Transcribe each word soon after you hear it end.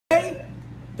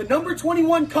the number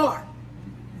 21 car,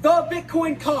 the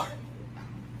Bitcoin car,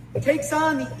 takes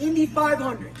on the Indy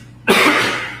 500.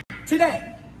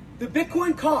 Today, the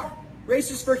Bitcoin car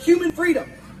races for human freedom,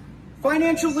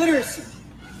 financial literacy,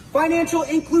 financial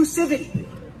inclusivity,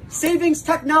 savings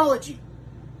technology,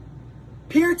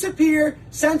 peer-to-peer,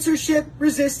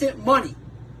 censorship-resistant money.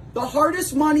 The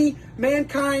hardest money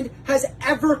mankind has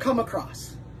ever come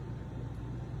across.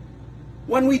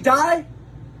 When we die,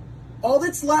 all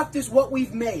that's left is what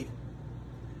we've made.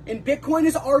 And Bitcoin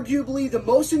is arguably the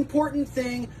most important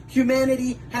thing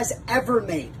humanity has ever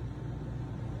made.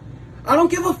 I don't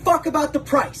give a fuck about the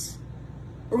price.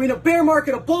 Are we in a bear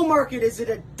market, a bull market? Is it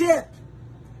a dip?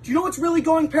 Do you know what's really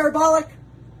going parabolic?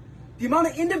 The amount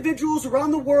of individuals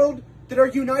around the world that are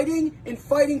uniting and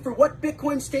fighting for what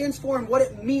Bitcoin stands for and what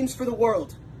it means for the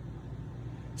world.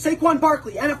 Saquon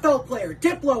Barkley, NFL player,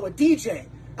 Diplo, a DJ,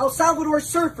 El Salvador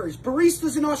surfers,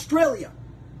 baristas in Australia,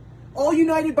 all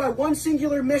united by one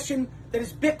singular mission that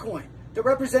is Bitcoin, that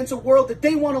represents a world that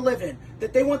they want to live in,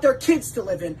 that they want their kids to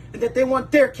live in, and that they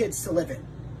want their kids to live in.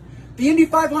 The Indy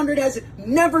 500 has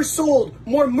never sold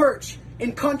more merch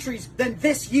in countries than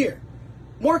this year.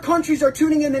 More countries are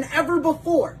tuning in than ever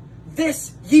before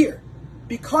this year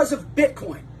because of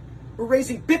Bitcoin. We're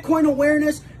raising Bitcoin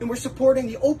awareness, and we're supporting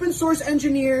the open source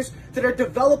engineers that are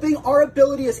developing our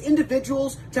ability as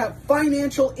individuals to have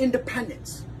financial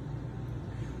independence.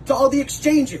 To all the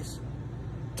exchanges,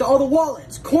 to all the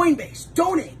wallets, Coinbase,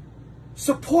 donate,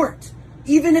 support,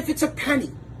 even if it's a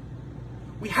penny.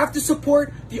 We have to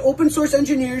support the open source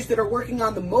engineers that are working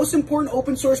on the most important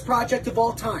open source project of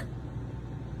all time.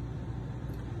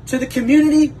 To the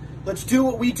community, let's do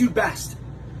what we do best.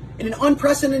 In an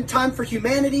unprecedented time for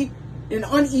humanity, in an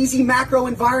uneasy macro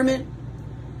environment,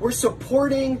 we're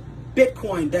supporting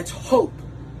Bitcoin. That's hope.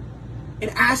 An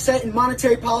asset and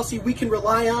monetary policy we can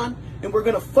rely on, and we're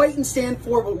going to fight and stand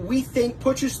for what we think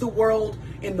pushes the world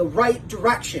in the right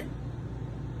direction.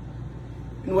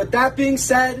 And with that being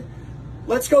said,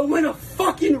 let's go win a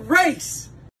fucking race!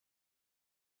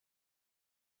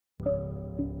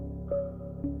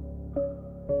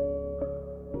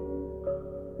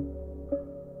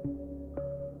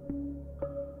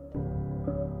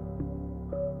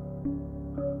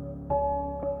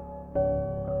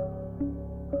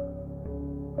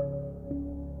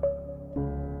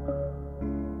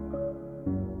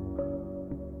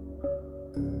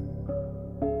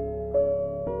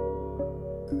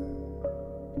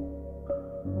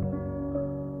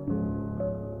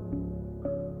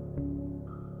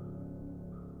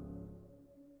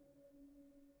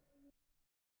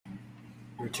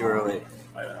 Too early.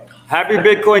 Happy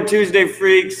Bitcoin Tuesday,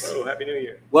 freaks. Oh, Happy New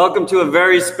Year. Welcome to a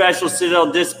very special Citadel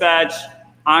Dispatch.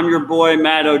 I'm your boy,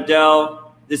 Matt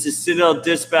Odell. This is Citadel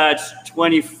Dispatch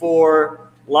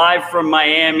 24, live from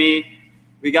Miami.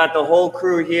 We got the whole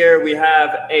crew here. We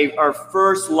have our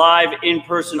first live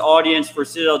in-person audience for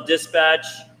Citadel Dispatch.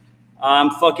 I'm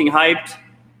fucking hyped.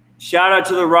 Shout out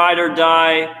to the Ride or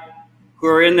Die who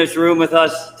are in this room with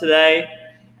us today.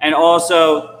 And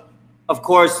also, of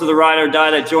course, to the Ride or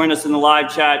Die that join us in the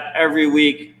live chat every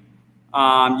week.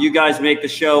 You guys make the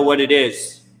show what it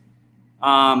is.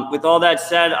 With all that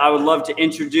said, I would love to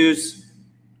introduce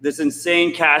this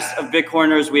insane cast of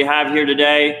Bitcoiners we have here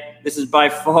today. This is by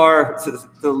far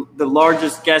the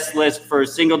largest guest list for a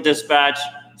single dispatch.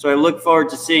 So I look forward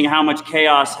to seeing how much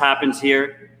chaos happens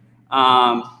here.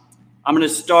 I'm going to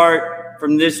start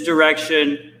from this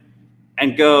direction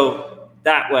and go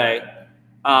that way.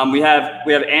 We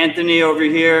have Anthony over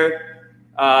here.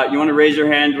 You want to raise your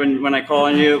hand when I call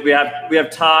on you? We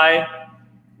have Ty,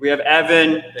 we have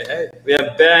Evan, hey. We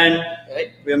have Ben,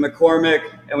 hey. We have McCormick,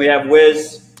 and we have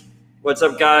Wiz. What's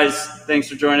up, guys? Thanks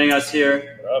for joining us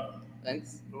here. What up?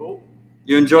 Thanks. Cool.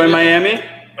 You enjoying Miami?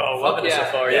 Oh, loving it so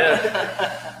far,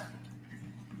 yeah.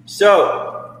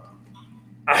 So,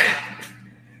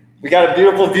 we got a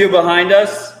beautiful view behind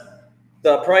us.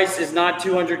 The price is not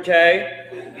 200K.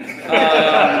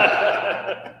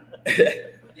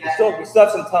 We still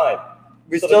have some time.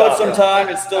 We still have some time.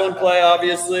 It's still in play,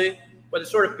 obviously. But it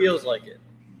sort of feels like it.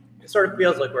 It sort of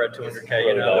feels like we're at 200K,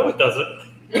 you know? No, it doesn't.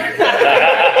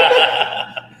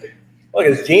 Look,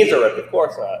 his jeans are ripped. Of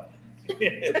course not.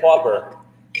 It's a pauper.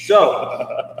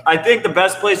 So, I think the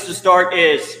best place to start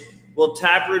is, will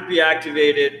Taproot be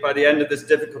activated by the end of this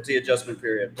difficulty adjustment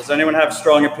period? Does anyone have a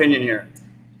strong opinion here?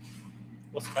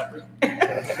 What's Taproot?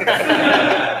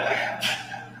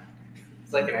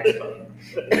 It's like an expo.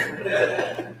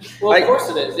 Well, of course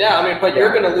it is. Yeah, I mean, but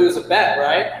you're going to lose a bet,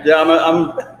 right? Yeah,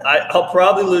 I'll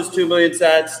probably lose 2 million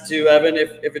sats to Evan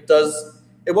if it does.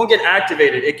 It won't get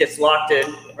activated. It gets locked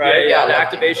in, right? Yeah, the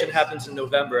activation happens in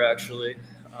November, actually.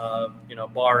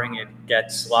 barring it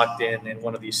gets locked in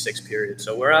one of these 6 periods.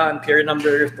 So we're on period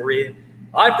number 3.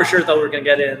 I for sure thought we were going to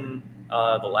get in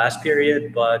the last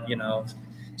period, but,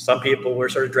 some people were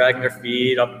sort of dragging their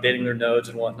feet, updating their nodes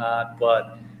and whatnot.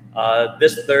 But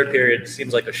this 3rd period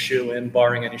seems like a shoo-in,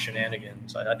 barring any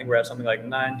shenanigans. I think we're at something like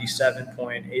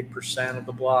 97.8% of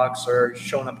the blocks are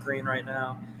showing up green right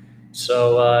now.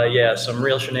 So, some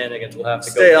real shenanigans will have to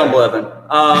Stay go. humble, Evan.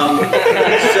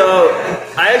 So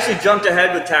I actually jumped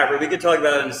ahead with Tapper. We could talk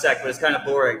about it in a sec, but it's kind of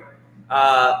boring.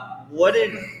 What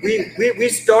did we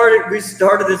started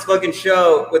this fucking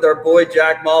show with our boy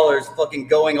Jack Mahler's fucking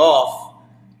going off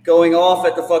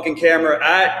at the fucking camera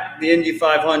at the Indy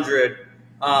 500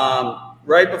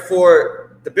 right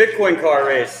before the Bitcoin car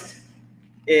race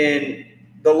in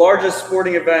the largest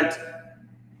sporting event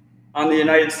on the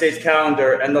United States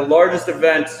calendar and the largest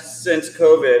event since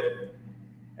COVID.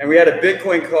 And we had a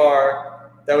Bitcoin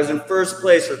car that was in first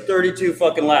place for 32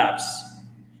 fucking laps.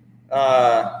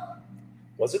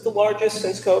 Was it the largest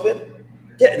since COVID?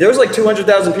 Yeah, there was like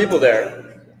 200,000 people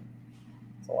there.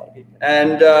 That's a lot of people.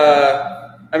 And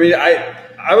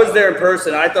I was there in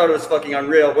person. I thought it was fucking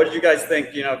unreal. What did you guys think,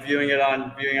 viewing it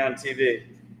on TV?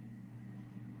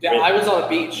 Yeah, I was on a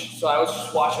beach, so I was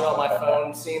just watching on my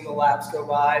phone, seeing the laps go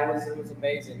by. It was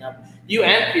amazing. You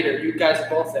and Peter, you guys are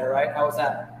both there, right? How was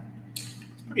that? It's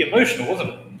pretty emotional, wasn't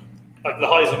it? Like the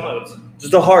highs and lows.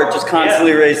 Just the heart just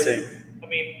constantly racing. I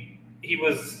mean, he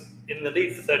was in the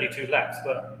lead for 32 laps,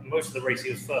 but most of the race he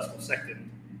was first or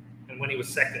second. And when he was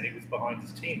second, he was behind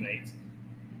his teammates.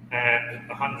 And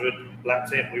 100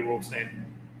 laps in, we were all saying,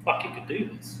 fuck, he could do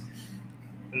this.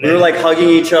 We were like hugging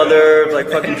each other, like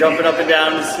fucking jumping up and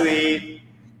down the suite.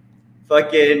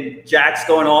 Fucking Jack's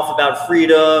going off about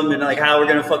freedom and like how we're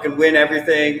gonna fucking win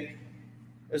everything.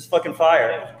 It was fucking fire.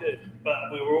 Yeah, it was good, but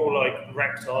we were all like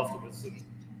wrecked afterwards. And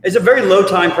It's a very low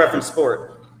time preference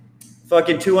sport.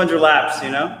 Fucking 200 laps,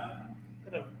 Yeah,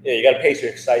 you got to pace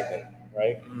your excitement,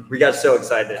 right? We got so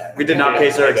excited. We did not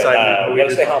pace our excitement. We got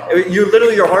to stay humble.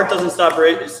 Your heart doesn't stop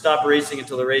racing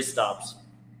until the race stops.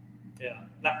 yeah,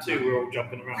 lap 2, we were all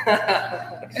jumping around.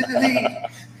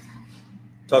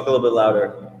 Talk a little bit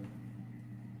louder.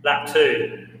 Lap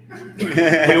 2, we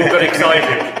all got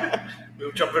excited. We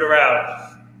were jumping around.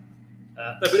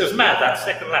 No, but it was mad, that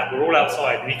second lap, we're all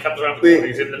outside, and he comes around the corner,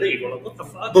 he's in the lead. We're like, what the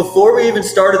fuck? Before we even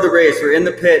started the race, we're in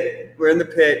the pit,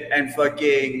 and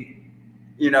fucking,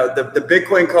 the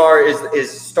Bitcoin car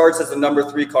starts as the number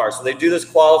 3 car. So they do this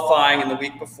qualifying in the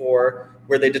week before,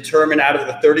 where they determine out of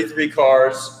the 33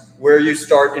 cars where you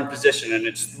start in position, and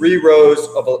it's 3 rows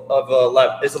of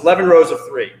 11. It's 11 rows of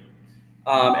 3.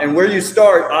 And where you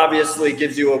start obviously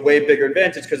gives you a way bigger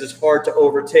advantage because it's hard to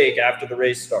overtake after the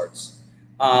race starts.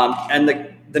 And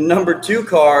the number 2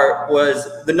 car was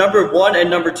the number 1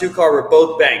 and number 2 car were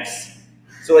both banks.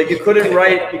 So like you couldn't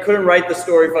write the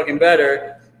story fucking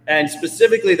better. And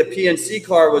specifically the PNC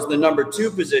car was the number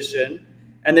 2 position,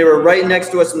 and they were right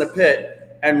next to us in the pit.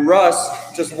 And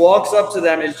Russ just walks up to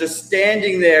them and is just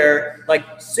standing there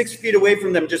like 6 feet away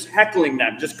from them, just heckling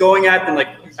them, just going at them like,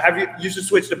 you should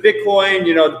switch to Bitcoin,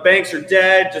 the banks are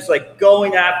dead, just like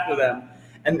going after them.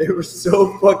 And they were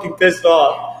so fucking pissed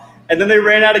off. And then they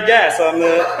ran out of gas on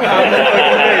the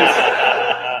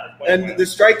fucking race. And the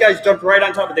strike guys jumped right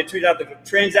on top of it. They tweeted out the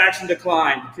transaction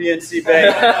declined, PNC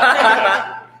Bank.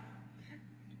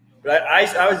 But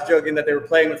I was joking that they were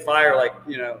playing with fire. Like,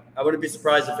 I wouldn't be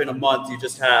surprised if in a month you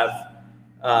just have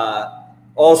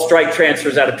all strike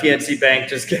transfers out of PNC Bank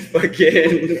just get blocked.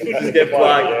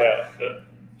 Yeah.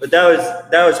 But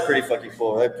that was pretty fucking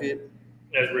cool, right, Pete?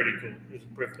 That was really cool. It was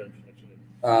a privilege, actually.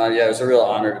 Yeah, it was a real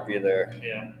honor to be there.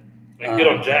 Yeah. And good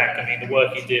on Jack. I mean, the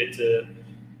work he did to,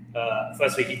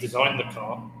 firstly, he designed the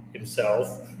car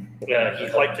himself. He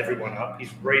hyped everyone up.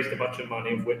 He's raised a bunch of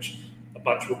money, of which a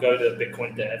bunch will go to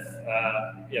Bitcoin Dev.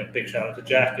 Big shout out to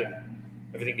Jack and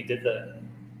everything he did there.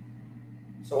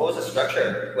 So what was the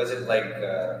structure? Was it like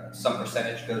some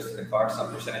percentage goes to the car, some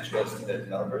percentage goes to the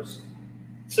developers?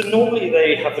 So normally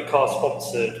they have the car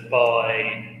sponsored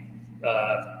by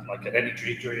like an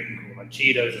energy drink or like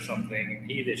Cheetos or something.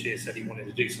 He this year said he wanted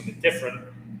to do something different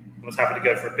and was happy to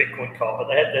go for a Bitcoin car, but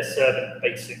they had their certain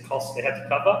basic costs they had to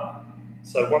cover.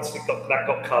 So once that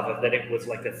got covered, then it was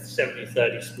like a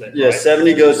 70-30 split. Yeah, right?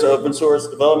 70 goes to open source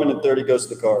development and 30 goes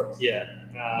to the car. Yeah.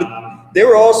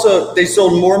 They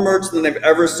sold more merch than they've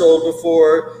ever sold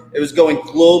before. It was going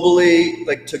globally,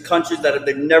 like to countries that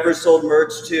they've never sold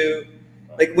merch to.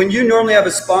 Like when you normally have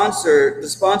a sponsor, the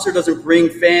sponsor doesn't bring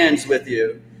fans with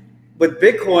you. With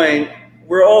Bitcoin,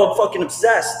 we're all fucking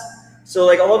obsessed. So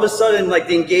like all of a sudden, like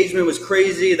the engagement was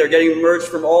crazy. They're getting merch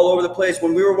from all over the place.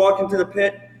 When we were walking through the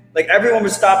pit, like everyone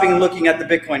was stopping and looking at the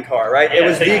Bitcoin car, right? Yeah, it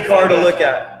was so the you car to found look out.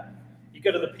 at. You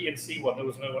go to the PNC one, there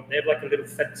was no one. They had like a little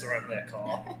fence around their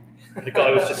car. And the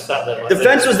guy was just sat there. Like The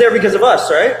fence was there because of us,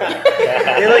 right?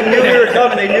 They like knew we were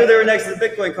coming. They knew they were next to the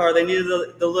Bitcoin car. They needed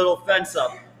the little fence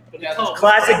up. Yeah,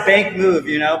 Classic bank move,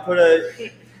 you know. Put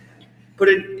it.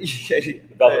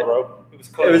 Velvet rope. It was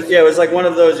close. It was like one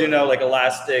of those, you know, like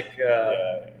elastic.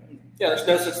 Yeah, there's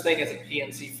no such thing as a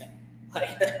PNC fan.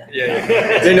 Like,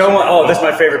 They know what? Oh, that's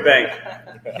my favorite bank.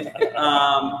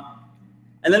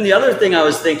 And then the other thing I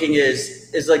was thinking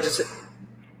is like just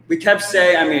we kept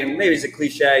saying. I mean, maybe it's a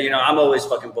cliche. You know, I'm always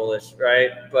fucking bullish, right?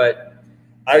 But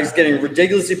I was getting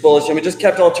ridiculously bullish, and we just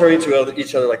kept all turning to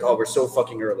each other like, "Oh, we're so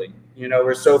fucking early." You know,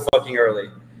 we're so fucking early.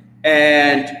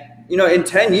 And you know, in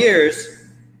 10 years,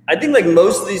 I think like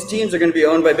most of these teams are going to be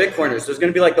owned by Bitcoiners. There's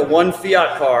going to be like the one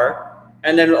fiat car,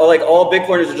 and then like all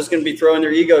Bitcoiners are just going to be throwing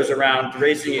their egos around,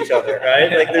 racing each other,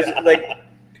 right? Like there's like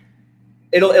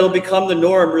it'll become the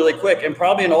norm really quick, and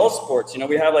probably in all sports. You know,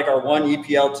 we have like our one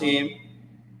EPL team.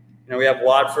 You know, we have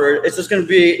Watford. It's just going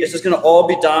to all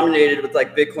be dominated with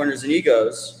like Bitcoiners and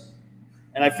egos.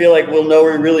 And I feel like we'll know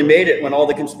we really made it when all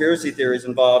the conspiracy theories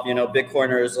involve, you know,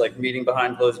 Bitcoiners like meeting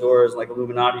behind closed doors, like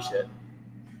Illuminati shit.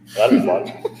 That'd be fun.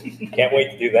 Can't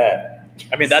wait to do that.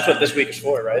 I mean, that's what this week is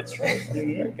for, right?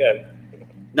 Very good.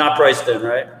 Not priced in,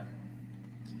 right?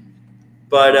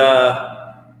 But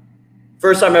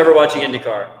first time ever watching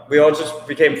IndyCar. We all just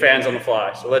became fans on the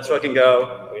fly. So let's fucking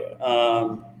go.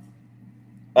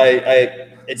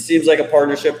 It seems like a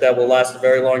partnership that will last a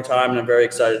very long time, and I'm very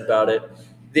excited about it.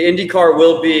 The IndyCar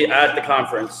will be at the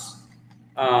conference.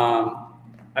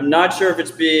 I'm not sure if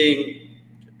there's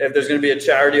going to be a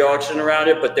charity auction around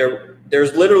it, but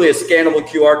there's literally a scannable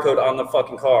QR code on the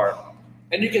fucking car.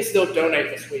 and you can still donate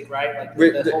this week, right? Like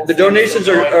The donations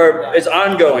are is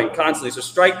ongoing constantly. So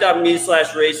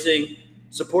strike.me/racing,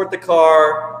 support the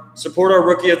car, support our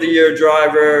Rookie of the Year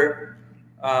driver,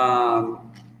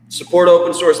 support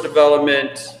open source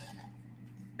development.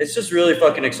 It's just really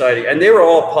fucking exciting. And they were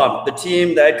all pumped. The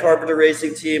team, the Ed Carpenter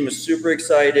Racing team was super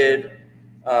excited.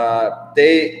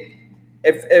 They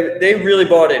really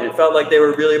bought in. It felt like they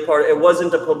were really a part. It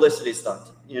wasn't a publicity stunt.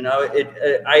 You know,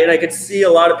 I could see a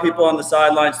lot of people on the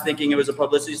sidelines thinking it was a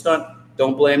publicity stunt.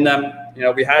 Don't blame them. You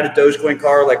know, we had a Dogecoin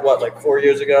car like 4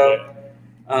 years ago.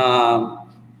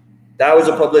 That was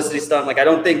a publicity stunt. Like, I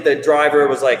don't think the driver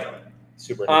was like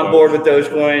super on board with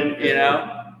Dogecoin, you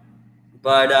know,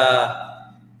 but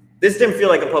this didn't feel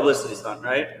like a publicity stunt,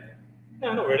 right?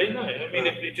 No, not really. No, I mean,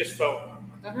 it just felt.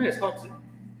 I don't know.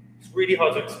 It's really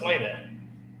hard to explain it.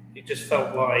 It just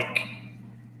felt like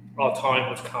our time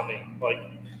was coming. Like,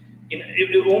 you know,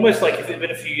 it almost like if it had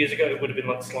been a few years ago, it would have been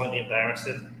like slightly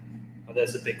embarrassing. Oh,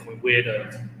 there's the Bitcoin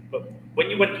weirdo. But when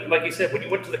you went, like you said, when you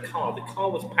went to the car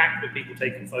was packed with people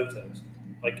taking photos.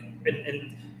 Like,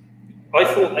 and I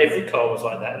thought every car was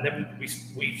like that. And then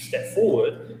we stepped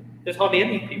forward. There's hardly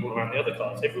any people around the other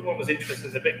cars. Everyone was interested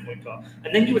in the Bitcoin car.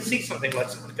 And then you would see something like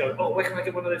someone go, "Oh, where can I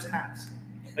get one of those hats?"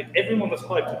 Like, everyone was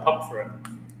hyped and pumped for it.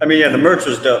 I mean, yeah, the merch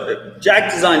was dope.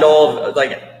 Jack designed all of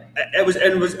like it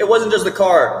wasn't just the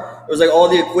car. It was like all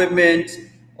the equipment,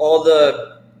 all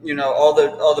the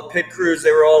pit crews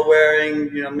they were all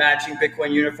wearing, you know, matching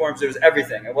Bitcoin uniforms. It was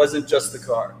everything. It wasn't just the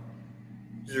car.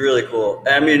 It was really cool.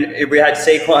 I mean, we had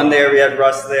Saquon there, we had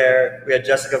Russ there, we had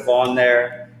Jessica Vaughn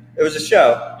there. It was a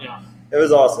show. Yeah. It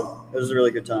was awesome. It was a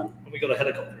really good time. And we got a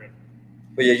helicopter in.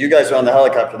 But yeah, you guys were on the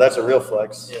helicopter. That's a real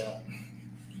flex. Yeah.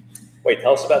 Wait,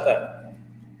 tell us about that.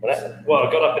 What happened? Well,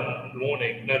 I got up in the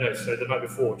morning. No. So the night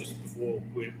before, just before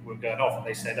we were going off, and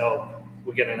they said, "Oh,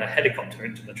 we're getting a helicopter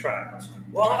into the track." I was like,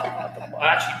 "What?"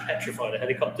 I actually petrified of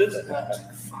helicopters. I was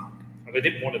like, "Fuck!" And I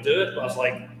didn't want to do it, but I was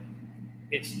like,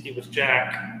 "It was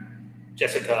Jack,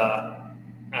 Jessica,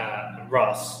 and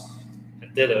Russ."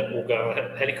 Dylan will go on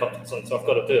helicopter, so I've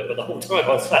got to do it. But the whole time I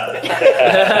was sat there.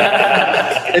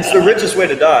 It's the richest way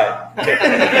to die.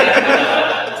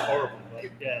 It's horrible.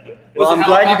 Like, yeah. Well, I'm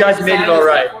glad you guys made it all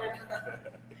right.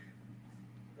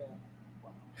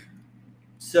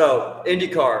 So,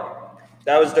 IndyCar,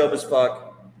 that was dope as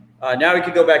fuck. Now we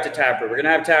can go back to Taproot. We're gonna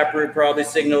have Taproot probably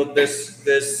signal this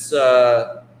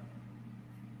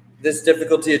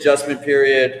difficulty adjustment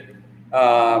period.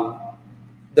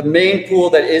 The main pool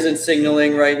that isn't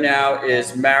signaling right now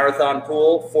is Marathon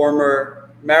Pool, former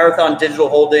Marathon Digital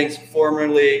Holdings,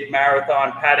 formerly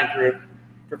Marathon Patent Group,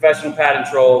 professional patent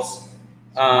trolls.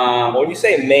 When you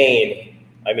say main,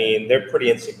 I mean, they're pretty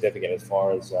insignificant as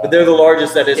far as. But they're the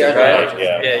largest that isn't, right?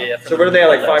 Yeah. So what are they at,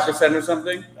 like 5% or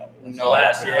something? No,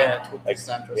 Last yeah, year.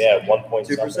 2% or Yeah, something. 1 point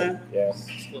 2%? something. Yeah.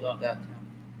 Yeah.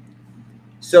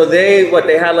 So they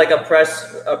had like a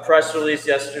press release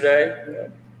yesterday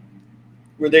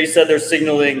where they said they're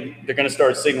going to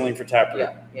start signaling for Taproot.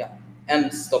 Yeah,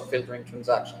 and stop filtering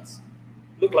transactions.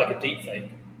 Look like a deep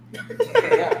fake.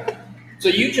 Yeah. So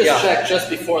you just checked just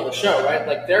before the show, right?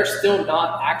 Like they're still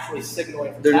not actually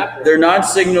signaling for Taproot. They're not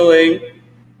signaling.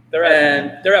 They're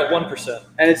at 1%,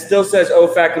 and it still says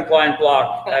OFAC compliant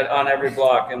block on every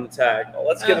block in the tag. Well,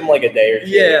 let's give them like a day or two.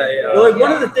 Yeah. Well, like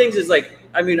one of the things is like,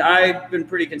 I mean, I've been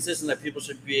pretty consistent that people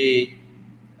should be,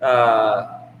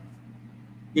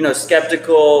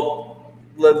 skeptical.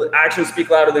 Let actions speak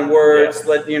louder than words.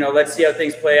 Yeah. Let's see how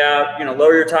things play out.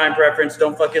 Lower your time preference.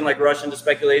 Don't fucking like rush into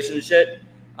speculation and shit.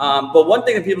 But one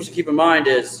thing that people should keep in mind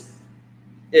is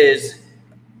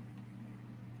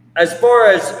as far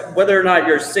as whether or not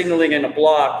you're signaling in a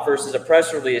block versus a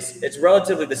press release, it's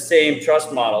relatively the same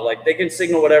trust model. Like they can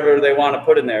signal whatever they want to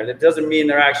put in there. That doesn't mean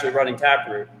they're actually running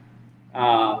Taproot.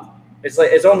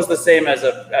 It's almost the same as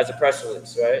a press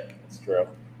release, right? That's true.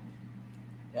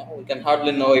 Yeah, we can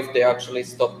hardly know if they actually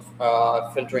stop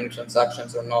filtering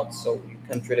transactions or not, so you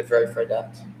can't really verify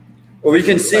that. Well, we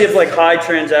can see if like high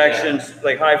transactions,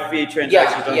 like high fee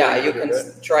transactions. Yeah, you can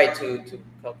try to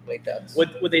calculate that.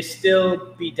 Would they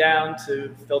still be down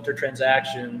to filter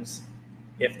transactions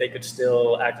if they could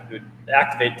still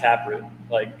activate Taproot?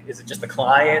 Like, is it just the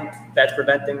client that's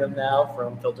preventing them now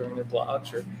from filtering their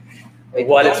blocks, or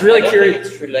what? It's really curious.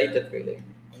 It's related, really.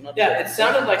 Yeah, it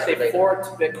sounded like they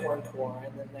forked Bitcoin Core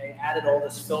and then they added all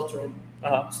this filtering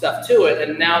stuff to it,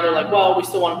 and now they're like, well, we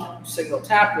still want to signal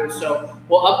Taproot, so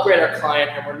we'll upgrade our client,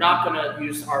 and we're not going to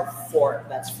use our fork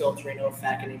that's filtering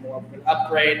OFAC anymore. We're going to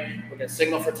upgrade. We're going to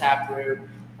signal for Taproot,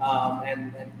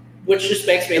 and which just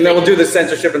makes me. And then we'll do the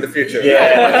censorship in the future.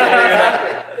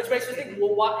 Yeah. Which makes me think,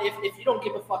 well, what if you don't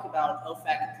give a fuck about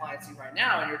OFAC compliancy right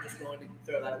now, and you're just going to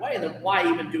throw that away, then why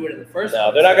even do it in the first place?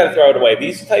 No, they're not going to throw it away.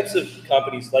 These types of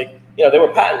companies, like they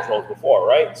were patent trolls before,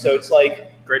 right? So it's like.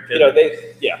 Great they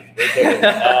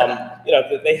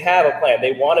they have a plan.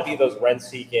 They want to be those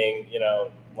rent-seeking,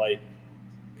 like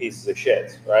pieces of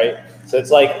shit, right? So it's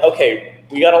like, okay,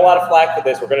 we got a lot of flack for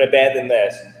this. We're going to abandon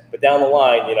this, but down the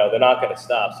line, they're not going to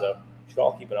stop. So you should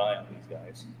all keep an eye on these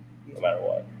guys, no matter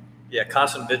what. Yeah,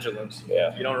 constant vigilance.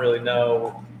 Yeah, you don't really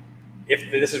know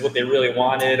if this is what they really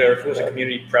wanted, or if it was a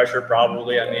community pressure.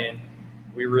 Probably. I mean.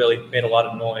 We really made a lot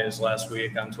of noise last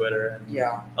week on Twitter. And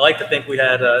I like to think we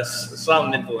had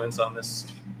some influence on this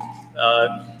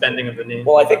bending of the knee.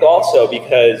 Well, I think also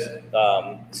because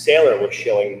Saylor was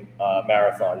shilling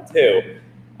Marathon too.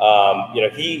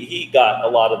 He got a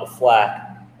lot of the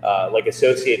flack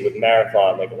associated with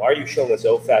Marathon. Like, why are you shilling this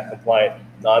OFAC compliant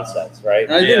nonsense, right?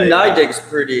 And I think NIDIG's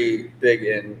pretty big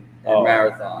in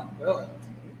Marathon. Really?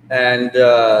 And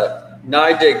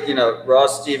NIDIG,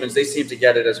 Ross Stevens, they seem to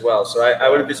get it as well. So I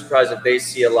wouldn't be surprised if they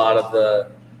see a lot of the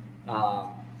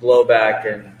blowback.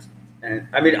 And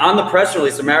I mean, on the press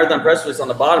release, the Marathon press release on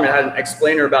the bottom, it had an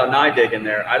explainer about NIDIG in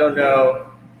there. I don't know,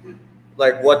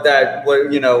 like what that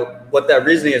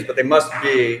reasoning is, but they must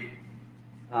be,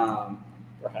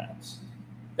 perhaps.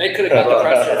 They could have got the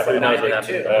pressure from NIDIG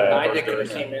too. NIDIG could have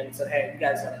came in and said, "Hey, you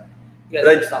guys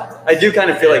gotta stop this." I do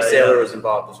kind of feel like Saylor was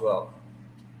involved as well.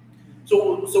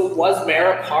 So was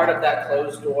Mara part of that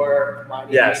closed door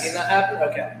meeting that happened?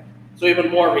 Okay. So even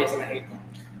more reason to hate them.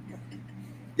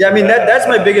 Yeah, I mean that's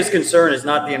my biggest concern is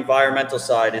not the environmental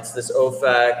side. It's this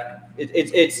OFAC.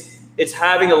 It's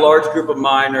having a large group of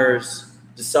miners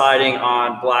deciding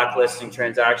on blacklisting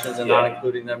transactions and not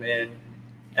including them in.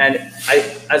 And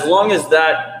as long as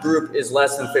that group is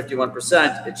less than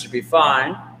 51%, it should be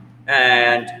fine.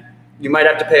 And you might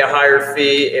have to pay a higher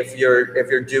fee if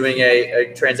you're doing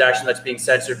a transaction that's being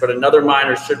censored, but another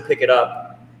miner should pick it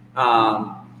up.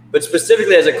 But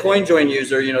specifically as a CoinJoin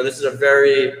user, this is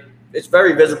it's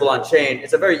very visible on chain.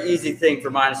 It's a very easy thing for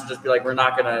miners to just be like, we're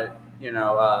not gonna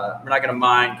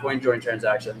mine CoinJoin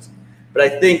transactions. But I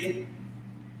think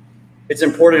it's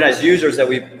important as users that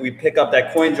we pick up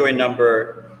that CoinJoin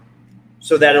number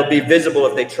so that it'll be visible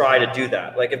if they try to do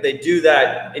that. Like if they do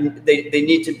that, and they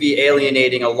need to be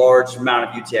alienating a large amount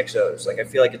of UTXOs. Like I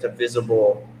feel like it's a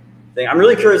visible thing. I'm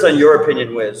really curious on your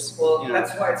opinion, Wiz. Well,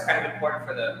 that's why it's kind of important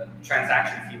for the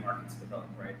transaction fee market to develop,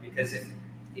 right? Because if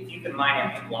you can mine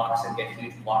empty blocks and get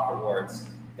huge block rewards,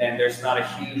 then there's not a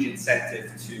huge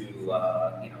incentive to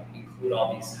include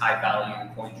all these high value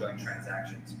CoinJoin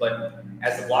transactions. But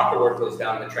as the block reward goes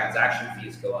down, the transaction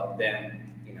fees go up, then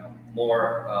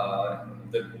more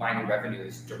the mining revenue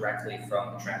is directly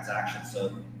from the transaction,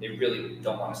 so they really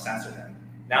don't want to censor them.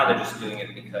 Now they're just doing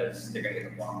it because they're going to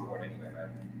get the block reward anyway,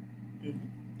 right?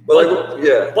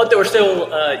 But there was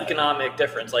still economic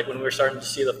difference. Like when we were starting to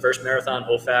see the first marathon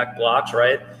OFAC blocks,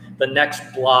 right? The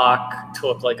next block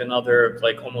took like another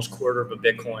like almost quarter of a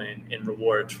Bitcoin in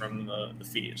rewards from the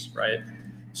fees, right?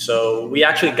 So we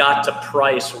actually got to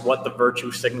price what the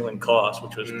virtue signaling cost,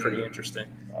 which was pretty interesting.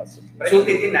 Awesome. But I think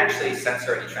they didn't actually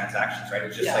censor any transactions, right? It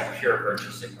was just like pure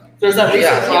virtue signaling. There's that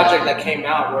recent project that came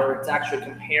out where it's actually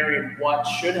comparing what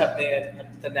should have been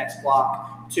the next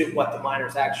block to what the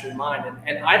miners actually mined.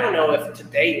 And I don't know if to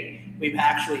date we've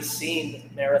actually seen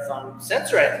Marathon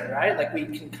censor anything, right? Like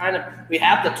we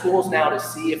have the tools now to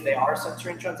see if they are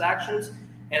censoring transactions.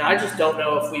 And I just don't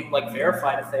know if we've like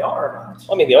verified if they are or not.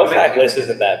 I mean, the OFAC list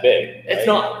isn't that big. Right? It's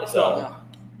not. It's not.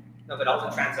 No, but all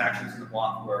the transactions in the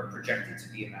block were projected to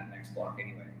be in that next block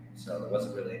anyway. So there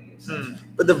wasn't really any incentive.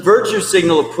 But the virtue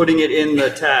signal of putting it in the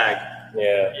tag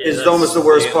is almost the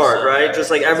worst part, right?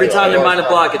 Just like every time they mine a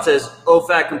block, it says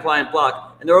OFAC compliant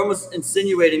block. And they're almost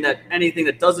insinuating that anything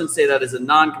that doesn't say that is a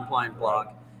non-compliant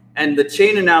block. And the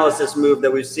chain analysis move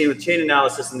that we've seen with chain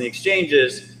analysis in the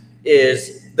exchanges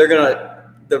is they're going to,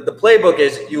 the playbook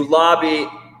is you lobby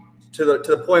to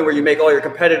the point where you make all your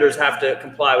competitors have to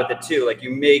comply with it too. Like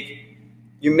you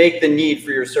make the need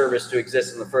for your service to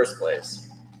exist in the first place.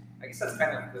 I guess that's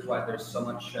kind of why there's so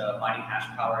much mining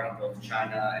hash power in both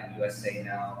China and USA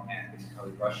now, and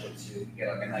probably Russia to get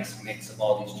like a nice mix of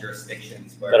all these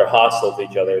jurisdictions that are hostile to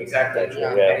each other. Exactly. Yeah.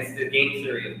 And it's the game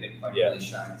theory of Bitcoin really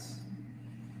shines.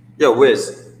 Yo,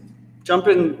 Wiz, jump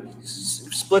in,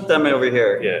 split them over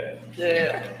here.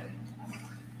 Yeah.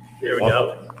 Here we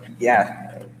go. Yeah.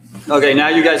 Okay, now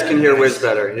you guys can hear Wiz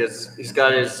better. He's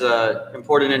got his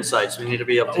important insights. We need to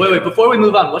be up to Wait, before we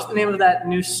move on, what's the name of that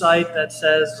new site that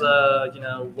says,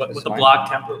 what the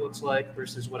block template looks like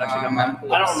versus what actually got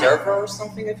Mempool Observer or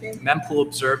something, I think? Mempool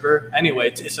Observer. Anyway,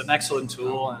 it's an excellent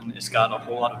tool, and it's got a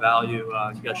whole lot of value.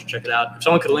 You guys should check it out. If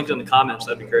someone could link it in the comments,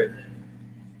 that'd be great.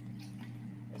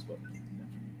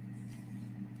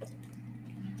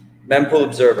 Mempool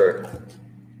Observer.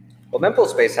 Well, Mempool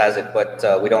Space has it, but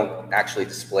we don't actually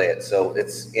display it, so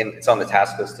it's on the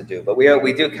task list to do. But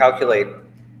we do calculate.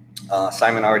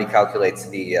 Simon already calculates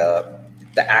the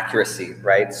accuracy,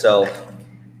 right? So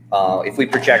if we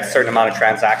project a certain amount of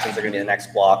transactions are going to be the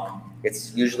next block,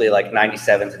 it's usually like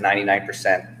 97 to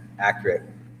 99% accurate.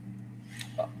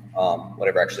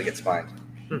 Whatever actually gets mined.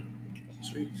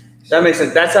 Sweet. That makes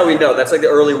sense. That's how we know. That's like the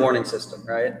early warning system,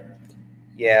 right?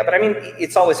 Yeah, but I mean,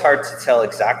 it's always hard to tell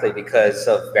exactly because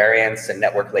of variance and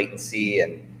network latency.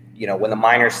 And, when the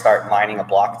miners start mining a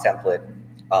block template,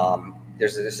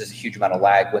 there's just a huge amount of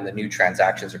lag when the new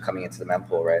transactions are coming into the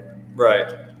mempool, right?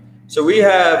 Right. So I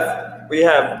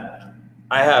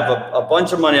have a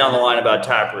bunch of money on the line about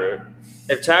Taproot.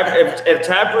 If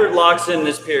Taproot locks in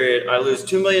this period, I lose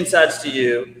 2 million sats to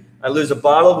you. I lose a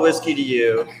bottle of whiskey to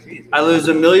you. I lose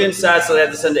 1 million sats that I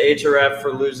have to send to HRF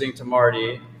for losing to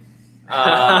Marty.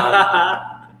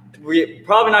 We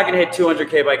probably not going to hit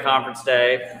 200K by conference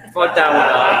day. Fuck that one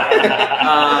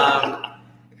up.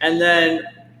 And then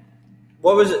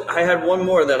what was it? I had one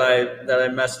more that I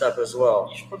messed up as well.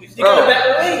 You got a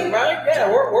bet lead, right? Yeah,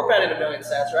 we're betting 1 million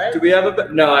sats, right? Do we have a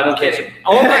bet? No, I don't think so.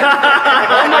 All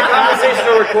my conversations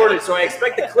are recorded, so I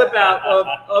expect the clip out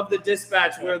of the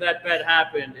dispatch where that bet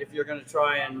happened. If you're going to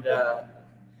try and.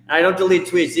 I don't delete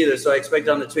tweets either, so I expect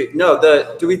on the tweet. No,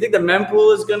 do we think the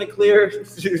mempool is going to clear? Do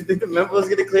you think the mempool is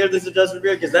going to clear this adjustment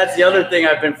period? Because that's the other thing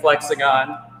I've been flexing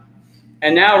on.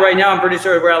 And right now, I'm pretty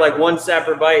sure we're at like 1 sat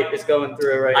per byte is going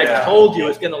through right now. I told you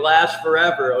it's going to last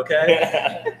forever,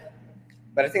 okay?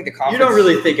 But I think the conference. You don't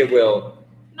really think it will.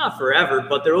 Not forever,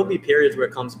 but there will be periods where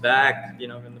it comes back, in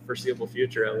the foreseeable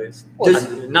future at least. Well,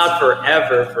 not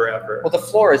forever. Well, the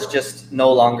floor is just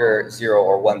no longer 0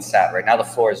 or 1 sat. Right now, the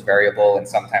floor is variable, and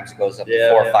sometimes it goes up to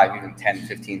 4 or 5, even 10,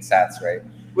 15 sats, right?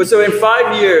 Well, so in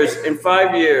 5 years,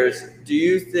 do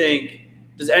you think,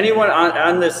 does anyone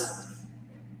on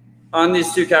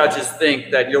these two couches think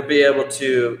that you'll be able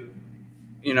to,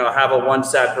 have a 1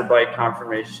 sat per byte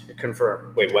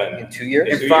confirm? Wait, when? In 2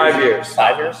 years? In 5 years.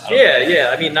 5 years?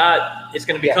 Yeah. I mean, it's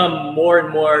going to become more and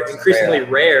more increasingly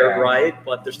rare, right?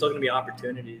 But there's still going to be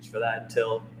opportunities for that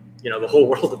until, the whole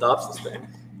world adopts this thing.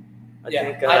 I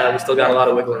think we still got a lot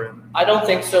of wiggle room. I don't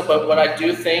think so, but what I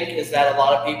do think is that a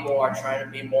lot of people are trying to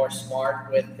be more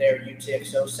smart with their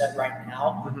UTXO set right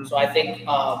now. Mm-hmm. So I think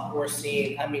we're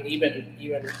seeing, even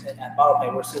at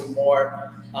BottlePay, we're seeing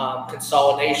more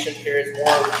consolidation periods,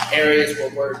 more areas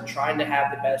where we're trying to have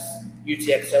the best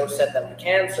UTXO set that we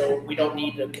can, so we don't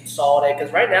need to consolidate.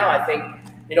 Because right now, I think,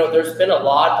 there's been a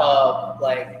lot of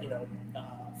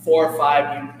 4 or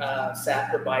 5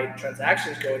 sat per byte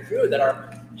transactions going through that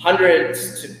are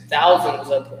hundreds to thousands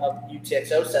of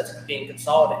UTXO sets being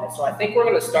consolidated. So I think we're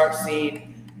going to start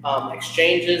seeing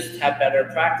exchanges have better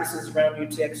practices around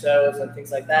UTXOs and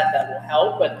things like that. That will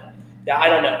help. But yeah, I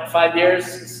don't know. 5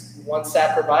 years, 1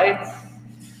 sat per byte?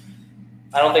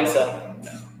 I don't think so.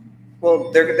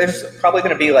 Well, there's probably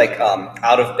going to be like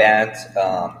out of band.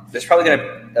 There's probably going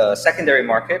to secondary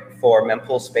market for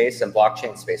mempool space and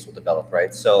blockchain space will develop,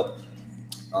 right? So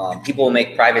people will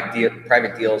make private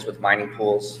deals with mining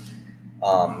pools.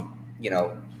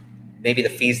 Maybe the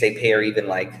fees they pay are even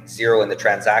like zero in the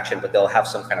transaction, but they'll have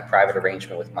some kind of private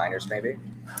arrangement with miners. Maybe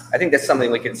I think that's something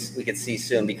we could see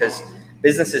soon because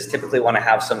businesses typically want to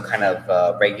have some kind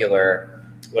of regular.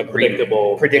 Like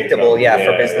predictable, for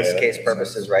business case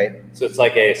purposes, right? So it's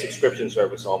like a subscription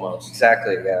service almost.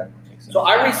 Exactly, yeah. So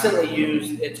I recently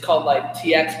used, it's called like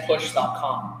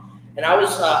txpush.com. And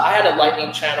I had a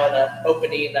Lightning channel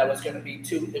opening that was going to be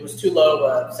it was too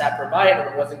low sat per byte,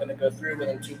 and it wasn't going to go through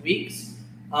within 2 weeks.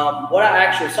 What I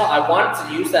actually saw, I wanted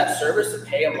to use that service to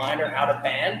pay a miner out of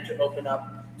band to open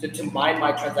up, to mine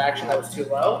my transaction that was too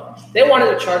low. They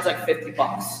wanted to charge like $50.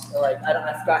 Like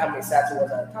I forgot how many sats it was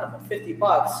at the time, but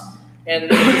 $50, and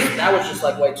that was just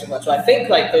like way too much. So I think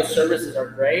like those services are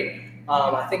great.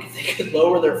 I think if they could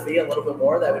lower their fee a little bit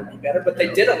more, that would be better. But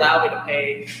they did allow me to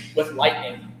pay with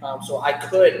Lightning, so I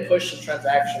could push the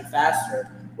transaction faster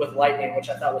with Lightning, which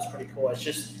I thought was pretty cool. It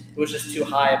was just too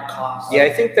high of cost. Yeah, I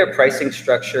think their pricing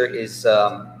structure is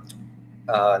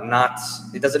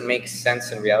it doesn't make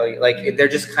sense in reality. Like they're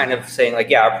just kind of saying like,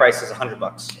 yeah, our price is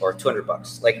 $100 or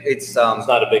 $200. Like it's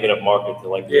not a big enough market to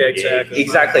like. Yeah, exactly.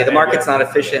 Exactly. The market's not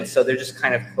efficient, so they're just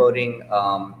kind of quoting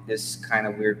this kind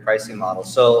of weird pricing model.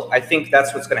 So I think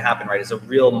that's what's going to happen, right? Is a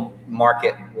real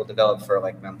market will develop for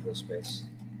like mempool space.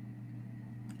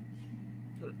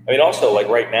 I mean, also like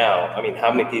right now, I mean,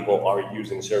 how many people are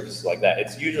using services like that?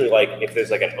 It's usually like if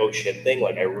there's like an oh shit thing,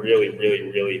 like I really,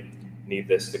 really, really need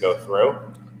this to go through.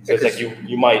 So it's like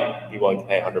you might be willing to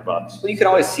pay $100. Well, you can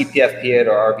always CPFP it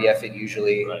or RBF it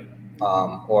usually, right.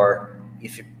 Or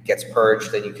if it gets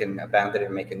purged, then you can abandon it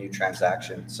and make a new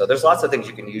transaction. So there's lots of things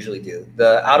you can usually do.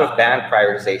 The out of band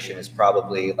prioritization is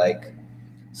probably like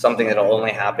something that'll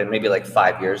only happen maybe like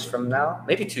 5 years from now,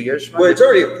 maybe 2 years from now. Well,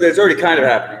 it's already kind of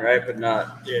happening, right? But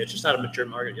not. Yeah, it's just not a mature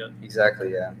market yet.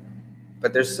 Exactly, yeah.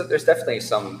 But there's definitely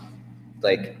some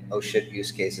like oh shit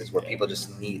use cases where people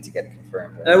just need to get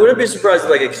confirmed. Right? And I wouldn't be surprised if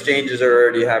like exchanges are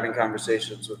already having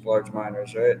conversations with large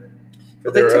miners, right?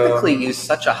 But they typically use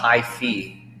such a high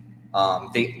fee.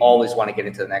 They always want to get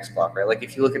into the next block, right? Like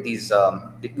if you look at these,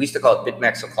 we used to call it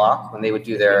BitMEX o'clock when they would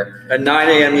do their at 9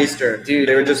 a.m. Eastern, dude.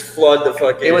 They would just flood the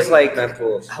fucking. It was like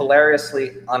pools.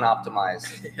 Hilariously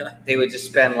unoptimized. Yeah. They would just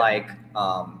spend like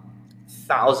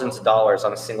thousands of dollars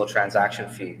on a single transaction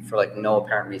fee for like no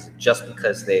apparent reason, just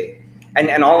because they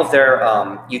and all of their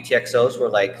UTXOs were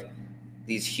like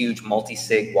these huge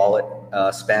multi-sig wallet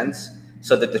spends,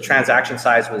 so that the transaction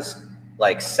size was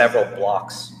like several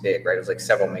blocks big, right? It was like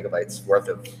several megabytes worth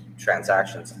of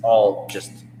transactions, all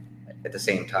just at the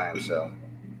same time. So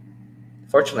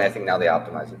fortunately, I think now they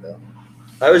optimize it though.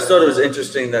 I always thought it was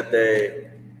interesting that they,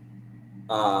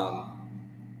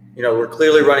 were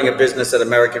clearly running a business that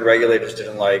American regulators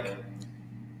didn't like,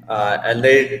 and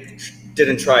they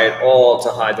didn't try at all to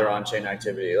hide their on-chain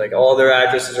activity. Like all their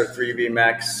addresses are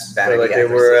 3VMEX, so like they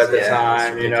were at the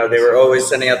time. They were always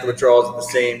sending out the withdrawals at the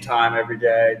same time every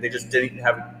day. They just didn't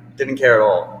care at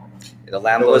all. The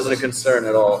It wasn't a concern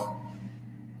at all.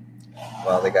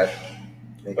 Well, they got.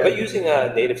 Are they using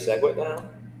native SegWit now?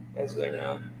 That's there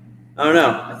now. I don't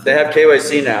know. They have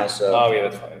KYC now, so. Oh yeah,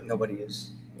 that's fine. Nobody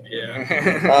is. Yeah.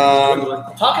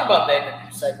 Talking about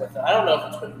native SegWit, I don't know if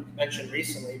it's been mentioned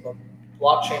recently, but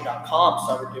blockchain.com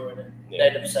started doing it,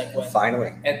 native SegWit.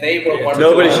 Finally. And they were one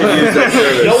Nobody of the should use that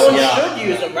service. No one should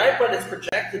use them, right? But it's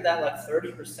projected that like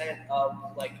 30%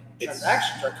 of like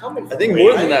transactions are coming from I think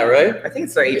more than that, right? I think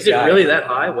it's their API. Is it really that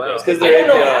high? Wow. It's because I they're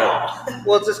don't know API. how.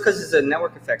 Well, it's just because it's the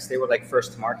network effects. They were like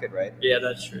first to market, right? Yeah,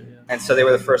 that's true. Yeah. And so they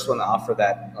were the first one to offer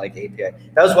that like API.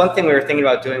 That was one thing we were thinking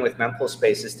about doing with mempool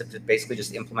space, is to basically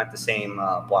just implement the same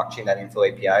blockchain.info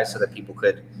API so that people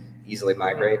could easily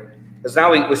migrate. Because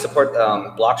now we support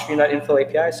blockstream.info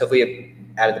API. So if we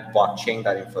added the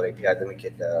blockchain.info API, then we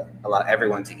could allow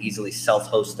everyone to easily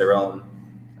self-host their own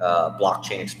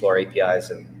blockchain Explorer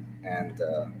APIs and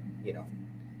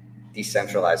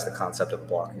decentralize the concept of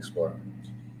Block Explorer.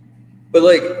 But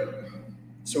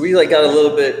so we got a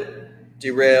little bit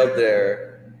derailed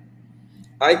there.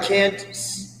 I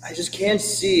just can't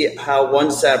see how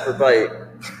 1 sat per byte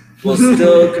will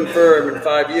still confirm in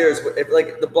 5 years. If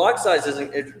like the block size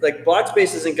isn't, like block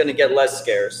space isn't going to get less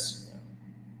scarce,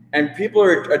 and people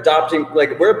are adopting.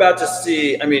 Like we're about to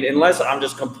see. I mean, unless I'm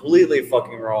just completely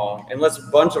fucking wrong, unless a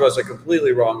bunch of us are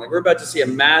completely wrong, like we're about to see a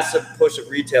massive push of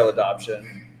retail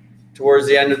adoption towards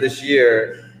the end of this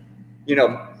year. You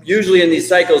know, usually in these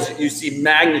cycles, you see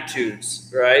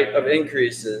magnitudes, right, of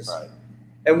increases, Right.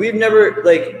 and we've never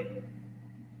like.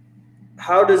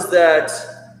 How does that?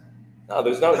 No,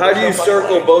 there's no. How there's do you no circle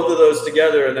fucking both of those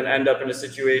together and then end up in a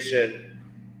situation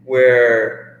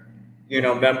where, you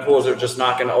know, mempools are just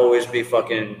not going to always be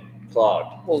fucking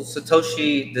clogged? Well,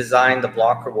 Satoshi designed the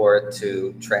block reward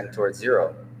to trend towards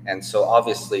zero. And so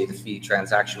obviously the fee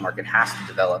transaction market has to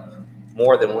develop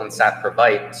more than 1 sat per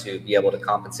byte to be able to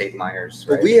compensate miners.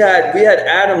 Right? But we had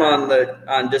Adam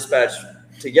on Dispatch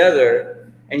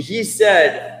together, and he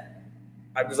said,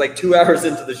 I was like 2 hours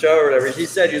into the show or whatever. He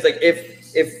said, he was like,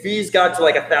 if fees got to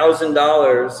like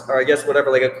 $1,000, or I guess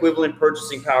whatever, like equivalent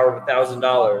purchasing power of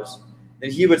 $1,000,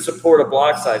 then he would support a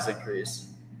block size increase.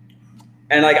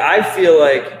 And like I feel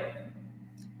like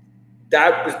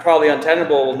that was probably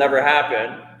untenable, will never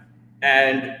happen.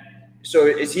 And so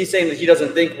is he saying that he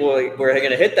doesn't think we're going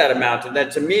to hit that amount? And then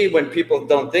to me, when people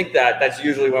don't think that, that's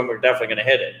usually when we're definitely going to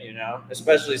hit it, you know,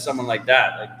 especially someone like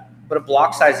that. Like, but a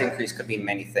block size increase could mean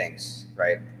many things,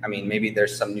 right? I mean, maybe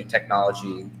there's some new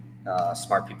technology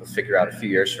smart people figure out a few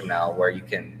years from now where you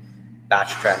can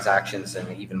batch transactions in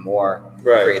an even more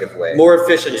creative way. More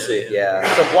efficiency. Yeah.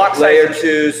 So block size Layer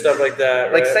 2, stuff like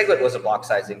that. Like right? SegWit was a block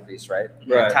size increase, right?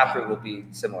 Right. And Taproot will be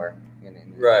similar in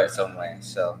its own way.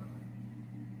 So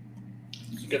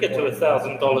If you get to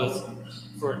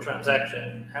 $1,000 for a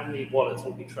transaction, how many wallets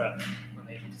will be trapped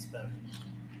unable to spend?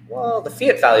 well, the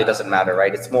fiat value doesn't matter,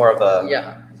 right? It's more of a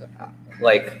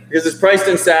like Because it's priced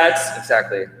in sats.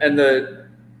 exactly. And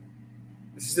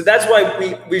so that's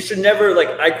why we should never, like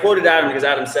I quoted Adam because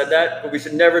Adam said that, but we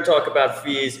should never talk about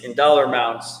fees in dollar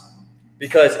amounts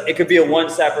because it could be a 1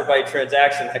 sat per byte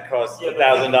transaction that costs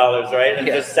 $1,000, right? And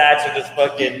just sats are just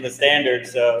fucking the standard.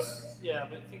 So Yeah,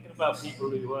 but thinking about people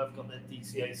who have got their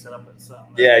DCA set up at some.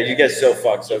 yeah, you get so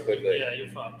fucked so quickly. Yeah, you're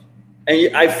fucked.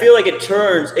 And I feel like it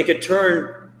could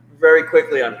turn very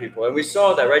quickly on people, and we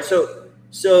saw that, right?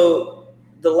 So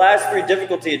the last 3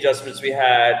 difficulty adjustments we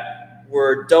had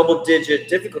were double-digit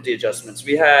difficulty adjustments.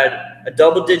 We had a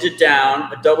double-digit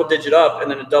down, a double-digit up,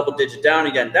 and then a double-digit down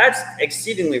again. That's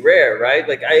exceedingly rare, right?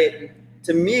 Like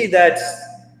to me, that's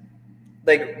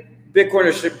like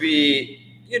Bitcoiners should be.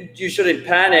 You shouldn't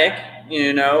panic.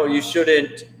 You know, you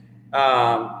shouldn't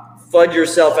FUD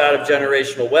yourself out of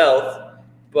generational wealth,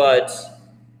 but.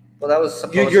 Well, that was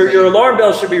supposed your alarm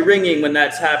bell should be ringing when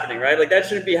that's happening, right? Like that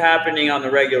shouldn't be happening on the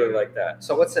regular like that.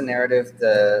 So what's the narrative?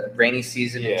 The rainy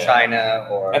season in China,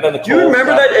 or And then Do you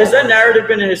remember that? Has that narrative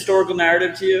been a historical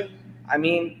narrative to you? I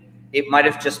mean, it might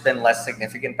have just been less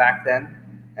significant back then,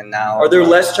 and now Are there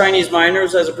less Chinese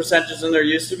miners as a percentage than there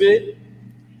used to be?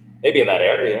 Maybe in that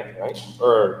area, right?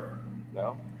 Or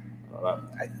no? I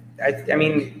don't know. I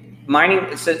mean,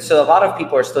 mining. So a lot of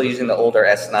people are still using the older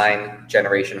S9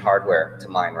 generation hardware to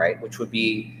mine, right? Which would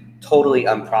be totally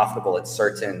unprofitable at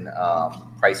certain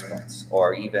price points,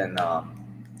 or even,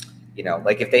 you know,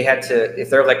 like if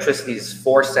their electricity is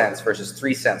 4 cents versus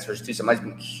 3 cents versus 2 cents, it might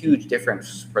be a huge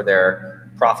difference for their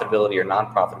profitability or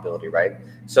non-profitability, right?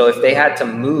 So if they had to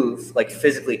move, like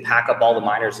physically pack up all the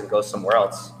miners and go somewhere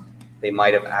else, they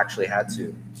might have actually had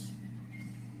to.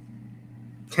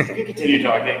 Continue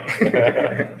talking.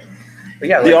 But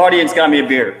yeah, The audience got me a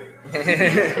beer.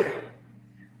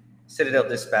 Citadel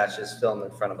Dispatch is filmed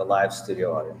in front of a live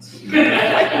studio audience.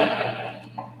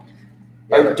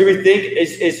 Do we think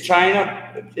is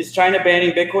China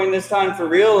banning Bitcoin this time for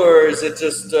real, or is it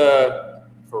just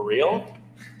For real?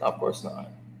 No, of course not.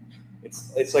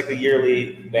 It's like a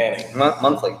yearly banning,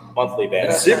 Monthly. monthly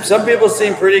banning. some people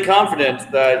seem pretty confident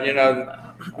that, you know,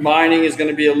 mining is going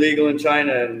to be illegal in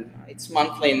China and It's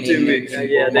monthly in 2 weeks.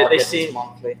 Yeah, they market, seem- it's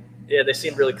monthly. Yeah, they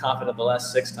seemed really confident the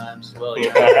last 6 times. Well,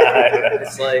 yeah.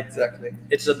 It's like Exactly.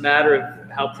 it's a matter of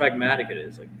how pragmatic it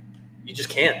is. Like you just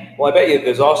can't. Well, I bet you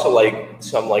there's also like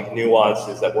some like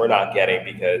nuances that we're not getting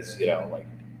because, you know, like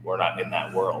we're not in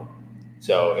that world.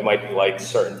 So it might be like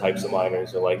certain types of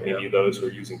miners, or like maybe those who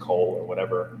are using coal or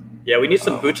whatever. Yeah, we need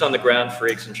some boots on the ground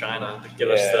freaks in China to give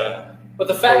us the. But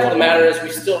the fact of the matter is,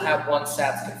 we still have 1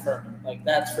 sats confirmed. Like,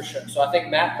 that's for sure. So I think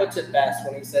Matt puts it best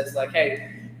when he says, like,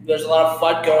 hey, there's a lot of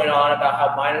FUD going on about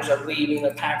how miners are leaving,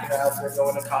 they're packing their house, they're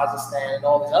going to Kazakhstan and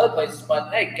all these other places. But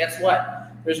hey, guess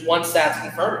what? There's 1 sats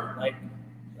confirmed. Like,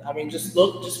 I mean, just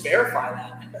verify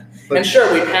that. And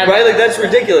sure, we've had right, like that's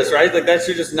ridiculous, right? Like that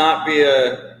should just not be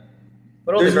a.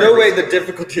 There's no way the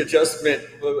difficulty adjustment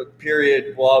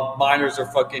period while miners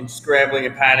are fucking scrambling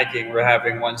and panicking, we're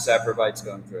having 1 separate bytes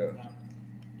going through.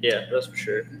 Yeah, that's for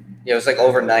sure. Yeah, it was like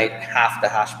overnight, half the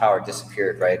hash power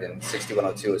disappeared, right? And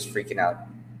 6102 was freaking out.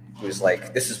 He was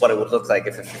like, this is what it would look like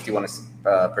if a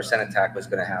 51% attack was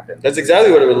going to happen. That's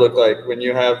exactly what it would look like when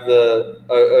you have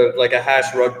the like a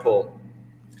hash rug pull.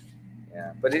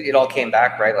 Yeah, but it all came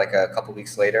back, right? Like a couple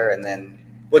weeks later, and then.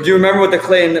 Well, do you remember what the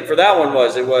claim for that one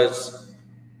was? It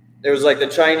was like the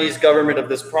Chinese government of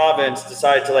this province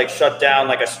decided to like shut down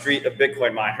like a street of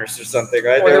Bitcoin miners or something,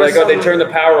 right? They were like, they turned the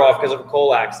power off because of a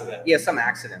coal accident. Yeah, some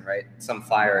accident, right? Some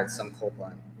fire at some coal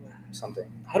plant, something.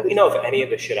 How do we know if any of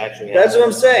this shit actually That's what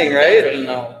I'm saying, right?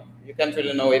 You can't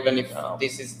really know even if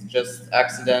this is just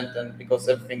accident and because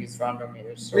everything is random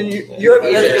here. So I mean, you have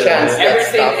there's a chance that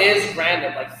Everything stuff- is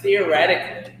random. Like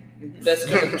theoretically, that's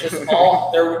going to just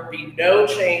there would be no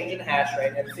change in hash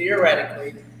rate, and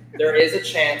theoretically, there is a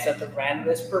chance that the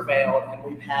randomness prevailed, and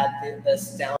we've had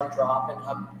this down drop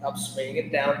and upswing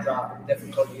and down drop and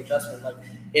difficulty adjustment. Like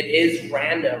it is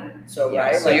random, so Yeah,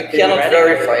 right. so like, you cannot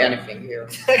theoretically- verify anything here.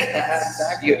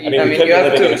 Exactly. You, I mean, we could you be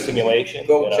have living in a to simulation.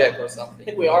 go you know? check or I something.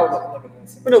 think we are living in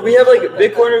this. No, we have like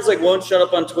Bitcoiners like won't shut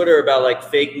up on Twitter about like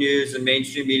fake news and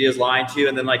mainstream media is lying to you,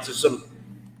 and then like just some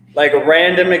like a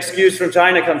random excuse from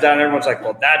China comes out, and everyone's like,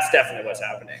 "Well, that's definitely what's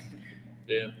happening."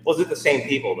 Yeah. Was it the same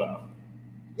people though?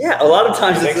 Yeah, a lot of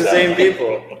times I it's think the so. same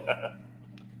people.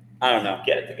 I don't know.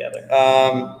 Get it together.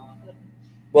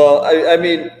 Well, I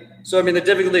mean, the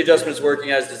difficulty adjustment is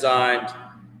working as designed.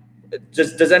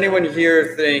 Does anyone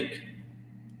here think?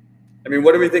 I mean,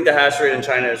 what do we think the hash rate in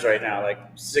China is right now?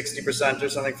 Like 60% or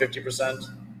something, 50%?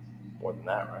 More than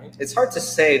that, right? It's hard to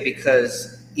say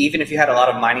because even if you had a lot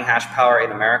of mining hash power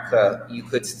in America, you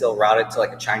could still route it to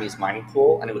like a Chinese mining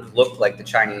pool, and it would look like the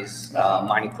Chinese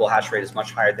mining pool hash rate is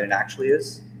much higher than it actually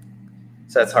is.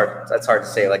 So that's hard. That's hard to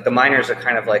say. Like the miners are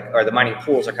kind of like, or the mining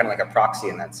pools are kind of like a proxy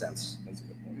in that sense.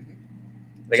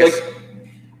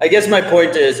 I guess my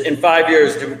point is, in 5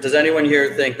 years, does anyone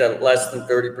here think that less than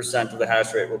 30% of the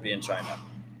hash rate will be in China?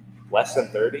 Less than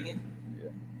 30?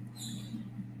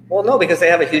 Well, no, because they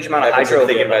have a huge amount of hydro.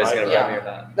 Thinking about is going to Yeah. run me or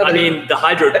not. No, I but mean, the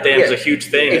hydro dam is a huge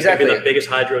thing. Exactly. It's going to be the biggest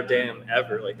hydro dam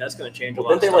ever. Like, that's going to change a lot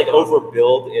Didn't of they stuff. like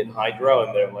overbuild in hydro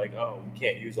and they're like, oh, we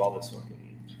can't use all this fucking.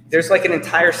 there's like an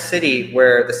entire city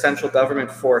where the central government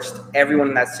forced everyone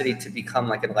in that city to become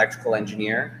like an electrical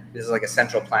engineer. This is like a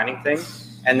central planning thing.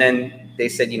 And then they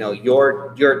said, you know,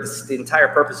 the entire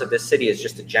purpose of this city is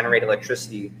just to generate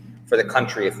electricity for the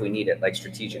country if we need it, like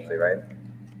strategically, right?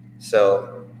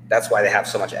 So that's why they have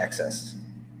so much excess.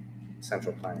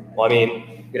 Central planning. Right? Well, I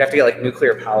mean, you'd have to get like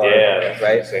nuclear power,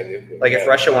 right? Nuclear, Like if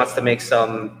Russia wants to make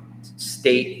some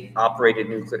state-operated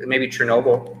nuclear, maybe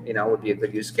Chernobyl, you know, would be a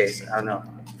good use case. I don't know.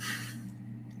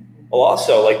 Well,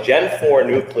 also like Gen 4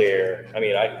 nuclear. I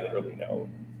mean, I literally know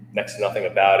next to nothing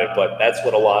about it, but that's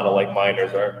what a lot of like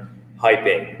miners are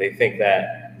hyping. They think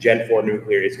that Gen 4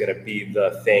 nuclear is going to be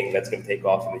the thing that's going to take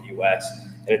off in the U.S.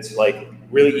 and it's like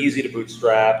really easy to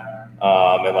bootstrap.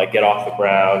 And like get off the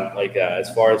ground, like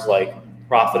as far as like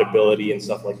profitability and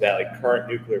stuff like that, like current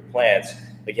nuclear plants,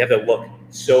 like you have to look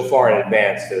so far in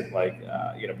advance to like,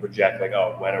 project like,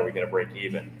 oh, when are we going to break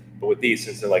even? But with these,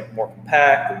 since they're like more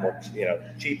compact and more,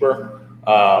 cheaper,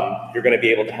 you're going to be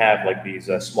able to have like these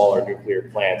smaller nuclear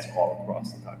plants all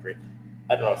across the country.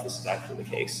 I don't know if this is actually the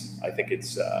case. I think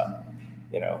it's,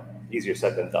 easier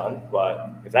said than done. But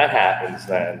if that happens,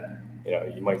 then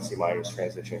you might see miners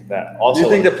transitioning to that. Also, do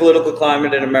you think the political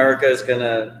climate in America is going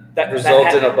to result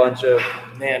in a bunch of?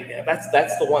 Man, yeah,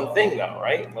 that's the one thing though,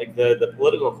 right? Like the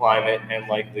political climate and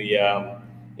like the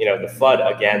the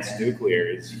FUD against nuclear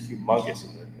is humongous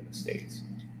in the States.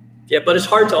 Yeah, but it's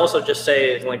hard to also just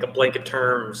say in like a blanket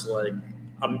terms, like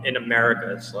in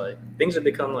America, it's like things have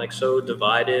become like so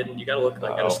divided. You got to look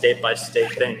like at a state by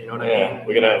state thing. You know what I mean?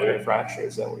 We're gonna fracture.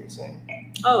 Is that what you're saying?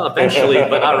 Oh, eventually,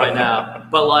 but not right now.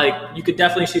 But like, you could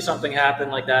definitely see something happen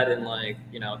like that in like,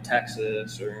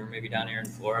 Texas or maybe down here in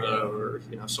Florida or,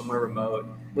 somewhere remote.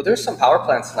 Well, there's some power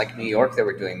plants in like New York that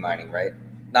were doing mining, right?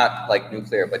 Not like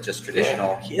nuclear, but just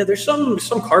traditional. Yeah, there's some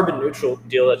carbon neutral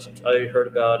deal that I heard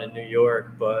about in New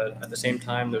York, but at the same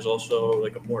time, there's also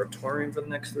like a moratorium for the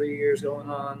next 3 years going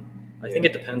on. I think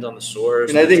it depends on the source.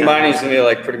 And I think mining's going to be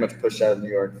like pretty much pushed out of New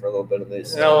York for a little bit of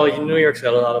this. No, New York's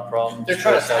got a lot of problems. They're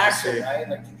trying to tax it, right?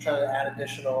 Like they're trying to add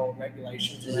additional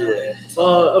regulations around it.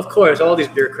 Well, of course, all these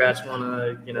bureaucrats want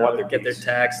to, Want their get their piece.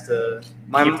 tax to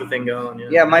keep the thing going.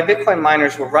 Yeah, my Bitcoin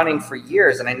miners were running for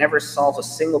years, and I never solved a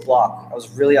single block. I was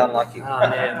really unlucky. Oh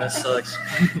man, that sucks.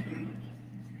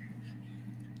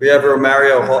 We have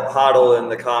Romario Hoddle in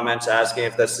the comments asking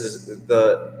if this is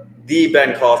the the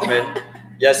Ben Kaufman.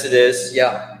 Yes, it is.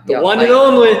 Yeah. The yeah, one I- and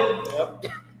only. Yep.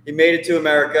 He made it to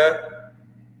America.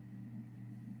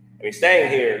 Are we staying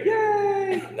here?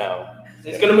 Yay! No.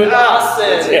 He's gonna move to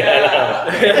Austin. Yeah,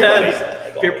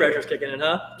 Peer pressure's kicking in,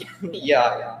 huh?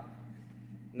 yeah.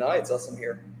 No, it's awesome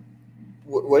here.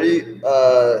 What do you,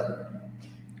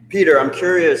 Peter? I'm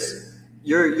curious.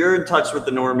 You're in touch with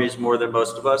the normies more than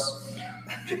most of us.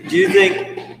 Do you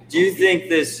think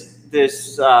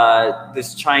this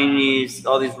Chinese,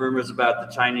 all these rumors about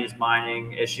the Chinese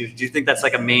mining issues, do you think that's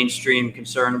like a mainstream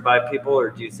concern by people,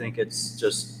 or do you think it's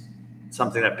just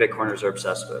something that Bitcoiners are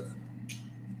obsessed with?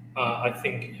 I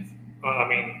think, I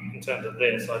mean, in terms of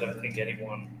this, I don't think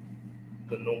anyone,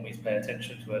 the normies, pay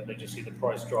attention to it. They just see the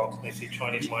price drops and they see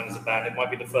Chinese miners are banned. It might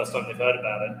be the first time they've heard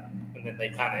about it, and then they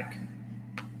panic.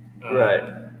 Right.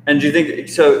 And do you think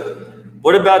so?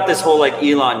 What about this whole like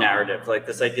Elon narrative, like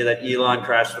this idea that Elon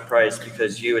crashed the price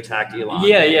because you attacked Elon?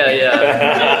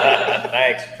 Yeah.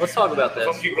 Thanks. Let's talk about this.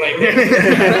 Fuck you, blame me.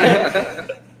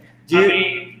 Do you- I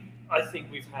mean, I think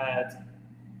we've had,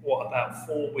 about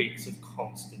 4 weeks of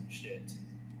constant shit.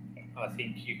 I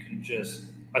think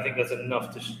there's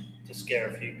enough to scare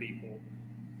a few people.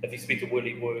 If you speak to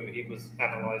Willy Woo, he was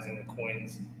analysing the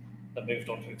coins that moved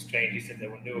onto exchange. He said there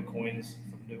were newer coins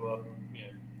from newer, I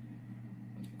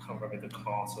can't remember the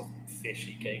class of fish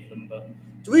he gave them, but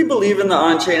Do we believe in the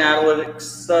on-chain analytics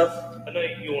stuff? I know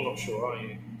you're not sure, are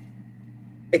you?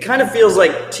 It kind of feels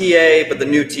like TA, but the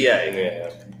new TA.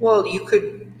 Yeah. Well, you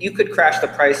could crash the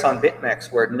price on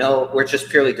BitMEX where it's just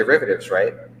purely derivatives,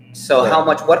 right? So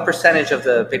what percentage of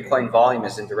the Bitcoin volume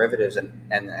is in derivatives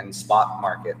and spot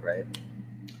market, right?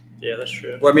 Yeah, that's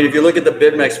true. Well, I mean, if you look at the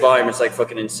BitMEX volume, it's like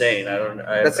fucking insane.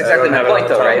 That's exactly my point,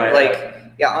 though, right? Like,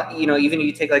 yeah, even if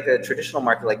you take like a traditional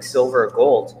market like silver or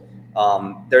gold,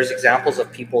 there's examples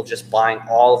of people just buying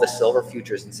all the silver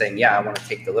futures and saying, yeah, I want to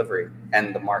take delivery,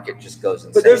 and the market just goes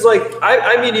insane. But there's like,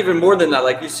 I mean, even more than that.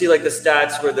 Like you see like the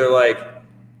stats where they're like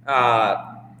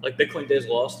Bitcoin days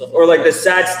lost stuff. or like the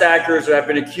SAT stackers have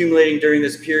been accumulating during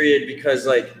this period because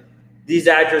like these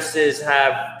addresses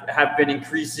have been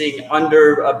increasing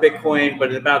under a Bitcoin,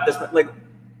 but about this, like,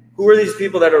 who are these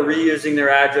people that are reusing their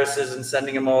addresses and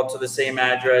sending them all to the same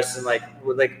address? And like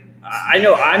I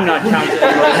know I'm not counting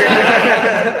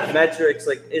those metrics.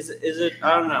 Like, is it?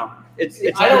 I don't know. It's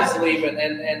I don't believe it.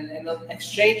 And the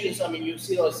exchanges, I mean, you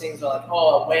see those things like,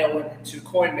 a whale went into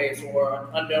Coinbase or an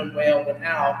unknown whale went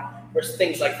out or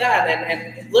things like that.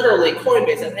 And literally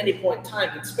Coinbase at any point in time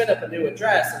can spin up a new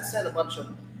address and send a bunch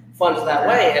of funds that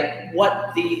way. And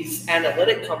what these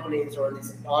analytic companies or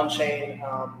these on-chain,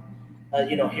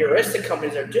 heuristic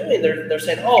companies are doing, they're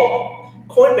saying,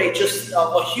 Coinbase, just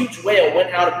a huge whale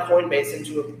went out of Coinbase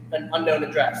into an unknown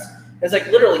address. It's like,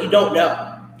 literally, you don't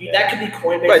know. That could be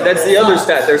Coinbase. Right, that's the other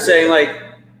stat. They're saying like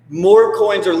more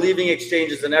coins are leaving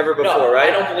exchanges than ever before, right?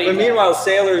 I don't believe but meanwhile,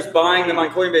 sailors buying them on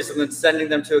Coinbase and then sending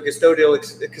them to a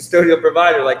custodial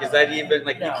provider. Like, is that even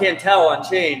like you can't tell on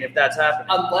chain if that's happening?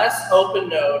 Unless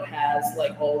OpenNode has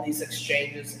like all these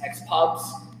exchanges, XPubs,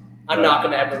 I'm not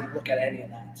going to ever look at any of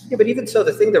that. Yeah, but even so,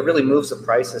 the thing that really moves the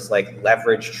price is like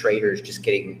leverage traders just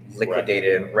getting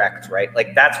liquidated and wrecked, right?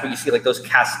 Like that's where you see like those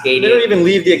cascading. They don't even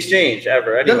leave the exchange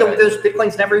ever. Anyway. No, those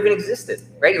Bitcoins never even existed,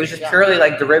 right? It was just purely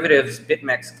like derivatives,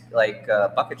 BitMEX, like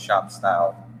bucket shop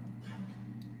style.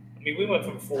 I mean, we went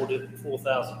from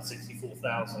 4,000 to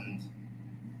 64,000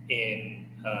 in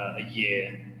a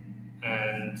year,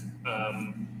 and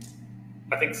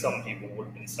I think some people would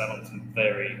have been selling some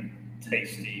very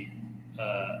tasty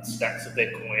stacks of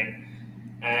Bitcoin,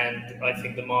 and I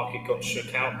think the market got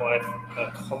shook out by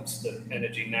a constant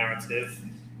energy narrative.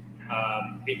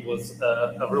 It was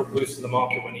a real boost to the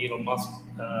market when Elon Musk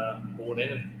bought in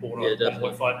and bought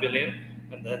 1.5 billion,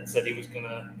 and then said he was going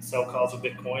to sell cars of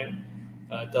Bitcoin.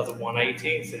 Does a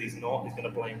 180 and said he's not. He's going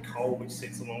to blame coal, which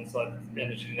sits alongside the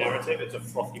energy narrative. It's a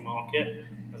frothy market.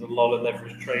 There's a lot of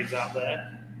leverage trades out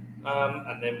there.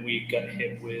 And then we got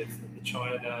hit with the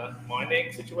China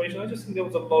mining situation. I just think there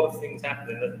was a lot of things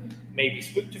happening that maybe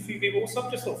spooked a few people. Some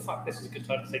just thought, fuck, this is a good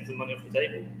time to take some money off the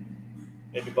table.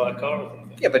 Maybe buy a car or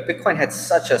something. Yeah, but Bitcoin had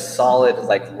such a solid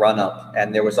like run up,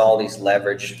 and there was all these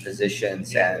leveraged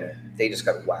positions, and they just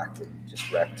got whacked and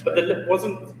just wrecked. But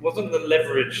wasn't the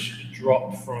leverage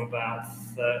drop from about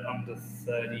under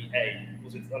 38?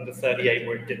 Was it under 38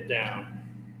 where it dipped down?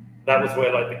 That was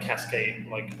where like the cascade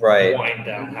like wind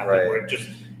down happened, where it just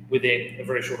within a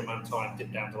very short amount of time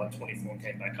dipped down to like 24 and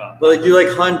came back up. Well, like you like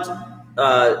hunt,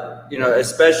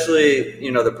 especially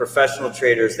the professional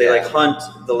traders. They like hunt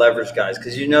the leverage guys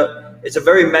because it's a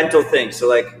very mental thing. So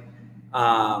like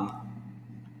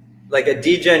like a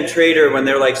degen trader, when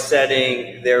they're like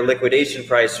setting their liquidation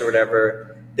price or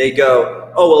whatever, they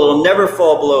go, oh, well, it'll never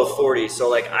fall below 40. So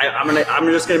like, I'm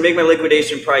just going to make my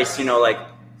liquidation price, you know, like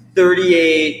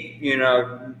 38, you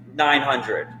know,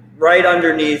 900, right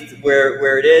underneath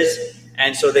where it is.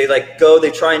 And so they like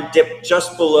they try and dip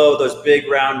just below those big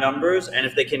round numbers. And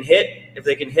if they can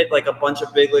hit like a bunch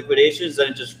of big liquidations,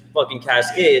 then it just fucking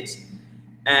cascades.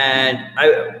 And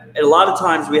a lot of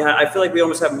times I feel like we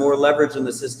almost have more leverage in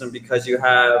the system because you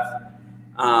have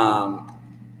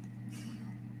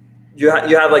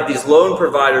like these loan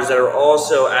providers that are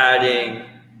also adding,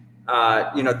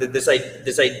 you know, this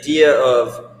idea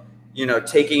of, you know,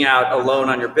 taking out a loan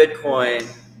on your Bitcoin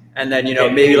and then, you know,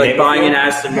 maybe like buying an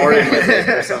Aston Martin with it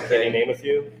or something. Can you name a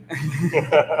few?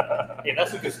 Yeah,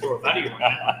 that's a good store of value right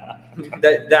now.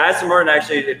 The Aston Martin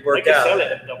actually, it worked out. I can sell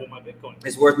it and double my Bitcoin.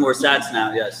 It's worth more sats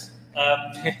now, yes.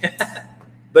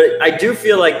 But I do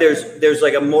feel like there's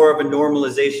like a more of a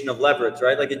normalization of leverage,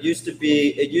 right? Like it used to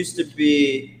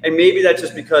be, and maybe that's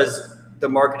just because the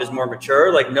market is more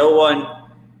mature. Like no one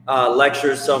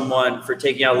lectures someone for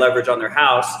taking out leverage on their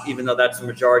house, even though that's the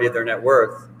majority of their net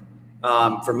worth.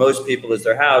 For most people is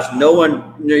their house. No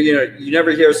one, you know, you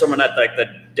never hear someone at like the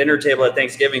dinner table at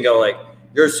Thanksgiving go like,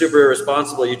 you're super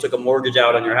irresponsible. You took a mortgage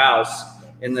out on your house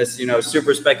in this, you know,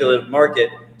 super speculative market.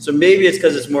 So maybe it's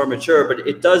because it's more mature, but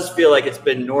it does feel like it's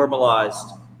been normalized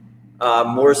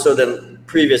more so than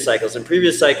previous cycles. In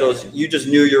previous cycles, you just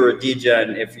knew you were a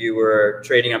degen if you were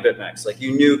trading on BitMEX. Like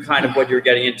you knew kind of what you were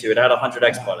getting into. It had a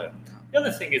 100x button. The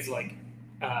other thing is like,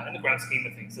 in the grand scheme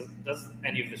of things, does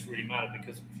any of this really matter?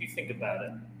 Because if you think about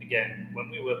it, again, when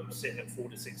we were sitting at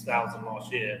 4,000 to 6,000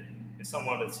 last year, if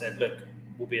someone had said, look,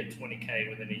 we'll be at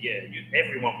 20K within a year,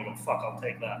 everyone would have, fuck, I'll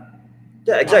take that.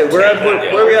 Yeah, exactly. Where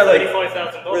are we at? Like,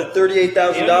 $35,000. we're at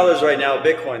 $38,000 right now at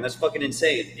Bitcoin. That's fucking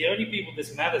insane. The only people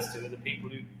this matters to are the people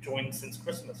who joined since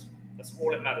Christmas. That's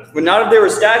all it matters. But not if they were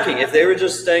stacking. If they were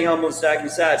just staying home and stacking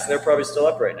sats, they're probably still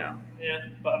up right now. Yeah,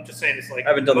 but I'm just saying it's like... I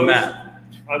haven't done the math.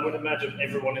 I would imagine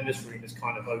everyone in this room is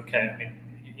kind of okay. I mean,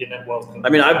 your net wealth... I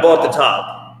mean, I bought the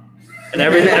top. And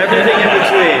everything in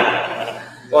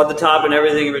between. Bought the top and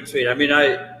everything in between. I mean,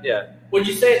 yeah. Would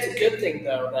you say it's a good thing,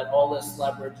 though, that all this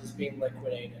leverage is being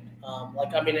liquidated?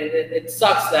 Like, I mean, it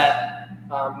sucks that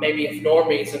maybe if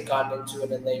normies have gotten into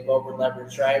it and they've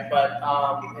over-leveraged, right? But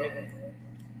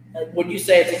would you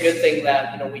say it's a good thing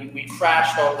that, you know, we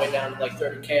crashed all the way down to like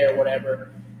 30K or whatever,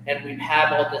 and we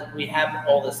have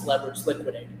all this leverage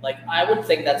liquidated? Like, I would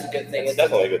think that's a good thing. It's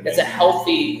definitely a good thing. It's a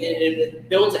healthy, it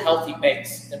builds a healthy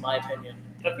base, in my opinion.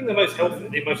 I think the most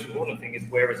important thing is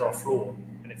where is our floor?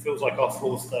 And it feels like our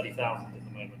floor is 30,000 at the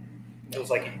moment. It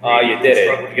feels like you did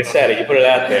it. You said it. You put it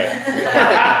out there.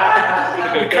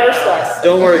 You cursed us.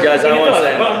 Don't worry, guys. I don't want to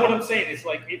say But what I'm saying is,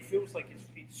 like, it feels like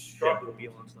it's struggled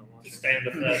to stay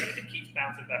under 30. It keeps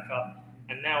bouncing back up.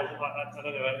 And now, I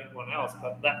don't know about anyone else,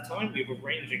 but that time we were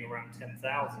ranging around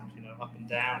 10,000, you know, up and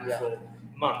down for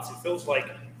months. It feels like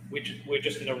we're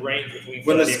just in a range between.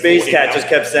 When the space cat just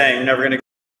kept saying, "We're never going to."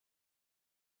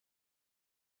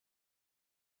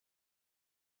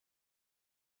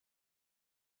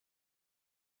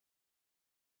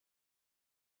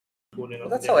 Well,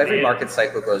 that's how every market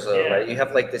cycle goes, though, right? You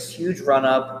have like this huge run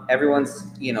up, everyone's,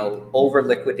 you know, over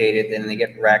liquidated, then they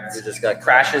get wrecked. It just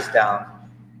crashes down.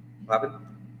 What happened?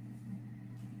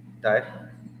 Died?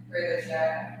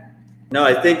 No,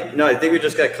 I think we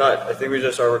just got cut. I think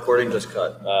our recording just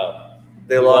cut.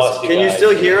 They lost. Can you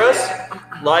still hear us?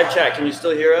 Live chat. Can you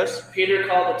still hear us? Peter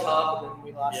called the top, and then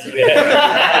we lost it.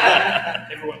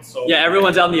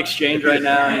 Everyone's on the exchange right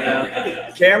now. You know,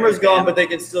 camera's gone, but they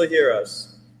can still hear us.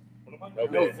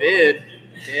 No vid.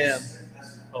 Damn.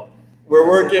 We're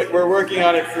working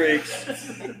on it, freaks.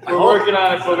 We're working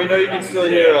on it, but we know you can still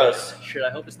hear us. Shit, I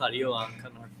hope it's not Elon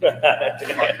coming on.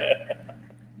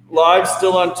 Live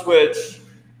still on Twitch.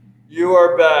 You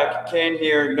are back. Can't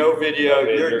hear. No video.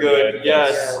 You're good.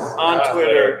 Yes. On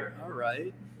Twitter. All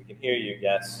right. We can hear you.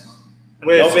 Yes.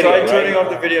 Wait, no try turning off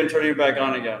the video and turning it back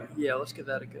on again. Yeah, let's give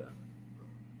that a go.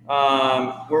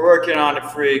 We're working on it,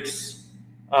 freaks.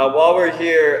 While we're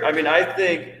here, I mean, I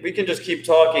think we can just keep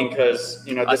talking because,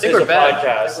 you know, this is a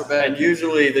podcast, and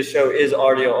usually the show is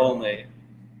audio only.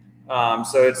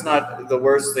 So it's not the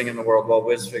worst thing in the world while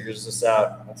Wiz figures this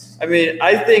out. I mean,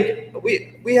 I think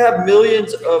we have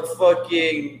millions of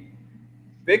fucking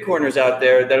Bitcoiners out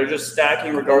there that are just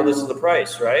stacking regardless of the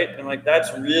price, right? And like,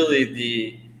 that's really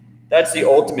the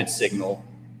ultimate signal.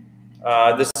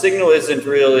 The signal isn't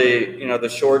really, you know, the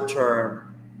short-term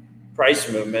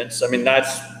price movements. I mean,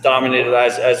 that's dominated,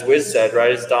 as Wiz said, right?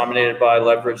 It's dominated by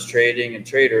leverage trading and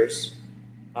traders.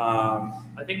 I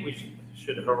think we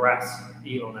should harass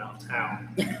Elon out of town,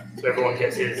 so everyone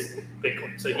gets his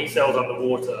Bitcoin. So he sells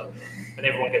underwater, and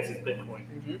everyone gets his Bitcoin.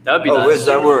 That would be Oh, nice. where's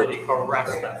that word? Harass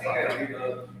that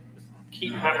fucker.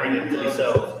 Keep hammering him till he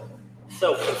sells.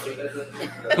 Sell pussy.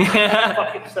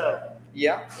 Fucking sell.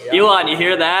 Yeah. Elon, you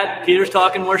hear that? Peter's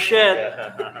talking more shit.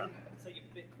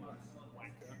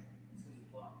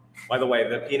 By the way,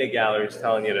 the peanut gallery is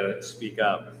telling you to speak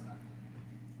up.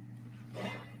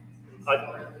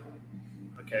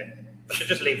 Okay. I should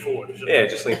just lean forward. Yeah,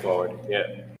 just lean forward.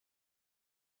 Yeah.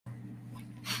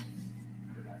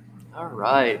 All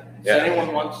right. Yeah. Does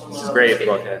anyone want some? This is great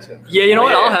broadcasting. Yeah, you know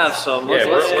what? I'll have some. Let's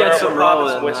get some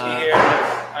rolling. Whiskey here.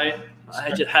 I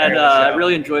just had. I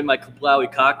really enjoyed my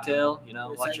Kablawi cocktail. You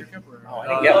know, watch it.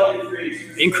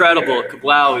 Incredible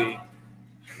Kablawi,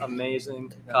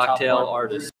 amazing cocktail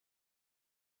artist.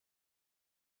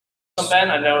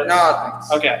 Ben, I know it's. No,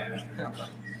 thanks. Okay.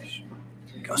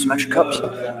 Got some extra cups.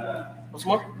 What's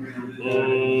more?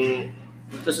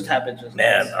 Just a tap it. Just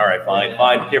Man, all right,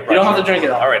 fine. Here, You don't have to drink it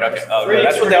all. All right, okay. Oh, Freaks,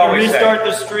 that's what we're they gonna always say. restart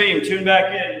the stream. Tune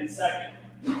back in a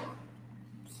second.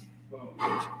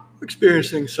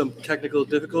 Experiencing some technical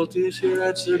difficulties here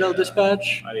at Citadel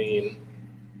Dispatch. I mean,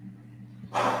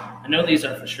 I know these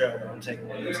are for sure, but I'm taking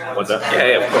one of these. what's that?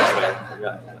 Yeah, of course, man.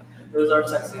 Yeah. Those are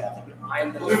sexy.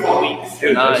 I'm them for weeks.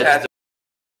 Dude, Nice. those hats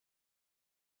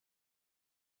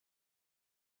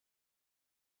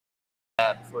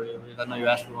For you. I know you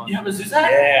asked for one. You have a Zuzak?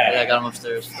 Yeah, Yeah. I got them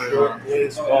upstairs. Sure,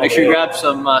 please. Oh, Make sure you yeah. grab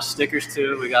some stickers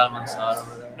too. We got them on the side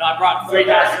over there. No, I brought 3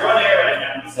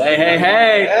 hats.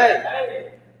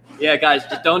 Hey. Yeah, guys,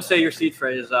 just don't say your seed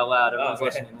phrases out loud. Everyone's Okay.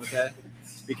 listening, okay?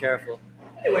 Just be careful.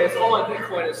 Anyways, all my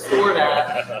Bitcoin is stored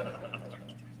at.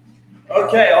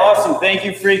 Okay, awesome. Thank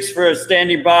you, freaks, for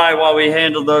standing by while we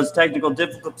handle those technical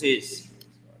difficulties.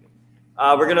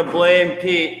 We're gonna blame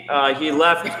Pete. He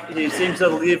left. He seems to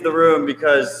leave the room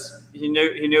because he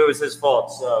knew it was his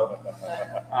fault. So,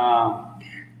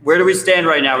 where do we stand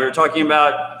right now? We were talking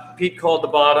about Pete called the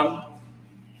bottom.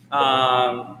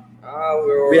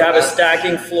 We have a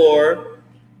stacking floor.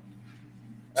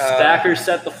 Stackers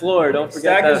set the floor. Don't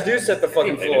forget Stackers that. do set the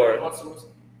fucking floor.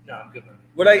 No, I'm good, man.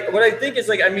 What I think is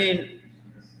like, I mean,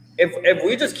 if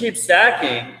we just keep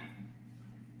stacking,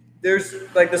 there's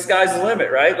like the sky's the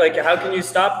limit, right? Like, how can you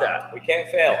stop that? We can't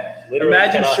fail. Literally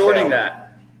Imagine cannot shorting fail.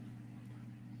 that.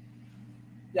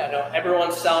 Yeah, no,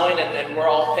 everyone's selling, and we're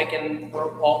all picking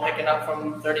up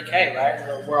from 30K,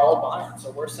 right? We're all buying,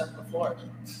 so we're setting the floor.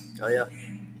 Oh yeah.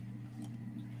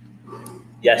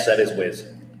 Yes, that is Wiz.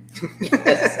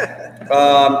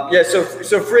 Yeah,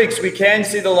 so freaks, we can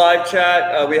see the live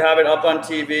chat. We have it up on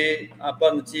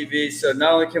the TV. So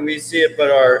not only can we see it, but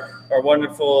our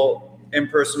wonderful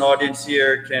in-person audience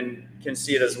here can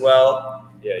see it as well.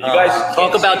 Yeah, you guys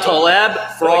Talk about Taleb,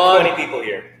 Like fraud. 20 people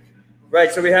here.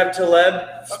 Right, so we have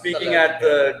Taleb speaking at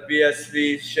the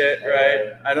BSV shit,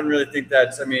 right? I don't really think I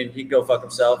mean, he can go fuck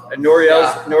himself. And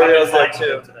Noriel's there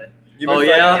too. You've been Oh,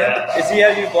 yeah? fighting him? Is he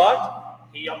have you blocked?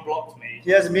 He unblocked me.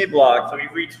 He has me blocked. So he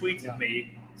retweeted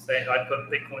me saying I put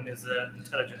Bitcoin as an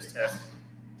intelligence test.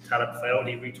 Taleb failed.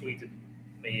 He retweeted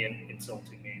me and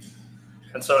insulting me.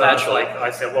 And so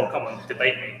I said, well, come on,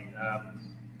 debate me.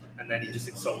 And then he just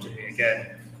insulted me again,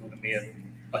 calling me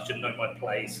I should know my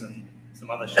place and some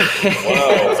other shit.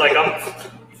 I was like,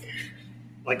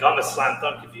 I'm a slam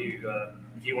dunk if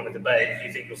you want to debate. If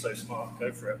you think you're so smart,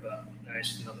 go for it. But no, he's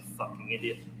just another fucking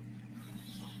idiot.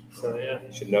 So yeah.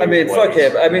 Should know I mean, your fuck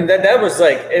place. him. I mean, that was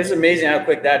like, it was amazing how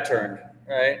quick that turned,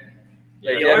 right? Like,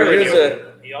 The I mean, irony, it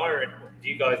was the irony. Do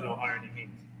you guys know what irony means?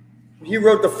 he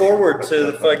wrote the foreword to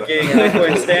the fucking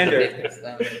Bitcoin standard.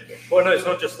 Well, no, it's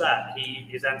not just that. He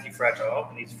is anti-fragile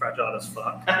and he's fragile as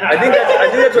fuck. I think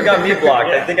that's what got me blocked.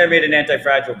 Yeah. I think I made an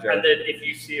anti-fragile joke. And then if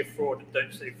you see a fraud and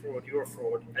don't say fraud, you're a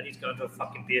fraud, and he's going to a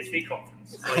fucking BSV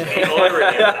conference. It's like, the irony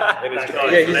of that. It is That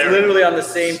guy's Yeah, he's hilarious. literally on the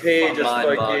same page as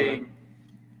Mind-boggling. fucking.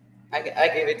 I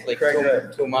gave it like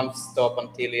Correct. 2 months stop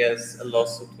until he has a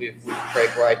lawsuit with Craig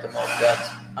Wright and all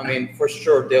that. I mean, for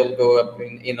sure they'll go up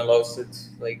in a lawsuit.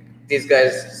 Like these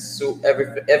guys sue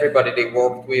everybody they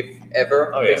worked with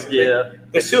ever. Oh, yeah. basically. Yeah.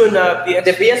 They're suing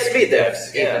The BSV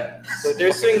devs, even. So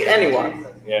they're suing anyone.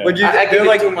 Yeah. Would you? I give They're it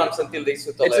like 2 months until they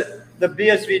sue Taleb. the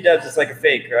BSV devs. It's like a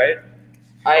fake, right?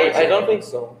 I don't think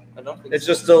so. I don't think It's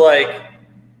so. just to like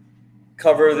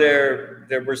cover their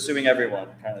we're suing everyone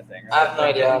kind of thing. I Right? have no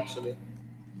idea actually.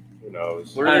 Who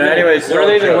knows? What I are don't they, know, anyways, what are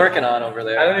they even so- working on over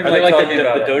there? I don't even are they like like talking the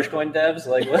about Dogecoin devs?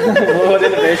 Like, what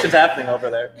innovation's happening over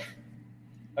there?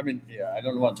 I mean, yeah, I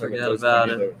don't want to talk Forget about, about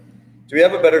those it. either. Do we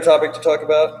have a better topic to talk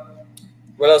about?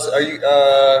 What else are you?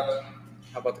 How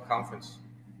about the conference?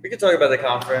 We can talk about the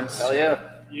conference. Hell yeah.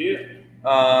 Yeah.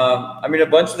 I mean, a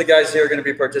bunch of the guys here are going to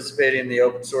be participating in the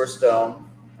open source dome,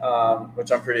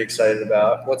 which I'm pretty excited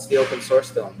about. What's the open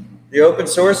source dome? The open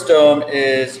source dome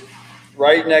is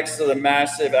right next to the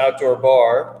massive outdoor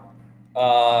bar.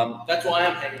 That's why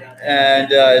I'm hanging out. And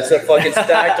it's a fucking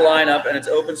stacked lineup, and it's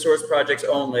open source projects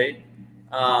only.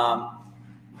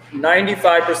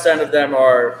 95% of them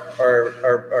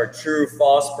are true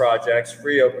FOSS projects,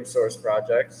 free open source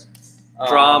projects.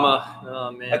 Drama.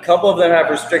 Oh man. A couple of them have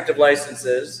restrictive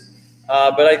licenses,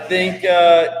 but I think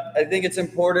it's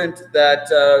important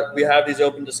that we have these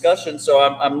open discussions. So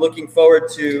I'm looking forward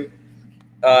to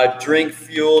drink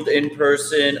fueled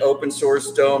in-person open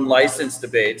source dome license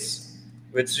debates,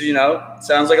 which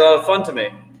sounds like a lot of fun to me.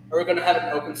 Are we gonna have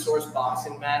an open source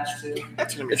boxing match too?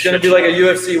 It's gonna be like a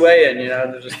UFC weigh-in.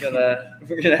 They're just we're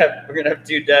gonna have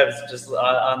two devs just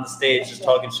on the stage just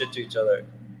talking shit to each other.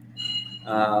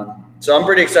 So I'm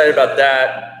pretty excited about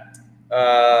that.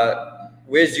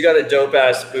 Wiz, you got a dope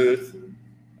ass booth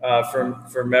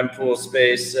for Mempool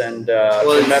Space and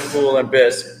Mempool and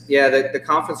Bisq. Yeah, the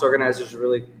conference organizers are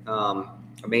really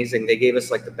amazing. They gave us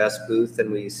like the best booth,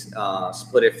 and we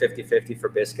split it 50-50 for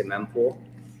Bisq and Mempool.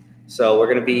 So we're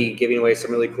going to be giving away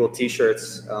some really cool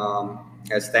T-shirts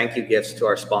as thank you gifts to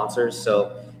our sponsors.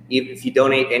 So if you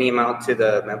donate any amount to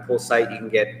the Mempool site, you can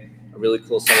get a really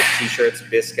cool set of T-shirts,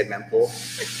 Bisq and Mempool.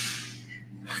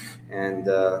 And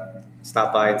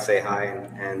stop by and say hi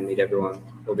and meet everyone.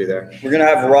 We'll be there. We're gonna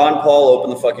have Ron Paul open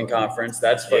the fucking conference.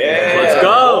 That's fucking Let's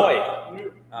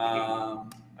go.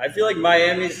 I feel like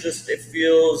Miami's there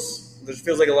feels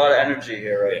like a lot of energy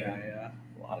here right now. Yeah,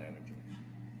 A lot of energy.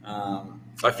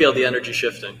 I feel the energy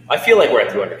shifting. I feel like we're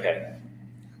at 200K.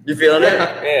 You feeling it?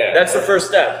 Yeah. That's the first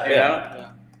step. You know, Yeah.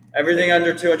 everything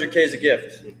under 200K is a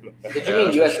gift. Did you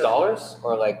mean US dollars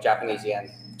or like Japanese yen?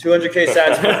 200K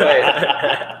sats per play.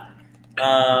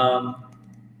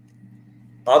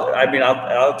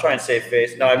 I'll try and save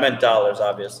face. No, I meant dollars,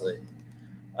 obviously.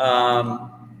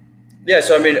 Yeah,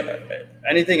 so I mean,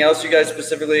 anything else you guys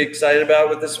specifically excited about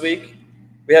with this week?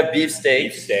 We have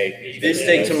beefsteak.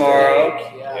 Beefsteak tomorrow.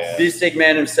 Yeah. Beefsteak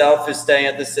Man himself is staying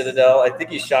at the Citadel. I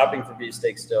think he's shopping for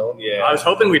beefsteak still. Yeah. I was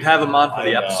hoping we'd have him on for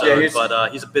the I know. episode, Yeah,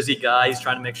 but he's a busy guy. He's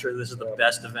trying to make sure this is the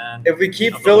best event. If we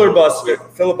keep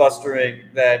filibustering,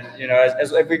 then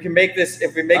if we make this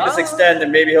extend,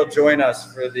 then maybe he'll join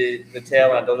us for the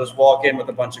tail end. He'll just walk in with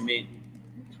a bunch of meat.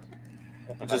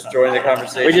 Just join the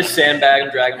conversation. We just sandbag him,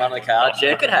 drag him onto the couch.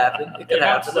 Yeah, it could happen. It could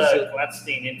happen.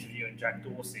 Gladstein interviewing Jack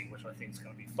Dorsey, which I think is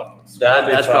going to be fucking sweet.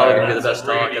 That's probably going to be the That's best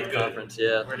talk really at the good. conference.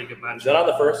 Yeah. Really good match. Is that on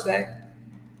the first day?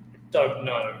 Don't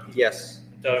know. Yes.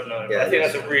 Don't know. Yeah, I think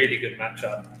yes. that's a really good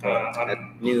matchup. I'm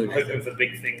At noon. I hoping for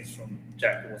big things from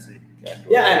Jack Dorsey.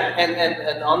 Yeah,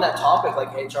 and on that topic, like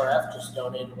HRF just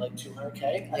donated like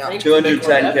 200K. I think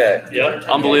 210K. Yeah.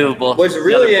 Unbelievable. What's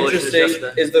really Yeah, the bullshit interesting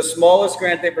yesterday. is the smallest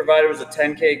grant they provided was a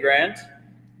 10K grant,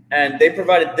 and they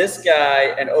provided this guy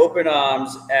and Open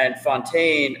Arms and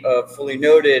Fontaine of Fully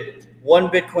Noted 1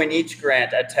 Bitcoin each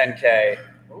grant at 10K,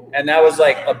 and that was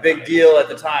like a big deal at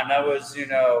the time. That was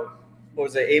what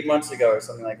was it, 8 months ago or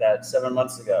something like that, 7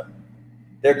 months ago.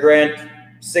 Their grant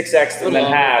 6x and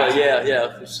then half. Yeah.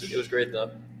 It was great though.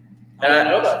 I didn't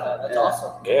know about that. That's Yeah.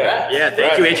 awesome. Yeah. Yeah,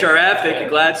 thank you HRF, thank you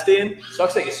Gladstein.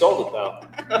 Sucks that you sold it though.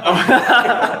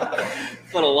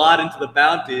 Put a lot into the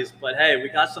bounties, but hey, we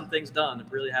got some things done. I'm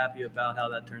really happy about how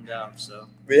that turned out. So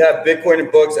We have Bitcoin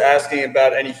and Books asking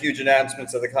about any huge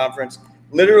announcements of the conference.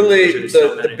 Literally, There's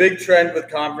so the many. big trend with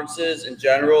conferences in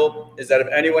general is that if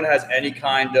anyone has any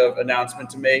kind of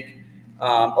announcement to make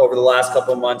over the last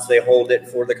couple of months, they hold it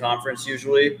for the conference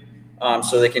usually,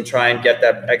 so they can try and get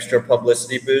that extra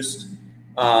publicity boost.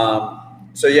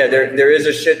 So yeah, there is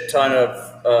a shit ton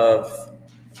of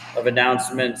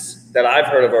announcements that I've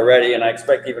heard of already, and I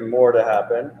expect even more to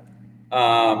happen.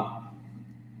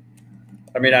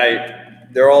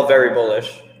 They're all very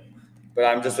bullish, but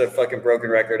I'm just a fucking broken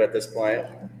record at this point.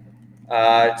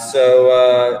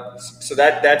 So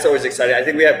that's always exciting. I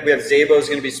think we have Zabo's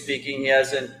going to be speaking.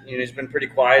 He's been pretty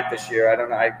quiet this year. I don't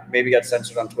know. I maybe got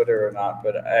censored on Twitter or not,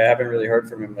 but I haven't really heard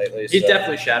from him lately. he's so.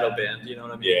 definitely shadow banned, you know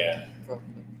what I mean? Yeah.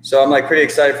 So I'm like pretty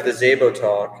excited for the Zabo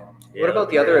talk. What about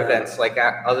the other events, like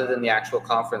other than the actual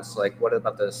conference? Like, what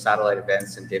about the satellite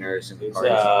events and dinners and There's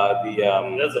parties?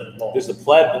 there's a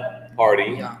pleb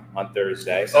party Yeah. on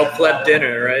Thursday. Oh, pleb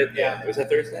dinner, right? Yeah. Was that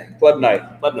Thursday? Pleb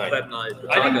night. Pleb night. Pleb night.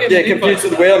 I didn't get- Yeah, confused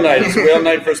with whale night. It's whale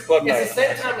night versus pleb It's night. the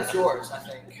same time as yours, I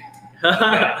think.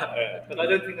 But I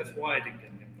don't think that's why I didn't get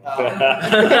him.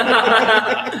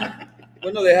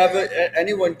 Well, no, they have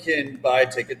anyone can buy a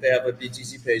ticket. They have a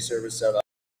BTC Pay service set up.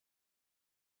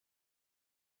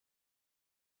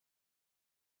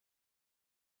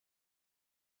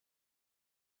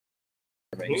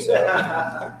 me. So,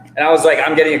 and I was like,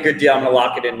 I'm getting a good deal. I'm gonna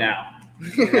lock it in now.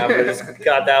 But I just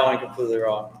got that one completely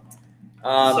wrong.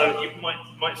 So you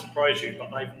might surprise you,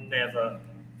 but I've never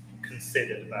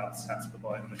considered about sats per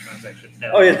byte on the transaction.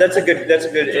 Never. Oh yeah, that's a good.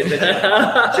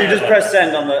 So you just press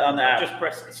send on the app. Just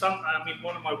press some. I mean,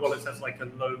 one of my wallets has like a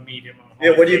low, medium, and high.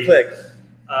 Yeah. What do you click?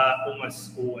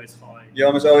 Almost always high. You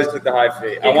almost always click the high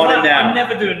fee. Yeah, I want it now. I'm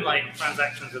never doing like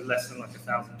transactions of less than like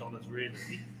 $1,000 really.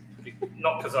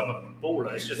 Not because I'm a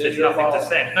baller. It's just there's nothing to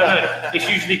send. No. It's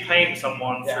usually paying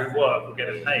someone through work or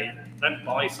getting paid. I don't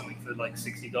buy something for like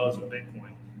 $60 with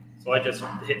Bitcoin. So I just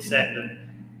hit send,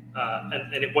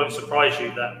 and it won't surprise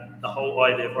you that the whole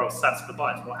idea of sats per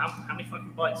byte. Well, how many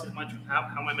fucking bytes is how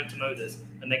am I meant to know this?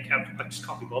 And then I just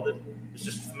can't be bothered. It's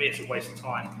just, for me, it's a waste of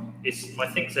time. My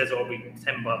thing says it'll be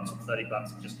 $10 or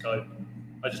 $30. Just go.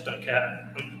 I just don't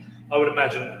care. I would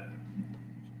imagine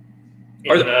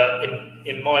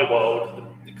in my world,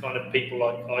 the kind of people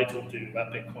like I talk to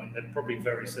about Bitcoin, they're probably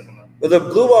very similar. Well, the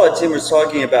Blue Wallet team was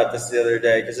talking about this the other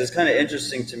day because it's kind of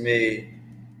interesting to me.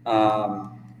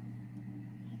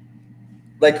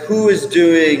 Like, who is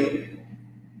doing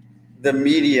the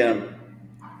medium?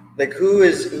 Like, who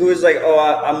is like, oh,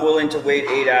 I'm willing to wait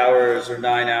 8 hours or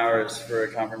 9 hours for a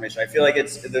confirmation? I feel like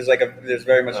there's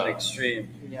very much an extreme.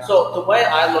 Yeah. So the way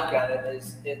I look at it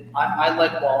is, I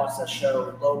like wallets that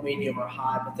show low, medium, or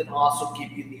high, but then also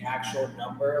give you the actual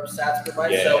number of sats per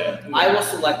byte. I will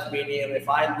select medium if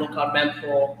I look on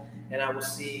mempool and I will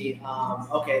see,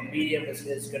 okay, medium is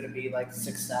going to be like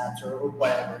 6 sats or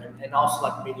whatever, and I'll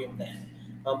select medium then.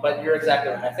 But you're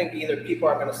exactly right. I think either people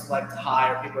are going to select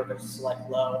high or people are going to select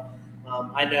low.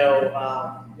 I know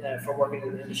from working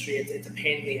in the industry, it's a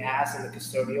pain in the ass in the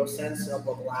custodial sense of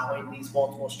allowing these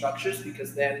multiple structures,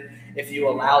 because then if you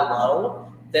allow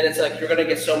low, then it's like you're going to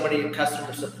get so many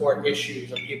customer support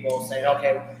issues of people saying,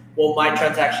 okay, well, my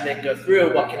transaction didn't go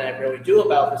through. What can I really do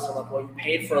about this? I'm like, well, you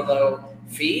paid for a low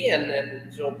fee, and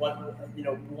then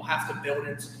we'll have to build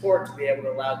in support to be able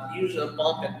to allow the user to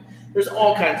bump it. There's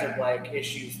all kinds of like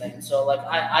issues then. So like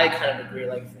I kind of agree,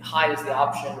 like high is the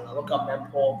option, and I look up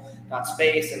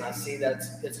mempool.space and I see that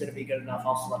it's going to be good enough.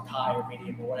 I'll select high or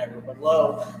medium or whatever. But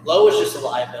low is just a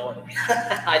liability,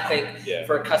 I think,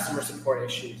 for customer support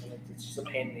issues, and it's just a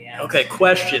pain in the ass. Okay,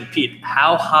 question, Pete.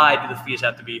 How high do the fees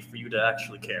have to be for you to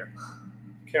actually care?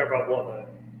 Care about what though?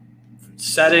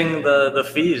 Setting the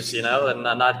fees, and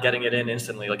not getting it in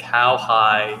instantly. Like, how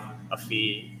high a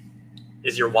fee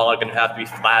is your wallet going to have to be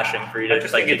flashing for you to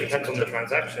just like it depends on the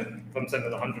transaction. If I'm sending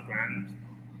 $100,000,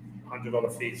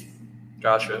 $100 fees.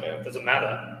 Gotcha. It doesn't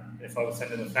matter. If I was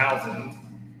sending 1,000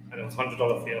 and it was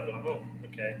 $100 fee, I'd be like, oh,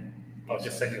 okay, I'll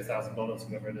just send you $1,000,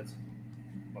 whatever it is,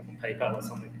 like on PayPal or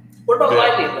something. What about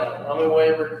Lightning though? I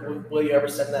mean, will you ever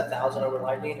send that 1,000 over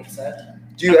Lightning instead?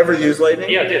 Do you ever use Lightning?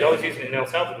 Yeah, I did. I was using it in El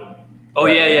Salvador. Oh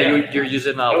yeah. You're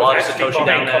using a lot of Satoshi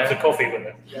down there. Cups of coffee with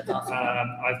it. That's awesome.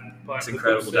 I bought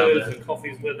incredible down there. and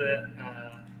coffees with it,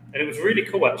 and it was really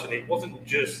cool. Actually, it wasn't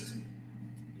just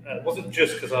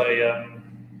because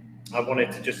I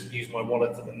wanted to just use my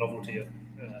wallet for the novelty of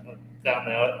down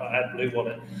there. I had Blue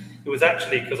Wallet. It was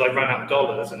actually because I ran out of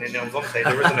dollars, and in El Zonte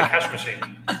there isn't a cash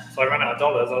machine, so I ran out of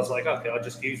dollars. I was like, okay, I'll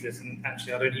just use this, and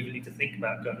actually I don't even need to think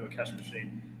about going to a cash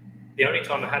machine. The only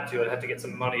time I had to get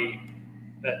some money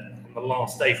on the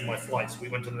last day for my flight, so we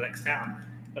went to the next town.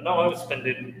 But no, I was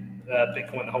spending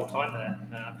Bitcoin the whole time there.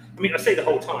 I mean, I say the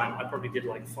whole time, I probably did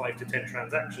like 5 to 10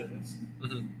 transactions.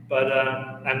 Mm-hmm. But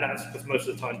and that's because most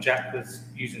of the time Jack was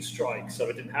using Strike, so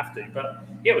I didn't have to. But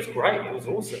yeah, it was great. It was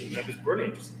awesome. It was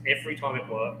brilliant. Just every time it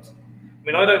worked. I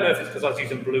mean, I don't know if it's because I was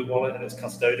using Blue Wallet and it's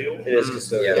custodial. It is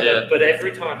custodial. Yeah. But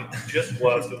every time it just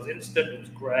worked. It was instant. It was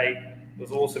great. It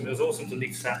was awesome. It was awesome to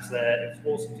leave sats there. It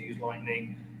was awesome to use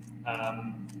Lightning.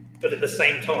 But at the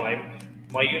same time,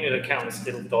 my unit account is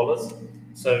still dollars,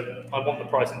 so I want the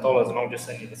price in dollars, and I'll just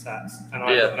send you the sats. And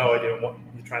I have no idea what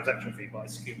the transaction fee by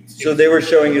SKU. So they were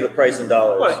showing you the price in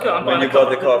dollars when you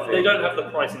bought the coffee. They don't have the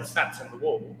price in sats on the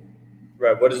wall.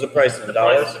 Right. What is the price in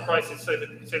dollars? The price is so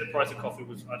the price of coffee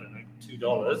was, I don't know,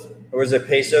 $2. Or is it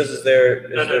pesos? Is there?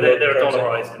 No, they're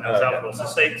dollarized in El Salvador. So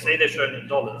say they're showing in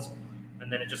dollars.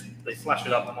 And then they flash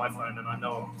it up on my phone, and I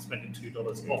know I'm spending $2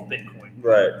 off Bitcoin.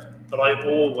 Right. But I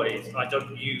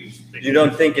don't use Bitcoin. You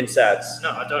don't think in sats? No,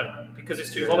 I don't, because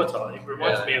it's too volatile. It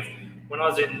reminds me of when I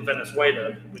was in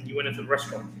Venezuela, when you went into the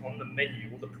restaurant, on the menu,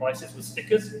 all the prices were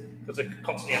stickers, because they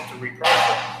constantly have to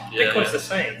reprice it. Bitcoin's the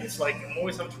same. It's like, I'm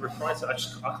always having to reprice it.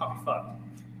 I can't be fucked.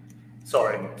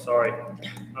 Sorry.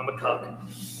 I'm a cuck.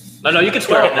 No, you can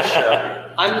swear on this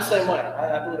show. I'm the same way.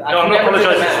 I believe. No, I'm not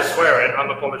apologizing for swearing. I'm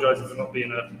apologizing for not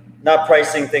being a. Not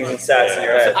pricing things in sats in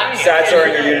your head. Sats are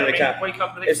in your unit account.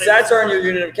 If sats are in your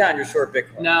unit account, you're short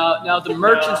Bitcoin. Now the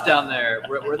merchants down there,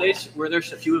 were there a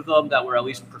few of them that were at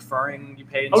least preferring you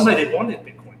pay in? Oh no, they wanted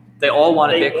Bitcoin. They all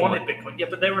wanted Bitcoin. They wanted Bitcoin. Yeah,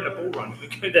 but they were in a bull run. We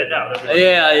go there now.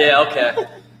 Yeah, okay.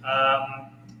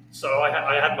 So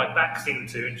I had my back seen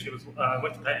to, and she was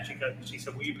went to pay, and she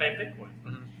said, "Will you pay in Bitcoin?"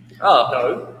 Mm-hmm. Oh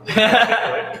no.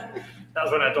 That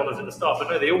was when I had dollars at the start, but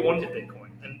no, they all wanted Bitcoin.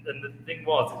 And the thing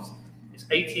was, it's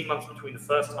 18 months between the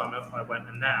first time I went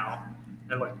and now,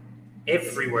 and like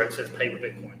everywhere it says pay with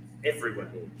Bitcoin. Everywhere.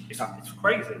 It's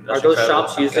crazy. Are those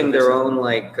shops using their own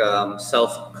like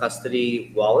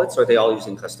self-custody wallets, or are they all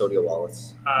using custodial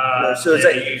wallets? So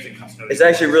it's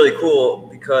actually really cool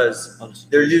because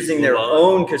they're using their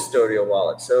own custodial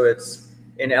wallet. So it's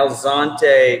an El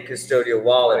Zonte custodial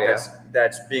wallet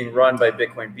that's being run by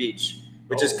Bitcoin Beach,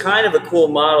 which is kind of a cool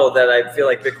model that I feel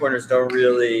like Bitcoiners don't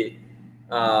really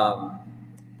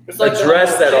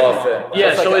address that often.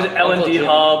 Yeah, so it's L&D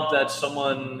Hub that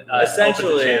someone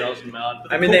essentially. Channels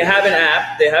I mean, they have an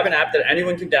app. They have an app that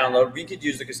anyone can download. We could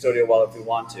use the custodial wallet if we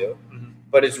want to,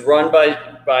 but it's run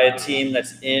by a team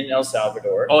that's in El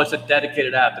Salvador. Oh, it's a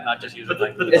dedicated app, and not just using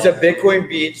like. It's a Bitcoin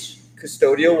Beach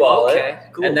custodial wallet,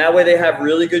 cool. And that way they have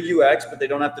really good UX, but they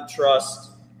don't have to trust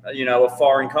a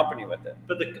foreign company with it.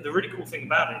 But the really cool thing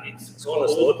about it is it's got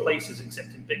all the places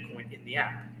accepting Bitcoin in the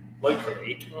app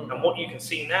locally. And what you can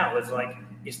see now is like,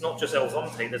 it's not just El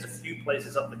Zonte, there's a few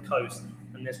places up the coast,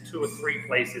 and there's 2 or 3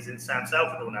 places in San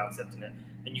Salvador now accepting it.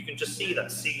 And you can just see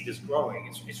that seed is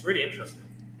growing. It's really interesting.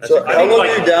 So how long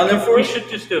are you down there for? We should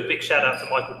just do a big shout out to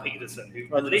Michael Peterson, who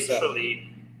 100%. Literally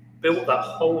built that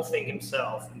whole thing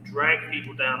himself and dragged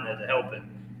people down there to help him.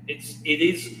 It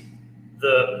is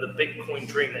the Bitcoin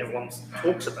dream that everyone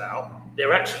talks about.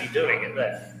 They're actually doing it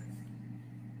there.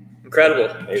 Incredible.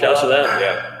 Shout out to them.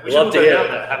 Yeah. We love to hear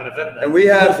that. Have an event there. And we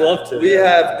have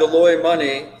Deloy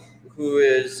Money, who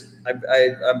is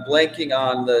I'm blanking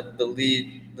on the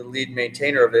lead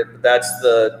maintainer of it, but that's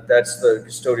the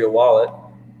custodial wallet.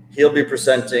 He'll be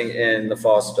presenting in the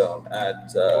Fosstone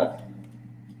at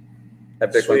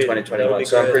Bitcoin 2021.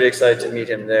 So I'm pretty excited to meet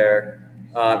him there.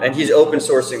 And he's open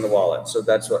sourcing the wallet. So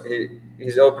that's what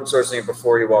he's open sourcing it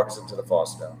before he walks into the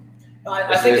Fosstone.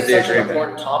 I think it's such an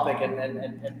important topic,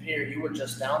 and Peter, you were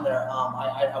just down there.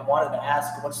 I wanted to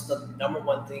ask, what's the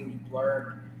 #1 thing you've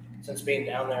learned since being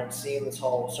down there and seeing this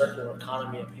whole circular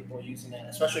economy of people using it,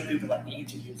 especially people that need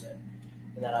to use it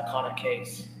in that iconic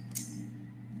case?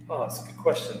 Oh, that's a good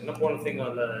question. #1 thing I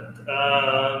learned,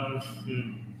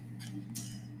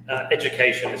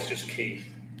 education is just key.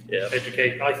 Yeah.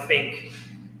 Educate. I think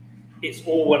it's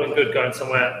all well and good going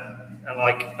somewhere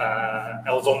like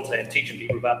El Zonte and teaching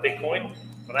people about Bitcoin,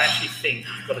 but I actually think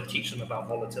you've got to teach them about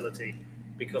volatility,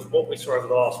 because what we saw over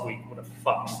the last week would have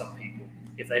fucked some people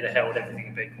if they'd have held everything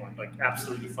in Bitcoin, like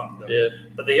absolutely fucked them. Yeah.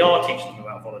 But they are teaching them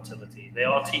about volatility. They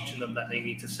are teaching them that they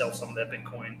need to sell some of their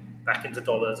Bitcoin back into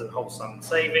dollars and hold some in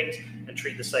savings and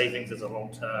treat the savings as a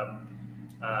long-term.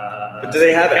 But do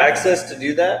they have access to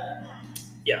do that?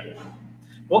 Yeah.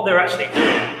 What they're actually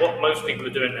doing, what most people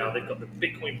are doing now, they've got the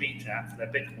Bitcoin Beach app for their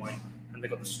Bitcoin, and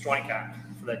they've got the Strike app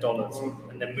for their dollars,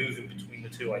 and they're moving between the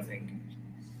two, I think.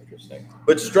 Interesting.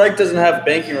 But Strike doesn't have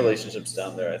banking relationships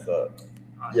down there, I thought.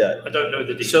 I don't know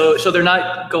the details. So they're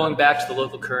not going back to the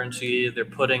local currency. They're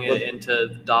putting it into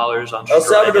dollars on. El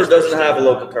Salvador doesn't have a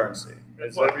local currency.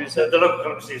 The local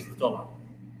currency is the dollar.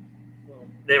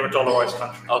 They're a dollarized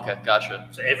country. Okay, gotcha.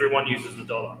 So everyone uses the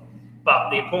dollar.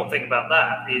 But the important thing about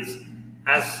that is,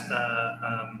 as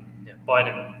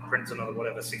Biden prints another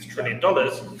 $6 trillion,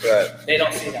 right? They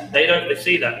don't see that. They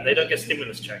see that. They don't get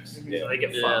stimulus checks. Yeah. So they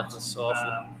get fucked. That's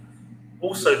awful.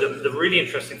 Also, the really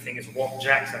interesting thing is what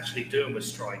Jack's actually doing with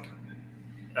Strike.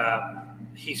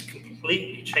 He's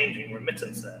completely changing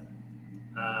remittance there.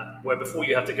 Where before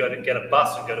you had to go to get a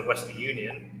bus and go to Western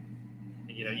Union,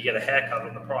 you get a haircut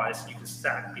on the price. You can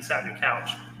be sat on your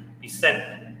couch, be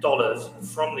sent dollars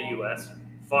from the US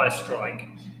via Strike.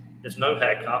 There's no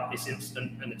haircut. It's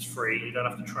instant and it's free. You don't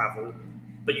have to travel,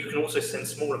 but you can also send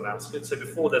small amounts. So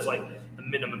before there's like a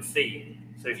minimum fee.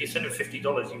 So if you're sending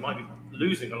 $50, you might be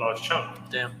losing a large chunk.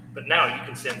 Damn. But now you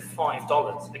can send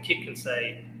 $5. The kid can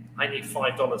say, I need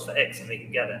 $5 for X, and they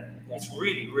can get it. It's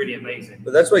really, really amazing.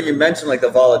 But that's why you mentioned like the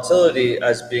volatility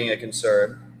as being a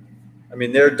concern. I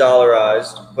mean, they're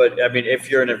dollarized, but I mean,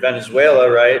 if you're in Venezuela,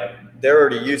 right, they're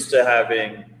already used to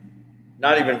having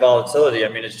not even volatility. I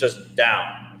mean, it's just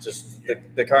down. It's just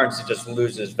the currency just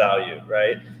loses value,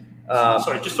 right?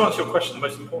 Sorry, just to answer your question, the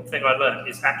most important thing I learned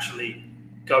is actually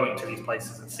going to these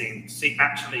places and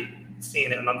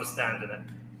seeing it and understanding it.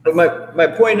 But my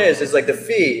point is like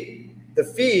the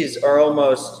fees are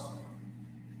almost,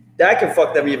 that can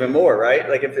fuck them even more, right?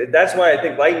 Like that's why I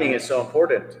think Lightning is so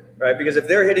important, right? Because if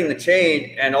they're hitting the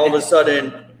chain and all of a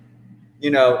sudden,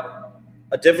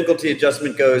 a difficulty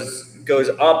adjustment goes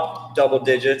up double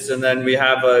digits, and then we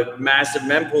have a massive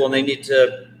mempool and they need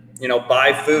to,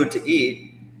 buy food to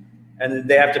eat, and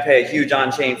they have to pay a huge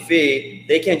on-chain fee,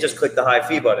 they can't just click the high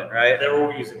fee button, right? They're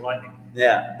all using Lightning.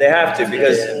 Yeah, they have to,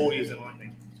 because they're all using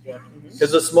Lightning.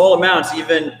 Because the small amounts,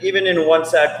 even in 1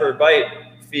 sat per byte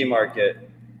fee market,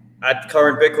 at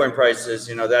current Bitcoin prices,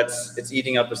 it's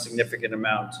eating up a significant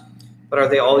amount. But are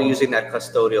they all using that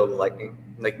custodial Lightning?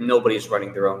 Like nobody's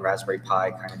running their own Raspberry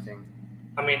Pi kind of thing?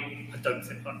 I mean, I don't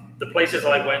think the places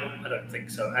I went, I don't think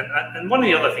so. And one of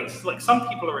the other things is like some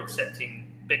people are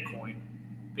accepting Bitcoin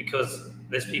because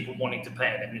there's people wanting to pay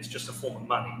it, and it's just a form of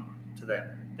money to them.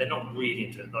 They're not really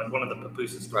into it. Like one of the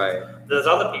pupusas. Right. There's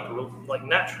other people who, like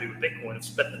naturally with Bitcoin, have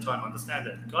spent the time to understand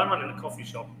it. The guy running a coffee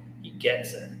shop, he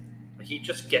gets it. Like, he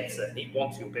just gets it. He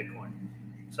wants your Bitcoin.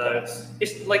 So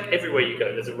it's like everywhere you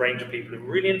go, there's a range of people who are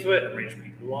really into it, a range of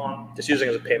people who aren't. Just using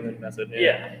it as a payment method.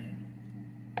 Yeah.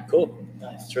 Cool.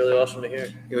 Nice. It's really awesome to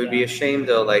hear. It would be a shame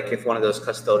though, like if one of those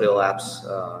custodial apps,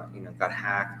 got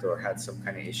hacked or had some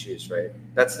kind of issues, right?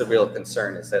 That's the real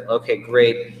concern. Is that okay?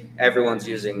 Great, everyone's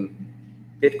using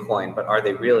Bitcoin, but are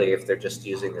they really if they're just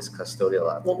using this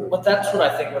custodial app? Well, but that's what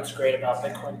I think what's great about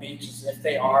Bitcoin Beach is if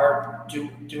they are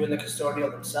doing the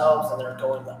custodial themselves and they're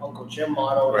going the Uncle Jim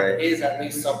model, right. It is at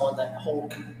least someone that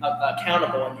hold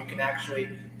accountable, and you can actually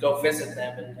go visit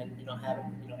them and have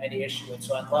any issue with.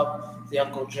 So I love the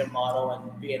Uncle Jim model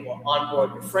and being able to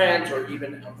onboard your friends or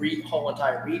even a whole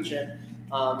entire region.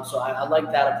 So I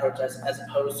like that approach as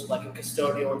opposed to like a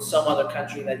custodial in some other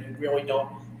country that you really don't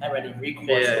have any recourse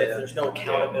with. There's no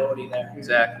accountability there.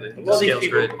 Exactly. A lot of these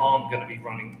people aren't going to be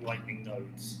running Lightning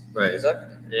nodes. Right.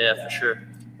 Exactly. Yeah, for sure.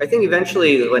 I think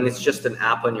eventually when it's just an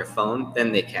app on your phone,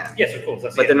 then they can. Yes, of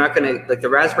course. But they're not going to, like the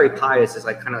Raspberry Pi is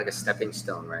like kind of like a stepping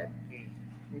stone, right?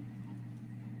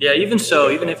 Yeah, even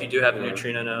so, even if you do have a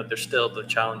neutrino node, there's still the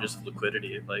challenges of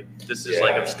liquidity. Like this is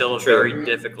still a very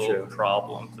difficult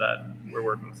problem that we're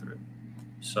working through.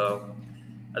 So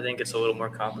I think it's a little more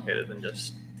complicated than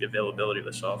just the availability of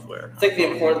the software. I think the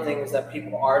important thing is that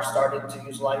people are starting to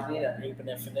use Lightning, and even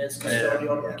if it is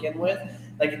custodial to begin with,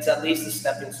 like it's at least a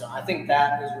stepping stone. I think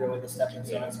that is really the stepping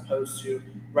stone as opposed to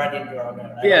running your own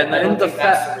node. And the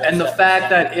fact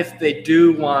that if they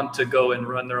do want to go and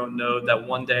run their own node, that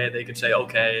one day they could say,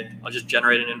 okay, I'll just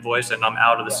generate an invoice and I'm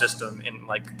out of the system in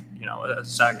like a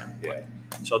second. Yeah.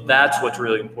 So that's what's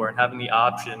really important, having the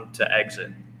option to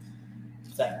exit.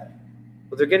 Exactly.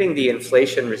 Well, they're getting the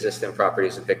inflation-resistant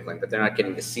properties of Bitcoin, but they're not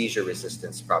getting the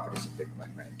seizure-resistance properties of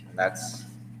Bitcoin, right? And that's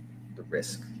the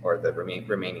risk, or the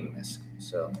remaining risk.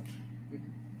 So,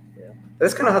 yeah,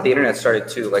 that's kind of how the internet started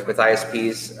too. Like with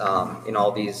ISPs in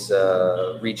all these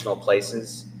regional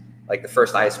places. Like the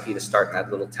first ISP to start in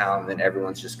that little town, and then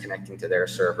everyone's just connecting to their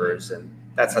servers, and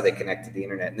that's how they connect to the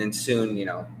internet. And then soon,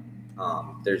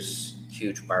 there's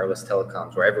huge wireless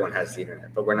telecoms where everyone has the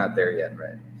internet, but we're not there yet,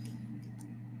 right?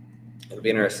 It'll be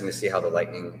interesting to see how the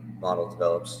Lightning model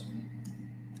develops.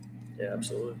 Yeah,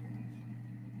 absolutely.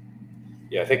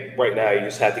 Yeah, I think right now you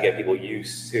just have to get people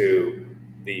used to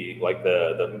the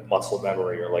muscle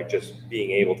memory, or like just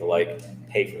being able to like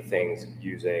pay for things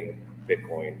using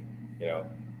Bitcoin,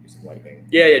 using Lightning.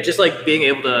 Yeah, just like being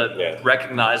able to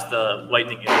recognize the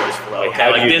Lightning invoice flow.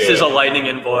 Like this is a Lightning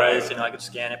invoice, I can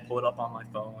scan it, pull it up on my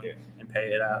phone, and pay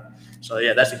it out. So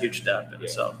yeah, that's a huge step in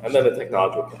itself. And then the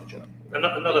technology will catch up.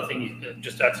 Another thing,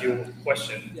 just to add to your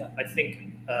question, I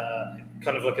think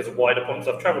kind of like as a wider point,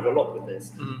 because I've traveled a lot with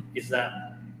this, is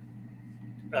that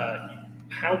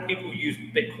how people use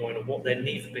Bitcoin or what their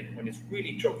need for Bitcoin is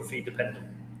really geography dependent.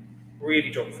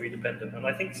 And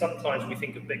I think sometimes we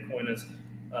think of Bitcoin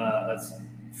as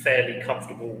fairly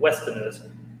comfortable Westerners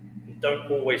and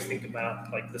don't always think about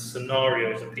like the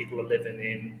scenarios that people are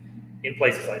living in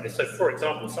places like this. So for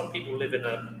example, some people live in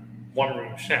a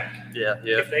one-room shack.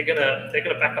 If they're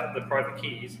gonna back up the private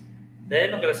keys,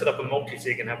 they're not gonna set up a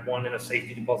multi-sig and have one in a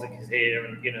safety deposit here,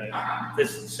 and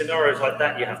there's scenarios like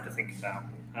that you have to think about.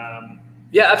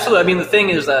 Yeah, absolutely. I mean, the thing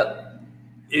is that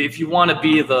if you want to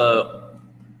be the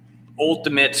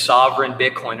ultimate sovereign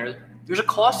Bitcoiner, there's a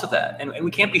cost to that, and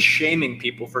we can't be shaming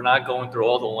people for not going through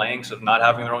all the lengths of not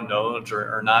having their own nodes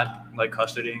or not like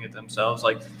custodying it themselves.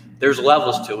 Like, there's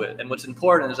levels to it, and what's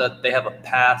important is that they have a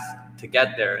path to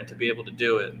get there and to be able to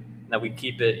do it, and that we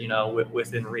keep it,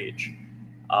 within reach.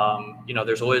 You know,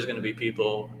 there's always going to be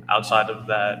people outside of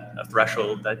that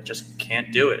threshold that just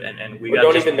can't do it, and we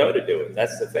don't even know to do it.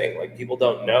 That's the thing. Like, people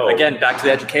don't know. Again, back to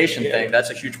the education thing. That's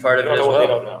a huge part of it as well. They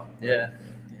don't know. Yeah.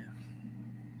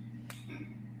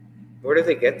 Where do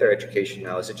they get their education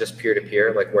now? Is it just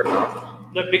peer-to-peer, like word of mouth?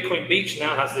 No, Bitcoin Beach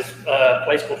now has this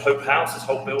place called Hope House, this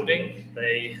whole building.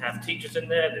 They have teachers in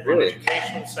there. They run Really?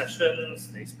 educational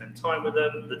sessions. They spend time with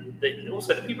them.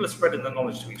 Also, the people are spreading the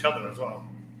knowledge to each other as well.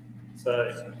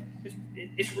 So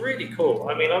it's really cool.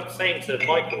 I mean, I'm saying to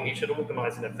Michael, he should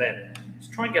organize an event.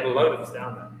 Just try and get a load of us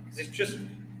down there, because it's just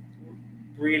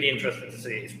really interesting to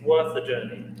see. It's worth the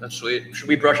journey. That's sweet. Should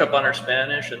we brush up on our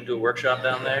Spanish and do a workshop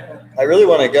down there? I really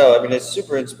want to go. I mean, it's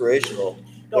super inspirational.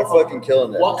 They're fucking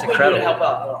killing it. What can we do to incredible. help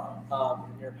out more,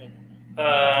 in your opinion?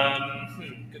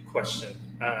 Good question.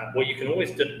 Well, you can always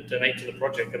donate to the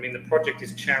project. I mean, the project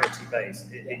is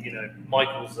charity-based. You know,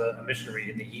 Michael's a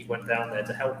missionary, and he went down there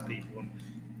to help people. And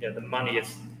you know, the money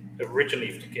is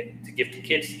originally to give to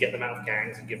kids, to get them out of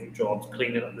gangs and give them jobs,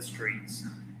 cleaning up the streets,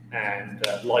 and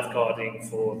lifeguarding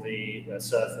for the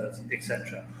surfers,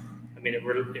 etc. I mean, it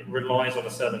relies on a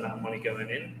certain amount of money going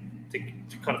in to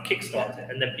kind of kickstart it,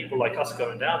 and then people like us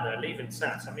going down there, leaving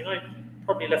sats. I mean, I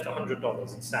probably left $100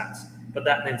 in sats, but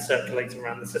that then circulates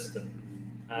around the system.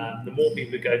 The more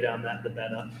people who go down that, the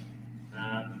better.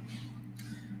 I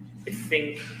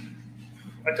think,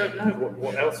 I don't know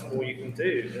what else more you can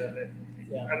do.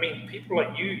 I mean, people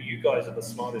like you guys are the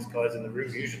smartest guys in the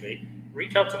room usually.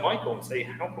 Reach out to Michael and say,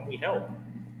 how can we help?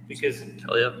 Because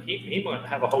he might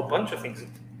have a whole bunch of things.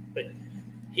 But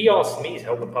he asked me to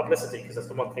help with publicity because that's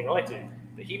the one thing I do.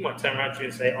 But he might turn around to you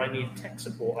and say, I need tech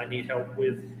support. I need help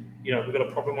with, you know, we've got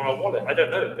a problem on our wallet. I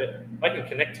don't know, but I can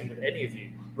connect him with any of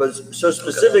you. But so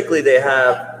specifically, they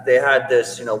had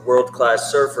this, you know, world-class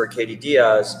surfer, Katie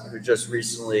Diaz, who just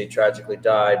recently tragically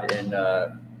died in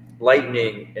a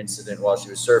lightning incident while she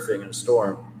was surfing in a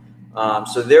storm.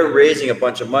 So they're raising a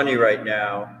bunch of money right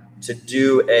now to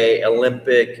do a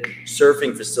Olympic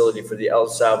surfing facility for the El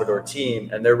Salvador team,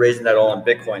 and they're raising that all in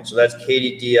Bitcoin. So that's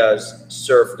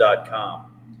katiediazsurf.com.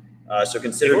 So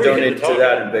consider donating to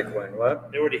that in Bitcoin.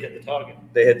 What? They already hit the target.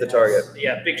 They hit the target.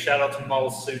 Yeah, big shout out to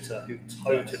Miles Suter, who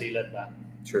totally led that.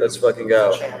 True. Let's fucking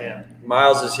go. Yeah.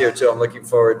 Miles is here too. I'm looking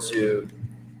forward to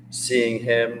seeing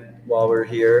him while we're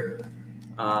here.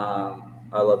 I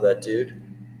love that dude.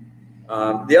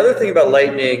 The other thing about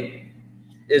Lightning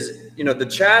is, you know, the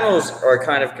channels are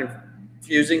kind of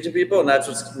confusing to people, and that's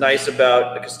what's nice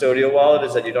about a custodial wallet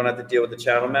is that you don't have to deal with the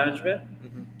channel management.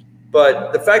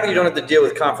 But the fact that you don't have to deal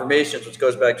with confirmations, which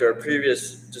goes back to our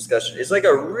previous discussion, is like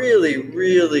a really,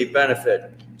 really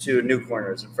benefit to new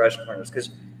coiners and fresh coiners, because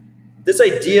this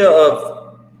idea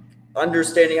of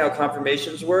understanding how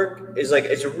confirmations work is like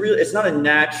it's not a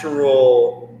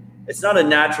natural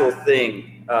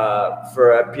thing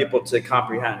for people to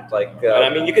comprehend. Like, and I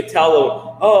mean, you could tell them,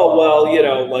 oh well, you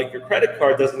know, like your credit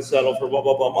card doesn't settle for blah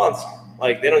blah blah months.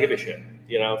 Like, they don't give a shit.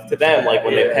 You know, to them, like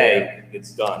when they pay,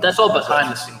 it's done. That's all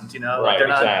behind the scenes, you know. Right, like they're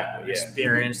not exactly,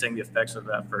 experiencing the effects of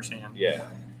that firsthand. Yeah.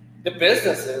 The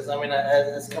businesses, I mean,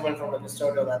 as coming from a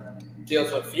custodial that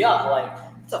deals with fiat, like,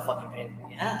 it's a fucking pain in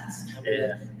the ass. I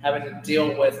mean, having to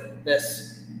deal with the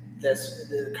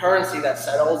currency that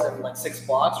settles in like 6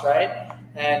 blocks, right?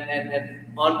 And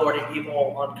onboarding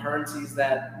people on currencies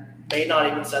that may not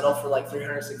even settle for like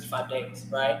 365 days,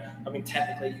 right? I mean,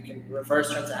 technically you can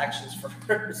reverse transactions for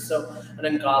so an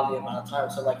ungodly amount of time.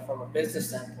 So like from a business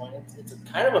standpoint, it's a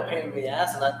kind of a pain in the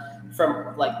ass, and that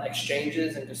from like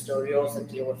exchanges and custodials that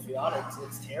deal with fiat,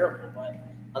 it's terrible. But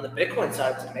on the Bitcoin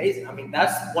side, it's amazing. I mean,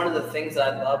 that's one of the things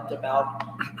that I loved about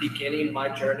beginning my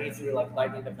journey through like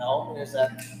Lightning development is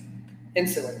that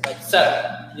instantly, like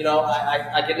settle. You know,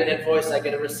 I get an invoice, I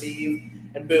get a receive,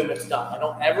 and boom, it's done. I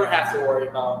don't ever have to worry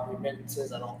about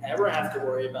remittances. I don't ever have to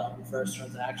worry about reverse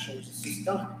transactions. It's just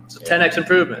done. It's a 10x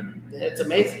improvement. It's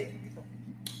amazing.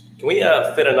 Can we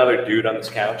fit another dude on this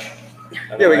couch?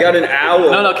 Yeah, we got an owl.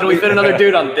 No, can we fit another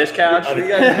dude on this couch? We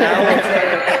got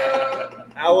an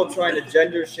owl trying to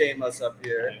gender shame us up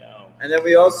here. And then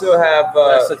we also have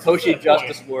Satoshi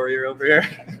Justice Warrior over here.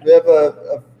 We have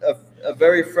a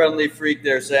very friendly freak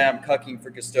there, Sam, cucking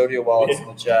for custodial wallets in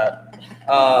the chat.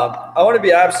 I want to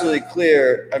be absolutely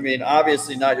clear. I mean,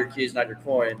 obviously not your keys, not your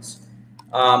coins.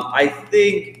 I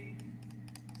think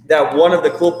that one of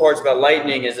the cool parts about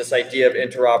Lightning is this idea of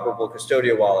interoperable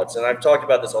custodial wallets. And I've talked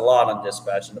about this a lot on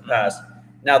Dispatch in the past.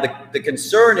 Now, the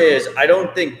concern is I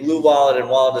don't think Blue Wallet and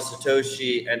Wallet of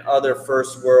Satoshi and other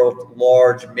first world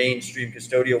large mainstream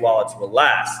custodial wallets will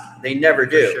last. They never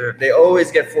do. Sure. They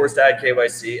always get forced to add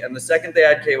KYC. And the second they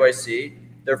add KYC,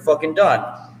 they're fucking done.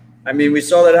 I mean, we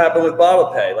saw that happen with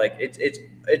BottlePay. Like, it's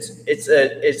it's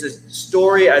a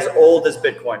story as old as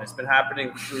Bitcoin. It's been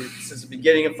happening since the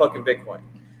beginning of fucking Bitcoin.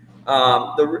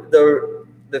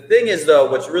 The thing is though,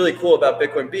 what's really cool about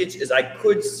Bitcoin Beach is I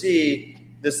could see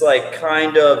this like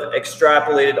kind of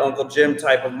extrapolated Uncle Jim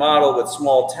type of model with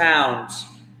small towns.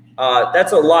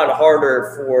 That's a lot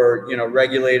harder for, you know,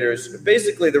 regulators.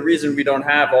 Basically, the reason we don't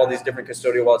have all these different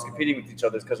custodial wallets competing with each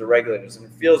other is because of regulators. And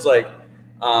it feels like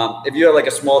if you have like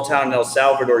a small town in El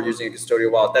Salvador using a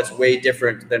custodial wallet, that's way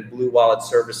different than Blue Wallet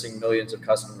servicing millions of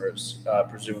customers,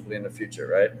 presumably in the future,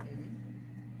 right?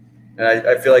 And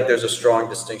I feel like there's a strong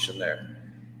distinction there.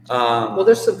 Well,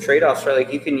 there's some trade-offs, right?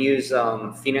 Like you can use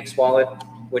Phoenix Wallet,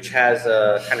 which has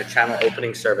a kind of channel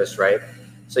opening service, right?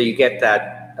 So you get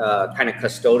that kind of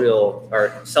custodial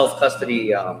or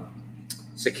self-custody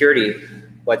security,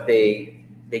 but they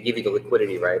give you the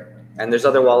liquidity, right? And there's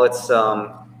other wallets,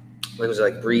 what was it,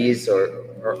 like Breeze or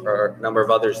a number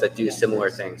of others that do similar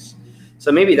things.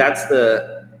 So maybe that's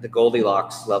the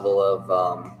Goldilocks level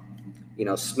of you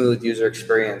know, smooth user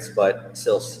experience, but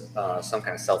still some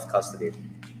kind of self-custody.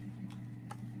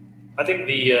 I think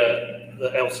the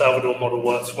El Salvador model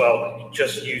works well. You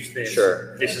just use this.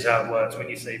 Sure. This is how it works. When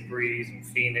you say Breeze and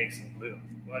Phoenix and Blue,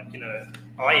 like, you know,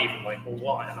 I even like, well,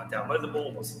 why? And I download the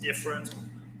ball. What's the difference?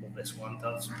 Well, this one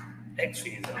does X for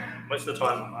you. Most of the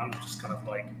time, I'm just kind of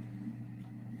like,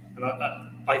 and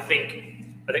I think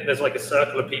there's like a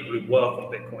circle of people who work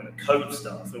on Bitcoin and code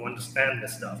stuff, who understand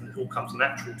this stuff, and it all comes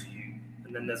natural to you.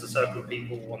 And then there's a circle of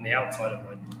people on the outside of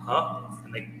like, huh?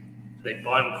 And they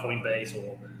buy on Coinbase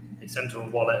or they send to a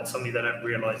wallet, and suddenly they don't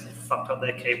realize they fucked up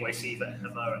their KYC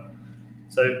forever. And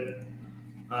so,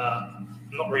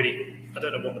 not really. I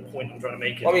don't know what the point I'm trying to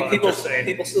make is. I mean, people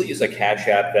still use like Cash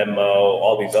App, Venmo,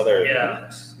 all these other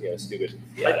stupid.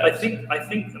 Yeah, I think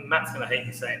and Matt's going to hate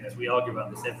me saying this. We argue about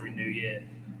this every new year,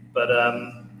 but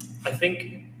I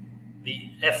think the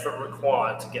effort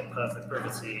required to get perfect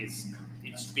privacy is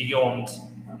beyond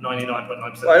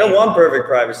 99.9%. Well, I don't want perfect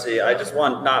privacy. I just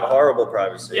want not horrible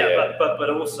privacy. Yeah. But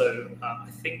also, I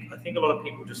think a lot of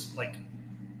people just like,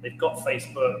 they've got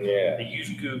Facebook. Yeah. They use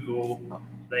Google.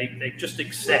 They just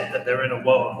accept that they're in a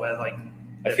world where like.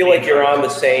 I feel like you're on the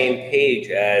same page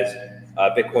as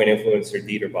Bitcoin influencer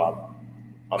Dieter Bob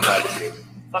on privacy.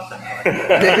 Fuck that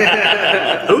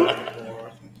guy. Who?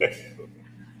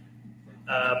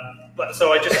 But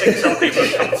so I just think some people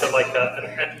have come to like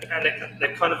and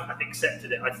they've kind of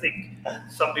accepted it. I think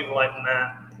some people like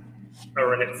Matt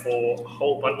are in it for a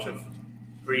whole bunch of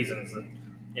reasons, and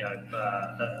you know,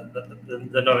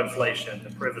 the no inflation,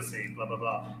 the privacy, blah blah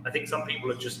blah. I think some people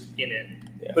are just in it.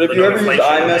 Yeah. But if you ever use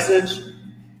iMessage,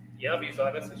 yeah, I've used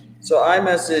iMessage. So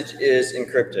iMessage is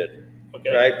encrypted,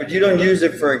 right? But you don't use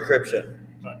it for encryption,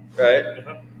 right?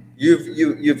 Uh-huh.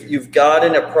 You've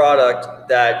gotten a product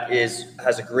that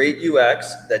has a great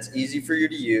UX that's easy for you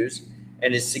to use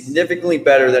and is significantly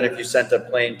better than if you sent a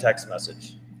plain text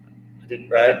message. I didn't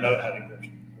know it had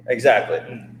encryption. Exactly.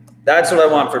 That's what I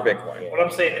want for Bitcoin. What I'm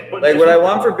saying, what I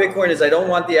want for Bitcoin is I don't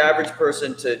want the average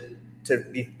person to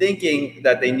be thinking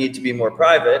that they need to be more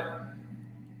private.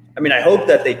 I mean, I hope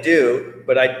that they do,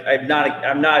 but I'm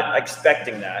not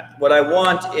expecting that. What I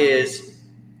want is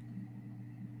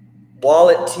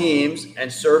wallet teams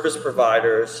and service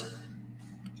providers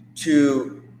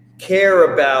to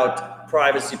care about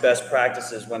privacy best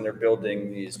practices when they're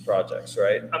building these projects,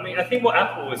 right? I mean, I think what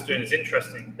Apple is doing is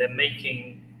interesting. They're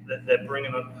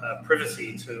bringing up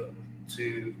privacy to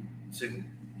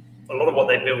a lot of what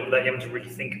they build without you having to really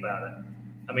think about it.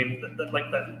 I mean,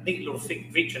 like that neat little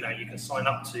feature now, you can sign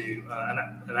up to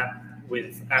an app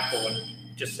with Apple and it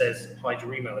just says hide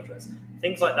your email address.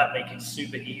 Things like that make it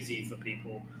super easy for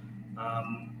people.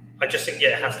 I just think,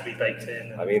 it has to be baked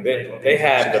in. I mean, they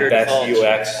have the best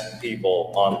UX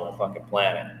people on the fucking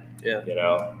planet. Yeah. You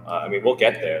know, I mean, we'll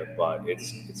get there, but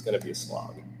it's going to be a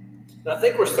slog. I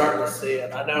think we're starting to see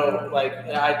it. I know, like,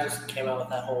 I just came out with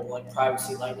that whole like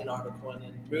privacy lightning article, and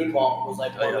then Moonwalk was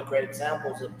like one of the great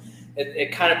examples of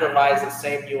it. Kind of provides the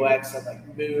same UX that like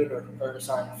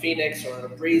Phoenix or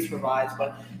Breeze provides,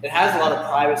 but it has a lot of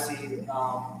privacy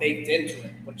baked into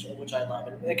it, which I love.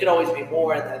 And it could always be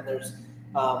more. And then there's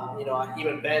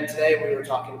even Ben today we were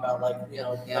talking about like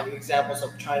examples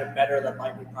of trying to better the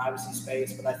Lightning privacy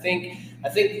space. But I think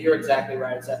you're exactly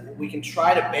right. Is that we can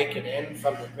try to bake it in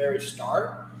from the very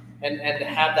start and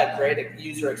have that great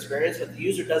user experience, but the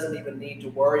user doesn't even need to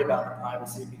worry about the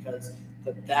privacy because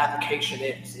the application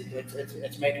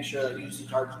it's making sure that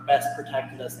users are best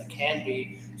protected as they can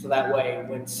be. So that way,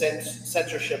 when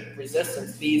censorship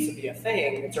resistance needs to be a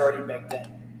thing, it's already baked in.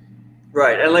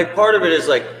 Right, and like part of it is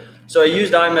like, so I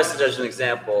used iMessage as an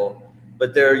example,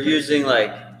 but they're using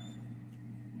like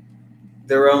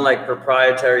their own like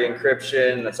proprietary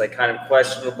encryption that's like kind of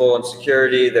questionable in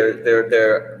security.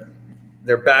 They're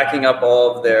backing up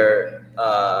all of their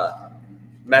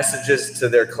messages to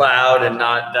their cloud and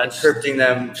not encrypting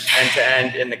them end to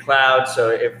end in the cloud. So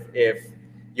if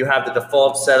you have the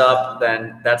default set up,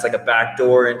 then that's like a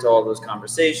backdoor into all those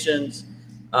conversations.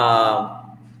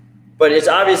 But it's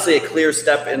obviously a clear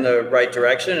step in the right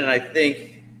direction. And I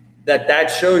think that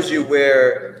shows you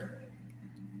where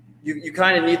you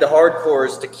kind of need the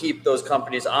hardcores to keep those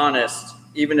companies honest,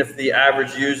 even if the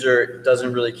average user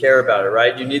doesn't really care about it,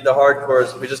 right? You need the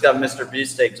hardcores. We just got Mr.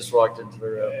 Beefsteak just walked into the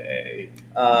room. Hey.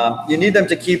 You need them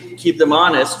to keep them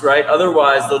honest, right?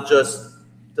 Otherwise, they'll just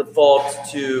default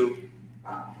to,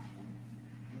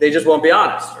 they just won't be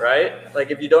honest, right?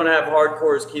 Like if you don't have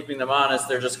hardcores keeping them honest,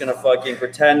 they're just gonna fucking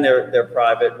pretend they're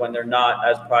private when they're not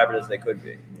as private as they could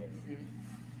be.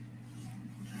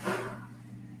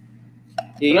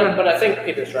 But I think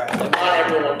Peter's right. Like, not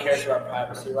everyone cares about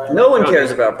privacy, right? No one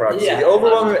cares about privacy. Yeah. The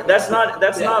overwhelming, that's not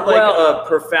like a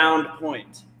profound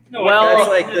point. No, that's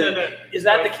like is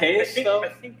that the case? I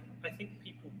think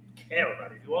people care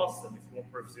about it. If you ask them if you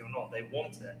want privacy or not, they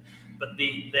want it. But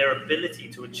their ability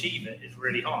to achieve it is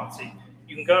really hard. So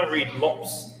you can go and read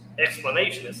Lop's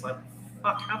explanation. It's like,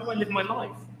 fuck, how do I live my life?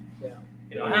 Yeah.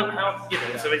 You know, how you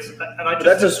know, so it's, and I just,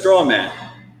 that's a straw man.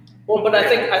 Well, but I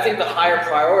think the higher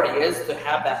priority is to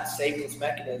have that savings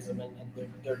mechanism, and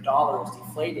their dollar is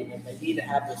deflating, and they need to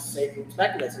have this savings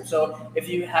mechanism. So if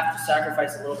you have to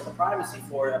sacrifice a little bit of privacy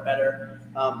for a better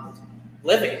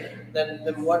living, then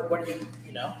what do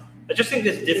you know? I just think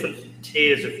there's different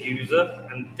tiers of user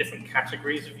and different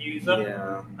categories of user.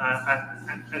 Yeah.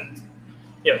 And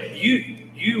you know,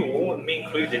 you all, and me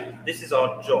included, this is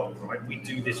our job, right? We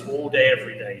do this all day,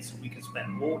 every day, so we can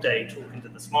spend all day talking to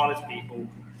the smartest people,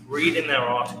 reading their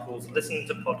articles, listening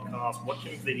to podcasts,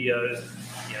 watching videos,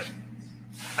 you know.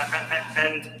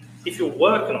 And if you're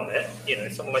working on it, you know,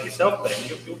 someone like yourself,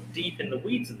 Ben, you're deep in the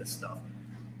weeds of this stuff.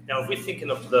 Now, if we're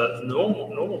thinking of the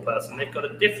normal person, they've got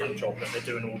a different job that they're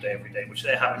doing all day, every day, which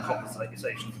they're having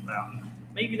conversations about.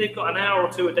 Maybe they've got an hour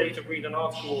or two a day to read an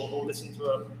article or listen to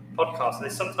a podcast.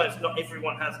 There's sometimes not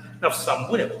everyone has. Now,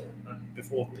 some will.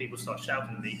 Before people start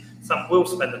shouting at me, some will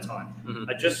spend the time. Mm-hmm.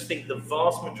 I just think the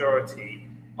vast majority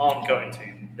aren't going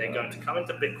to. They're going to come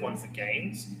into Bitcoin for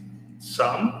gains.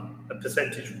 Some, a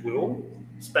percentage, will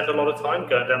spend a lot of time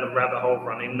going down the rabbit hole,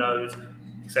 running nodes,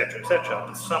 etc., etc.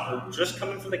 But some will just come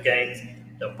in for the gains.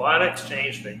 They'll buy an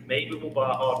exchange. They maybe will buy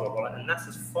a hardware wallet, and that's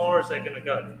as far as they're going to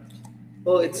go.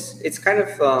 Well, it's kind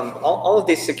of all of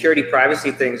these security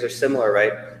privacy things are similar,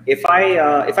 right? If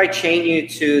I chain you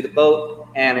to the boat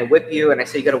and I whip you and I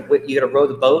say you gotta row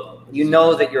the boat, you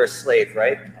know that you're a slave,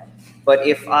 right? But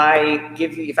if I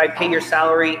pay your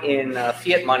salary in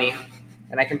fiat money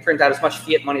and I can print out as much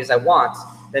fiat money as I want,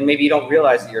 then maybe you don't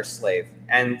realize that you're a slave.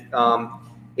 And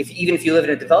even if you live in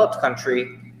a developed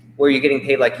country where you're getting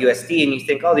paid like USD and you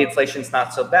think, oh, the inflation's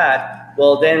not so bad,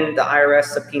 well, then the IRS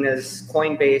subpoenas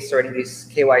Coinbase or any of these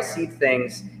KYC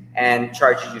things and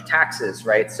charges you taxes,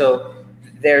 right? So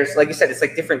there's, like you said, it's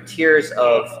like different tiers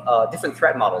of different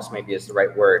threat models, maybe is the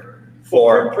right word.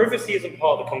 For privacy isn't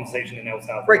part of the conversation in El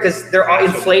Salvador. Right, because they're all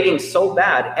inflating so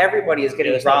bad. Everybody is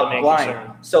getting robbed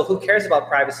blind. So who cares about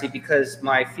privacy because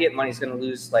my fiat money is going to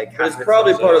lose like half. It's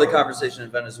probably part of the conversation in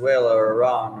Venezuela or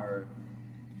Iran or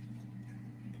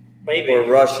maybe or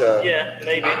Russia. Yeah,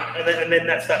 maybe. And then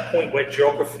that's that point where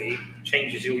geography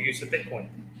changes your use of Bitcoin.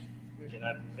 You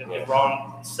know, in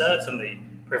Iran, certainly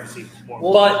privacy is more.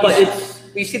 Well, but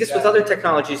you see this with other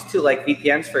technologies too, like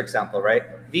VPNs, for example, right?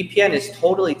 VPN is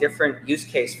totally different use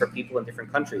case for people in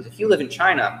different countries. If you live in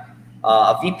China,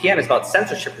 a VPN is about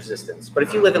censorship resistance. But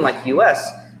if you live in like the US,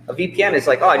 a VPN is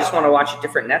like, oh, I just want to watch a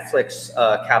different Netflix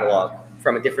catalog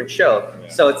from a different show. Yeah.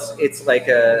 So it's like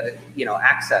a, you know,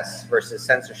 access versus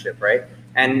censorship, right?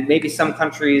 And maybe some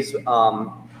countries, they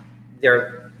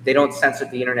don't censor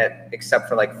the internet except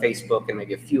for like Facebook and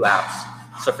maybe a few apps.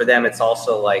 So for them, it's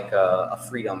also like a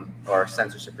freedom or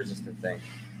censorship resistant thing.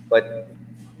 But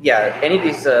yeah, any of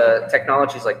these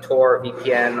technologies like Tor,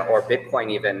 VPN, or Bitcoin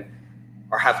even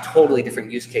have totally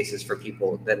different use cases for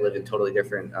people that live in totally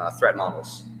different threat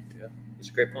models. Yeah, that's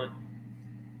a great point.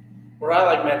 What I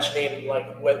like mentioning,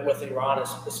 like with Iran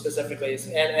specifically,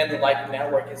 and the Lightning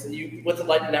Network, is that with the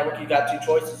Lightning Network, you got two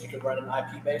choices. You can run an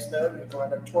IP-based node, you can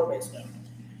run a Tor-based node.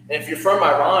 And if you're from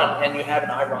Iran and you have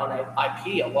an Iran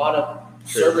IP, a lot of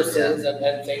services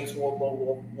and things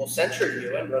will censor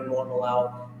you and won't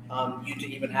allow you to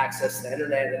even access the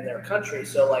internet in their country.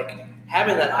 So like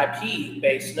having that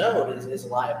IP-based node is a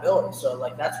liability. So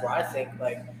like that's where I think,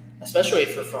 like, especially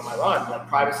if you're from Iran, like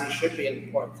privacy should be an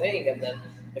important thing. And then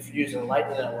if you're using a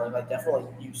Lightning Network, like definitely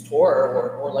use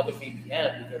Tor or like a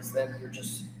VPN, because then you're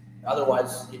just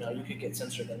otherwise, you could get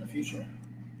censored in the future.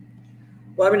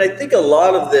 Well, I mean, I think a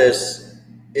lot of this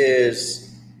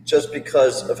is just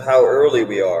because of how early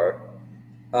we are.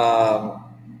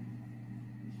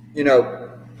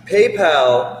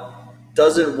 PayPal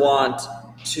doesn't want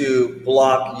to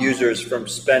block users from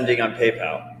spending on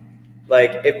PayPal.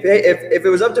 Like if it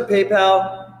was up to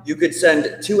PayPal, you could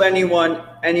send to anyone,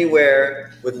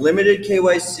 anywhere, with limited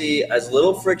KYC, as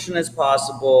little friction as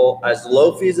possible, as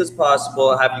low fees as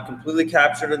possible, have you completely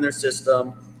captured in their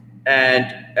system, and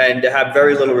have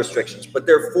very little restrictions. But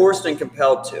they're forced and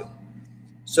compelled to.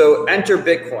 So enter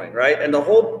Bitcoin, right? And the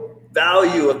whole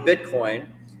value of Bitcoin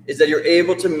is that you're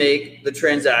able to make the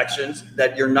transactions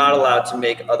that you're not allowed to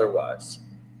make otherwise.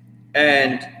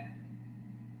 And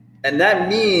that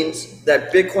means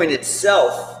that Bitcoin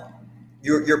itself,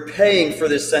 you're paying for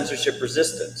this censorship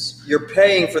resistance. You're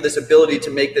paying for this ability to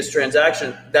make this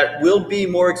transaction that will be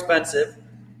more expensive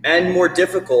and more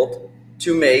difficult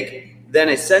to make than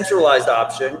a centralized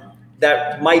option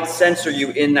that might censor you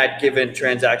in that given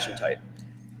transaction type.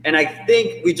 And I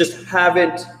think we just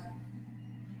haven't,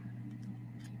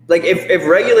 like if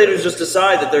regulators just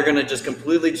decide that they're going to just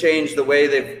completely change the way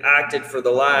they've acted for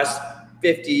the last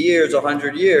 50 years,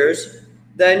 100 years,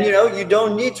 then, you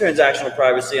don't need transactional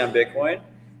privacy on Bitcoin.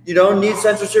 You don't need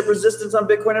censorship resistance on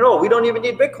Bitcoin at all. We don't even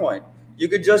need Bitcoin. You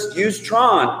could just use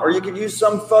Tron, or you could use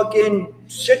some fucking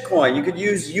shitcoin. You could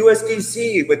use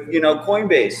USDC with,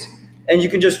 Coinbase, and you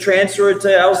can just transfer it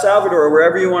to El Salvador or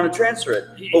wherever you want to transfer it.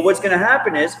 But what's going to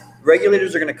happen is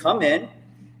regulators are going to come in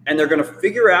and they're going to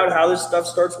figure out how this stuff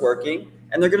starts working,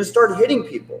 and they're going to start hitting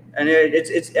people. And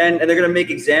and they're going to make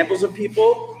examples of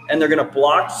people, and they're going to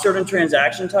block certain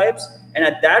transaction types. And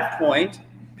at that point,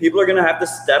 people are going to have to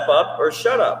step up or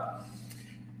shut up.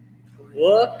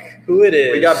 Look who it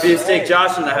is. We got Beefsteak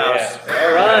Josh in the house. Yeah.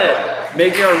 All right.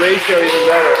 Making our ratio even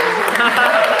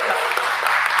better.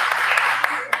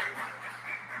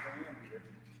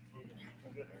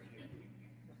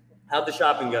 How'd the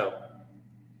shopping go?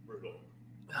 Brutal.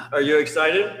 Are you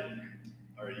excited?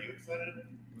 Are you excited?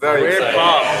 Very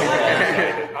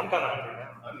excited. I'm kind of hungry now.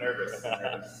 I'm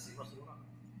nervous.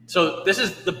 So this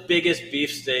is the biggest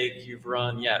beefsteak you've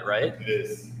run yet, right? It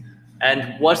is.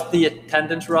 And what's the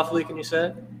attendance roughly, can you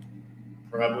say?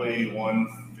 Probably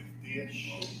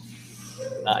 150-ish.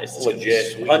 Nice. That's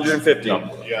Legit. 150.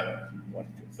 Yeah.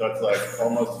 So it's like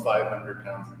almost 500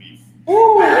 pounds of beef.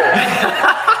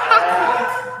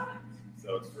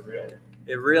 So it's for real.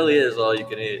 It really is all you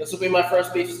can eat. This will be my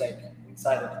first beefsteak. I'm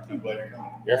excited. I'm glad you're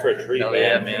coming. You're for a treat, Hell man.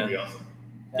 yeah, It's gonna be man. awesome.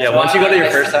 Yeah, So once you go to your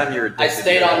I- first time, you're I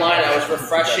stayed online. I was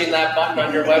refreshing that button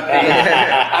on your webpage.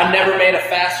 I've never made a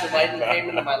faster Lightning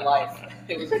payment in my life.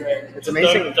 It was great. It's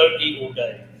amazing. Don't eat all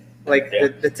day. Like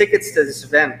the tickets to this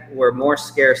event were more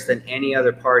scarce than any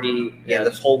other party in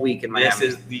this whole week in Miami. This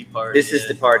is the party. This is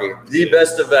the party. The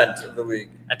best event of the week.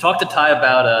 I talked to Ty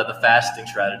about the fasting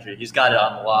strategy. He's got it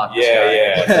on lock.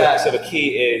 Yeah. So the key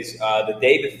is the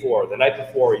day before, the night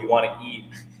before, you want to eat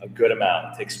a good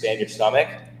amount to expand your stomach.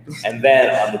 And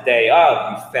then on the day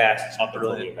of, you fast up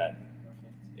until the event.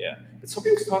 Yeah. But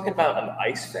somebody was talking about an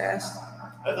ice fast.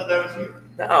 I thought that was you.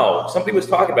 No, somebody was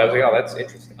talking about it. I was like, oh, that's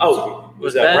interesting. Oh, it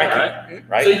was Ben, Brekkie,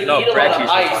 right? So you No, eat a lot Brett's of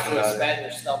usually ice talking to about it. expand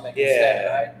your stomach Yeah. instead,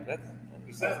 right?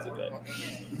 That's too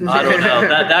bad. I don't know.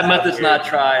 That method's not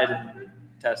tried and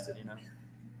tested, It's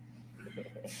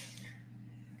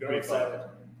gonna be fun.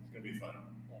 It's gonna be fun.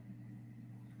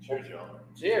 Cheers, y'all.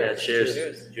 Yeah, Cheers.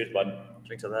 cheers. Cheers, bud.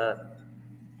 Drink to that.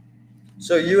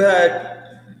 So did you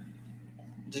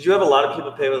have a lot of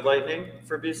people pay with Lightning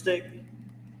for beefsteak?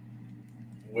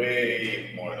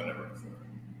 Way more than ever before.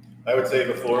 I would say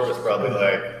before it was probably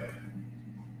like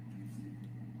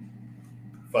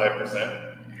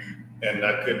 5%. And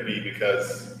that could be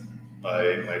because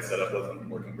my setup wasn't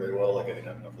working very well, like I didn't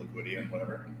have enough liquidity and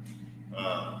whatever.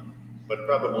 But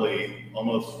probably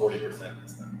almost 40%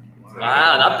 this time.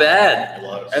 Wow, not bad. A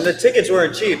lot of And the tickets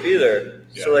weren't cheap either.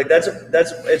 Yeah. So like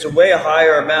it's a way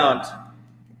higher amount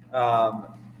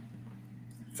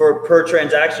for per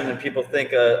transaction than people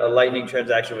think a Lightning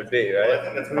transaction would be, Well, I right?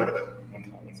 think that's part of it. When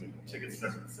the tickets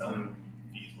started selling,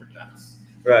 fees were nuts.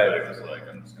 Right. It was like,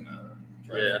 I'm just gonna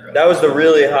try to Yeah. figure out- That was the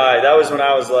really high. That was when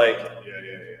I was like Yeah.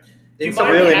 Do you it's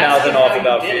mind really me asking mouthing off how you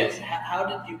about did it? fees. How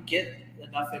did you get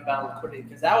enough inbound liquidity?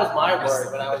 Because that was my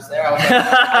worry when I was there. I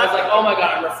was like, oh my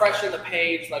god, I'm refreshing the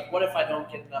page. Like, what if I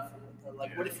don't get enough?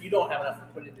 Like, what if you don't have enough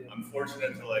liquidity? I'm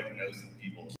fortunate to like know some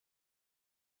people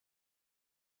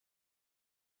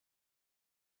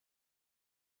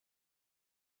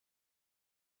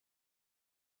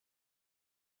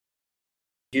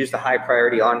use the high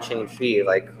priority on-chain fee,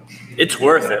 like it's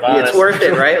worth it. it's worth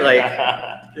it, right? Like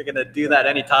if you're gonna do that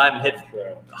anytime and hit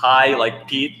high like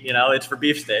Pete, it's for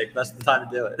beefsteak. That's the time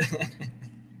to do it.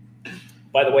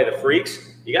 By the way, the freaks,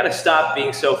 you got to stop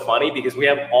being so funny because we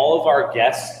have all of our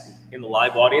guests in the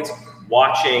live audience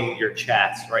watching your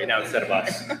chats right now instead of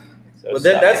us. So well,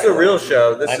 that's the real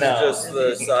show. This is just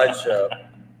the side show.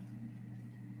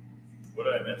 What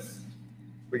did I miss?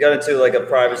 We got into like a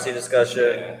privacy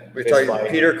discussion. We're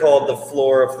talking. Peter called the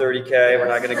floor of 30K. We're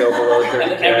not going to go below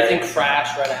 30K. Everything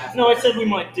crashed right after. No, I said we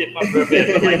might dip under a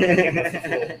bit, but like,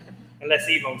 unless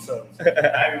Elon sells.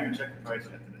 I haven't even checked the price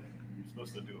yet today. You're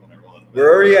supposed to do it when I roll it.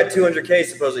 We're already at 200K.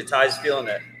 Supposedly, Ty's feeling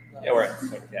it. Yeah, we're at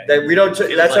 200K. That we don't.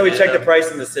 That's how we check the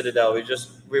price in the Citadel.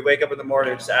 We wake up in the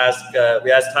morning and just ask.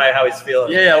 We ask Ty how he's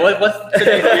feeling. Yeah. What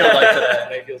today feel like today?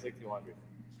 Today feels like 200.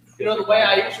 The way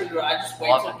I usually do it, I just wait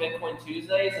till Bitcoin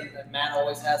Tuesdays, and Matt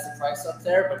always has the price up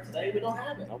there, but today we don't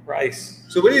have it. No price.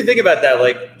 So what do you think about that?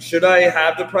 Like, should I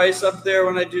have the price up there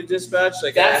when I do dispatch?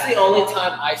 Like, that's the only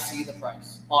time I see the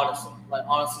price, honestly. Like,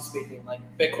 honestly speaking, like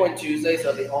Bitcoin Tuesdays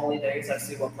are the only days I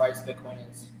see what price Bitcoin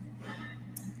is.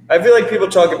 I feel like people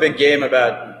talk a big game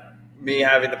about me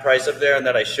having the price up there and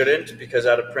that I shouldn't because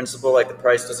out of principle, like the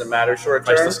price doesn't matter short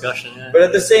term. Price discussion, yeah. But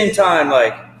at the same time,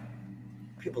 like,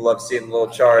 people love seeing the little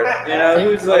chart.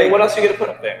 Who's like, what else are you gonna put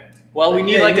up there? Well, we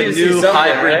need like a new something,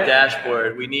 hybrid right?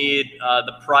 dashboard. We need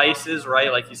the prices,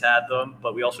 right? Like he's had them,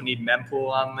 but we also need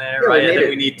mempool on there, Yeah, right? And then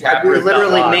we need tap. we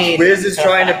literally made. Wiz is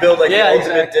trying to build like the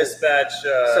ultimate exactly. dispatch.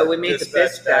 So we made the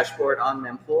dispatch BISC dashboard on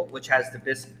mempool, which has the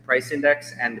BISC price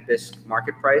index and the BISC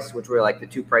market price, which were like the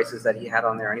two prices that he had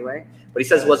on there anyway. But he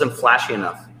says it wasn't flashy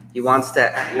enough. He wants to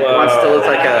look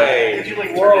like a. Did you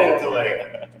like turn it into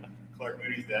like Clark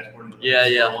Moody's dashboard? Yeah.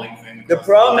 The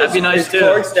problem That'd be is, nice is too.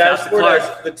 Clark's Shout out to dashboard,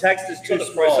 Clark. the text is too Got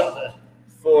the price up small there.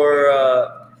 for.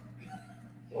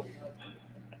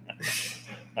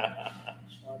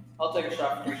 I'll take a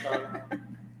shot for Sean.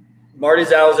 Marty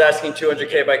Zowell's asking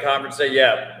 200K by conference day.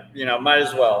 Yeah, might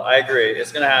as well. I agree.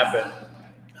 It's gonna happen.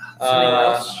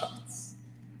 I'll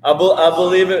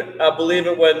believe it. I'll believe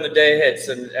it when the day hits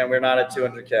and we're not at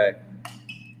 200K.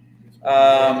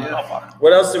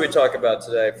 What else did we talk about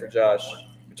today for Josh?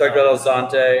 We talked about El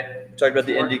Zante. We talked about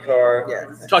the IndyCar. Yeah.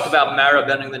 We talked about Mara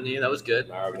bending the knee. That was good.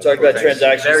 We talked about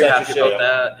transaction Very happy censorship.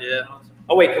 about that. Yeah.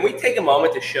 Oh wait, can we take a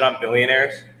moment to shit on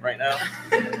billionaires right now?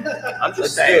 I'm just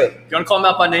Let's saying. do it. You want to call him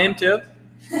out by name too?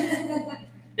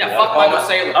 Yeah, fuck Michael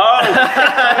Saylor. Oh,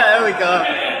 There we go.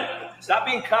 stop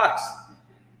being cocks.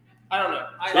 I don't know.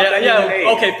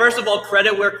 Yeah. Okay. First of all,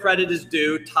 credit where credit is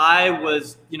due. Ty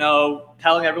was,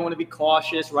 telling everyone to be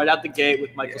cautious right out the gate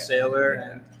with Michael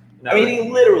Saylor. And, I mean, he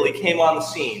literally came on the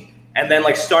scene and then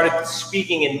like started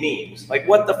speaking in memes. Like,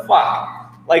 what the fuck?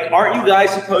 Like, aren't you guys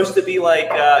supposed to be like,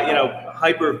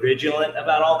 hyper vigilant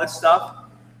about all this stuff?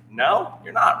 No,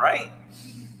 you're not, right?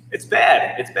 It's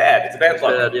bad. It's bad. It's a bad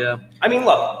look. yeah. I mean,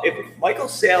 look, if Michael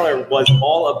Saylor was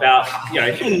all about, he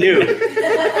knew,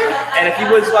 and if he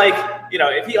was like,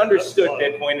 if he understood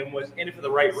Bitcoin and was in it for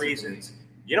the right reasons,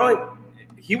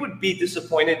 he would be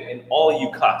disappointed in all you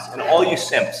cucks and all you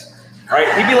simps, right?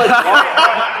 He'd be like,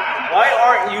 why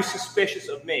aren't you suspicious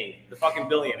of me, the fucking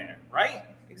billionaire, right?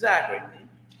 Exactly.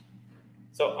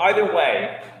 So either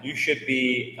way, you should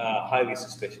be highly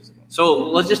suspicious of him. So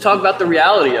let's just talk about the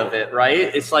reality of it, right?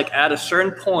 It's like at a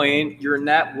certain point, your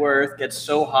net worth gets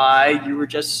so high, you were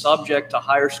just subject to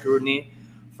higher scrutiny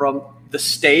from the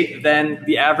state than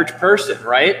the average person,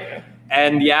 right?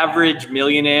 And the average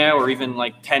millionaire or even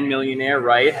like 10 millionaire,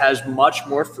 right, has much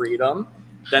more freedom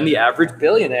than the average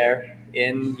billionaire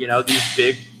in, these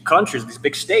big countries, these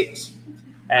big states.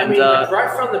 And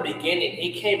right from the beginning,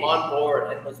 he came on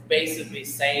board and was basically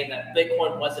saying that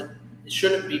Bitcoin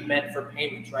shouldn't be meant for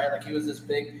payments, right? Like he was this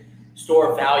big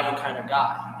store of value kind of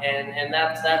guy. And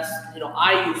that's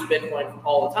I use Bitcoin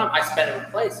all the time. I spend it in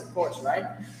place, of course, right?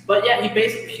 But yeah, he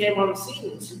basically came on the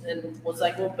scene and was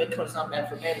like, well, Bitcoin's not meant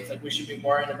for payments. Like we should be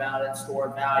worrying about it,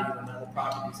 stored value and other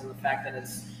properties, and the fact that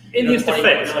it's in his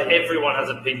defense, like everyone has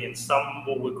opinions. Some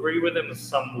will agree with him and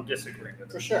some will disagree with him.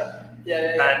 For sure.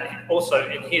 Yeah. And also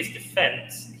in his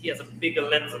defense, he has a bigger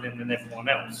lens on him than everyone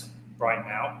else right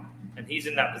now. And he's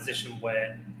in that position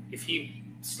where if he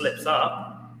slips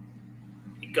up,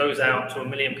 it goes out to 1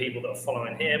 million people that are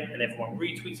following him and everyone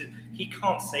retweets it. He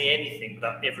can't say anything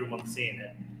without everyone seeing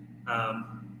it. The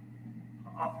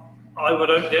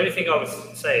only thing I would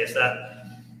say is that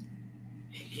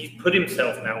he's put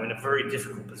himself now in a very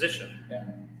difficult position. Yeah.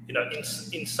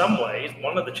 In some ways,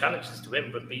 one of the challenges to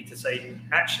him would be to say,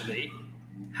 actually,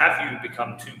 have you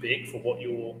become too big for what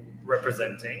you're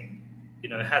representing?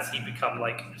 Has he become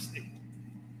like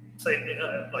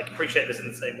appreciate this in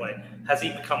the same way. Has he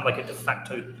become like a de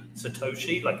facto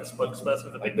Satoshi, like a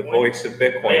spokesperson for like Bitcoin? the voice of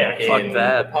Bitcoin. Yeah, fuck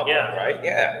that. The public, Yeah. right?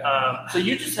 Yeah. So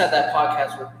you just had that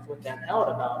podcast with Dan Howard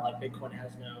about like Bitcoin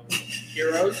has no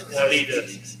heroes, No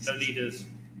leaders. No leaders.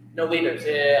 no leaders.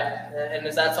 Yeah. And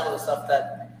is that some of the stuff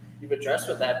that you've addressed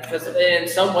with that? Because in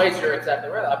some ways you're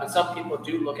exactly right. I mean, some people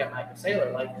do look at Michael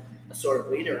Saylor like a sort of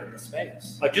leader in the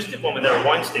space. I just did one with Eric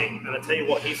Weinstein, and I tell you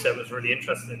what he said was really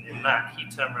interesting. In that, he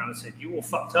turned around and said, "You all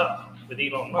fucked up with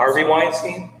Elon Musk." Harvey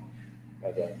Weinstein?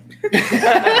 Okay.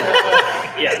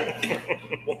 Yeah.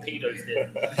 What pedos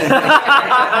did.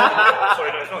 Sorry,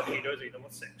 no, it's not pedos either.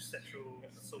 What sexual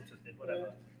assaulters did,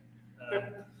 whatever.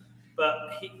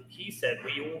 But he said,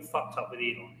 we all fucked up with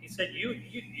Elon. He said,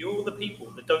 you're the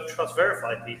people that don't trust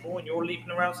verified people, and you're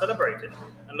leaping around celebrating.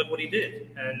 And look what he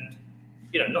did. And,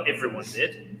 not everyone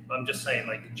did. I'm just saying,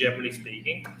 like, generally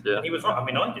speaking. Yeah. And he was right. I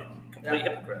mean, I did. Complete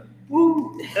hypocrite.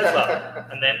 Woo! Tesla.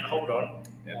 And then, hold on.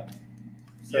 Yeah.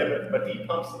 Yeah, but he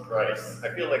pumps the price.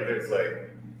 I feel like there's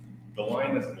the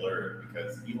line is blurred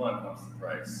because Elon pumps the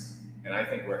price, and I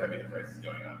think we're happy the price is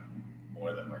going up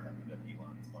more than we're happy that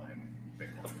Elon is buying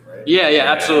Bitcoin, right? Yeah,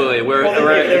 absolutely. We're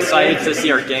excited to see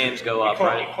our gains go up,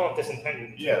 right? You can't disentangle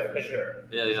them. Yeah, for sure.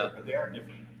 Yeah. But they are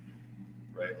different,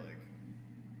 right? Like,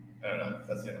 I don't know.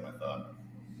 That's the end of my thought.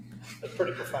 That's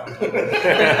pretty profound.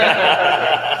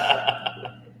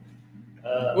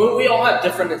 We all have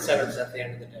different incentives at the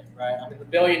end of the day, right? I mean, the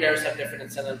billionaires have different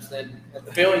incentives than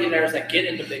the billionaires that get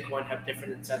into Bitcoin have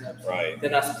different incentives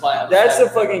than us plebs. That's the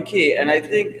fucking key. And I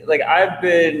think I've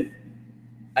been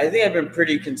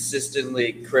pretty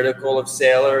consistently critical of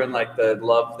Saylor and like the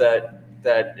love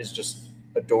that is just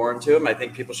adorned to him. I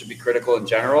think people should be critical in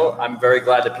general. I'm very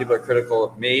glad that people are critical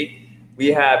of me. We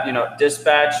have,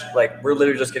 Dispatch, like we're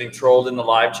literally just getting trolled in the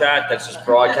live chat. That's just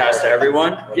broadcast to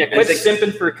everyone. Yeah, quit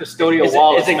simping for custodial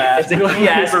wallets, man. It's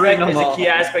a key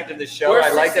aspect of the show. Where's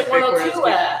I like that Bitcoin is.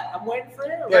 I'm waiting for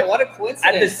him. Yeah, what a coincidence.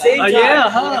 At the same time,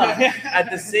 yeah,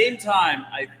 at the same time,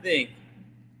 I think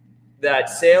that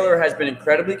Saylor has been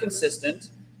incredibly consistent.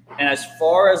 And as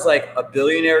far as like a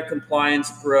billionaire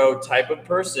compliance bro type of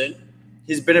person,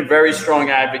 he's been a very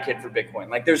strong advocate for Bitcoin.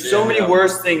 Like there's so many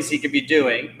worse things he could be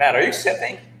doing. Matt, are you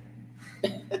sipping?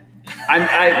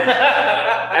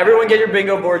 Everyone get your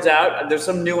bingo boards out. There's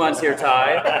some nuance here,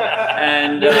 Ty.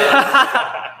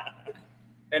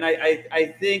 And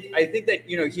I think that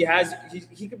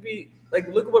he could be like,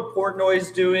 look at what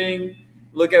Portnoy's doing.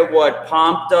 Look at what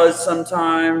Pomp does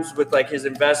sometimes with like his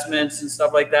investments and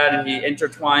stuff like that, and he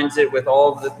intertwines it with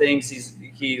all of the things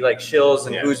he like shills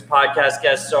and whose podcast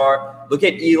guests are. Look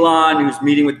at Elon, who's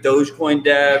meeting with Dogecoin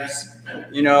devs.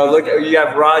 Look at, you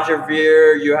have Roger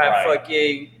Ver, you have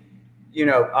fucking,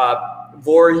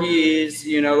 Voorhees.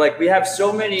 Like we have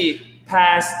so many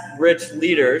past rich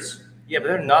leaders. Yeah, but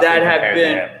they're nothing that have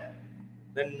been.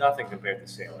 They're nothing compared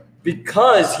to Saylor.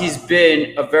 Because he's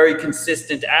been a very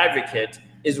consistent advocate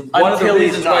is one of the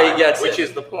reasons why he gets which it.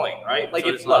 is the point, right? Like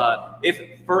So if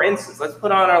for instance, let's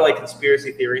put on our like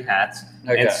conspiracy theory hats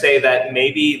and say that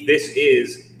maybe this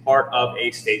is part of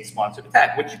a state-sponsored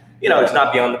attack, which is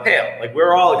not beyond the pale. Like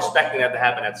we're all expecting that to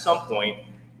happen at some point.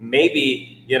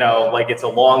 Maybe like it's a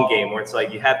long game where it's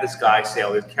like you have this guy,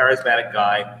 Saylor, this charismatic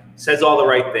guy, says all the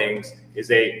right things,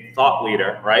 is a thought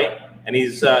leader, right? And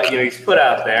he's he's put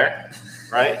out there,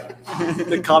 right?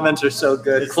 The comments are so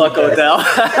good. Cluck Odell.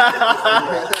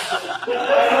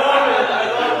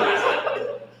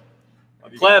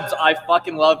 Plebs, I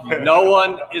fucking love you. No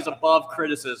one is above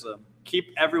criticism.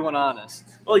 Keep everyone honest.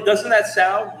 Well, doesn't that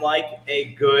sound like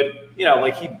a good,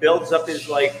 like he builds up his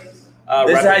like.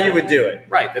 This is how you would do it.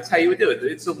 Right, that's how you would do it.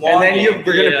 It's a long And then game.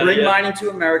 we're going to bring mining to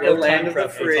America, land of the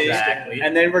free. Exactly.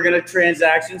 And then we're going to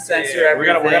transaction censor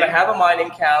everything. We're gonna have a mining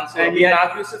council. And Be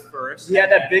innocuous at first. He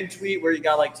had that big tweet where he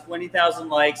got like 20,000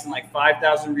 likes and like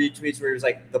 5,000 retweets where he was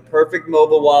like, the perfect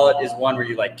mobile wallet is one where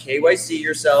you like KYC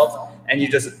yourself and you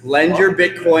just lend your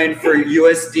Bitcoin for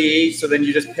USD. So then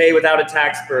you just pay without a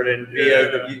tax burden via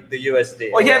the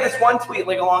USD. Well, he had this one tweet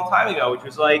like a long time ago, which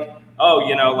was like,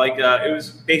 it was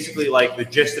basically like the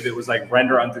gist of it was like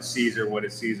render unto Caesar what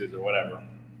is Caesar's or whatever.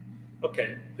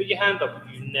 Okay, put your hand up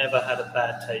if you've never had a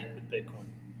bad take with Bitcoin.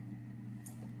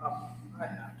 I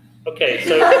have. Okay,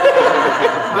 so we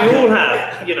all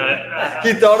have,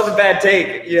 He thought of the bad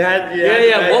take. You had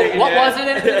What was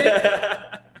it?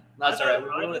 That's all right.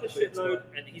 I did a shitload,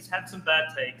 and he's had some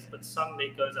bad takes, but suddenly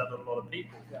it goes out to a lot of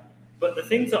people. Yeah. But the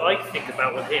things that I think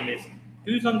about with him is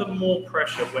who's under more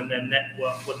pressure when their net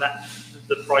worth,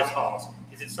 the price halves?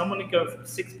 Is it someone who goes from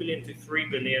 6 billion to 3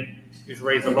 billion, who's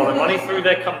raised a lot of money through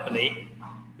their company,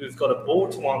 who's got a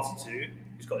board to answer to,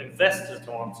 who's got investors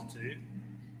to answer to,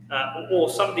 or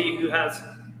somebody who has,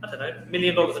 I don't know, $1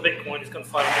 million of Bitcoin is going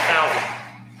to 500,000.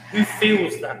 Who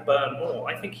feels that burn more?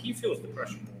 I think he feels the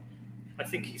pressure more. I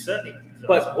think he certainly does.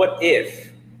 But what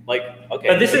if, like, okay?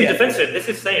 But this is again, defensive. This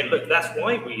is saying, look, that's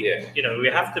why we, you know, we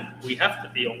have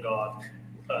to be on guard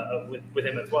with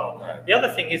him as well. Right. The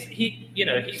other thing is he's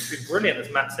been brilliant, as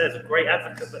Matt says, a great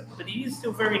advocate, but he is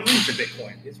still very new to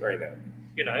Bitcoin. He's very new.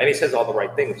 You know, And he says all the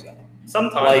right things though.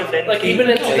 sometimes Like even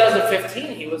in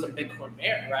 2015, he was a Bitcoin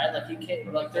mayor, right? Like he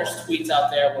came, like there's tweets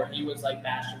out there where he was like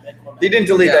bashing Bitcoin. He didn't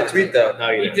delete that tweet though.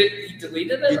 No, He did. He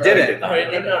deleted it. He didn't.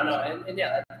 Oh, no. And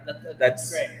yeah,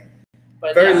 that's great.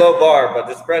 But Very yeah, low bar, but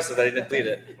it's impressive that he didn't delete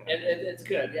it. It's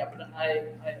good. Yeah, but I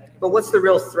But what's the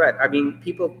real threat? I mean,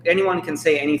 anyone can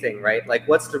say anything, right? Like,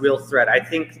 what's the real threat? I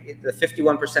think the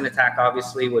 51% attack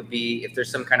obviously would be if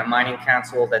there's some kind of mining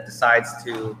council that decides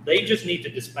to. they just need to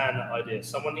disband that idea.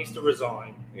 Someone needs to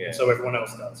resign, so everyone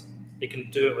else does. They can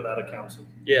do it without a council.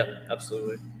 Yeah,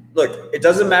 absolutely. Look, it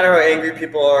doesn't matter how angry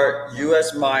people are.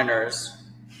 U.S. miners,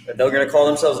 they're going to call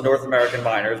themselves North American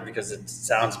miners because it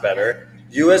sounds better.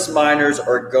 U.S. miners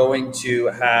are going to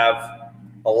have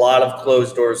a lot of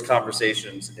closed doors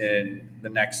conversations in the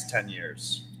next 10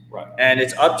 years. Right. And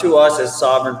it's up to us as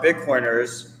sovereign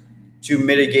Bitcoiners to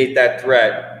mitigate that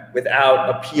threat without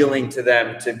appealing to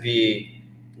them to be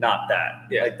not that.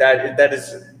 Yeah. Like that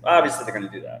is obviously they're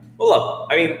going to do that. Well, look,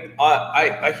 I mean,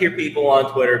 I hear people on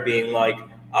Twitter being like,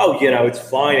 oh, you know, it's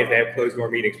fine if they have closed door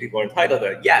meetings. People are entitled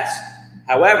to it. Yes.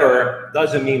 However,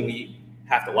 doesn't mean we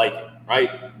have to like it,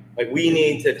 right? Like we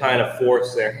need to kind of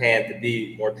force their hand to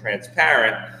be more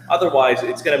transparent. Otherwise,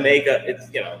 it's going to make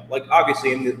like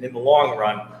obviously in the long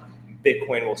run,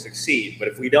 Bitcoin will succeed. But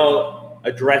if we don't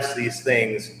address these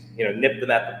things, nip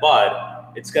them at the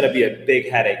bud, it's going to be a big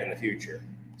headache in the future.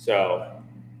 So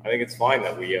I think it's fine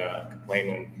that we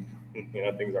complain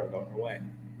when things aren't going our way.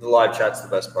 The live chat's the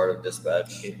best part of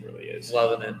Dispatch. It really is.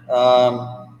 Loving it.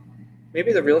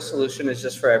 Maybe the real solution is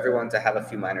just for everyone to have a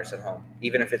few miners at home,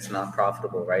 even if it's not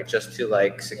profitable, right? Just to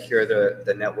like secure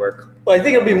the network. Well, I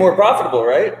think it'll be more profitable,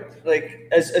 right? Like,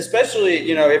 especially,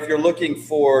 if you're looking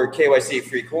for KYC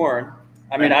free corn,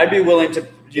 I mean, I'd be willing to,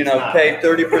 pay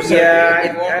 30%.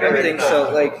 Yeah, I don't think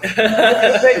so. Like,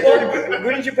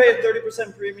 wouldn't you pay a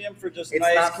 30% premium for just it's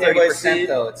nice not KYC? 30%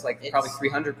 though. It's like probably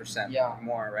 300%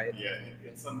 more, right? Yeah,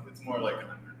 it's more like 100%.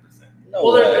 No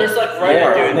well, way. there's like right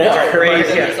More. That's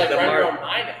crazy. There's like right on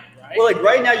mining, right? Well, like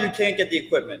right now you can't get the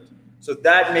equipment. So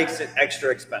that makes it extra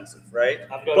expensive, right?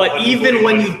 But even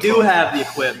when you do have the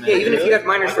equipment, Yeah, even if you have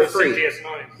miners for free.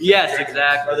 yes,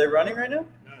 exactly. Are they running right now?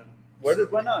 No.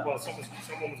 Why not? Well, someone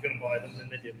was going to buy them,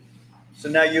 and they didn't. So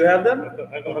now you have them?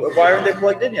 I got Why aren't they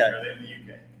plugged in yet? Are they in the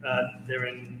UK? They're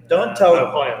in. Don't tell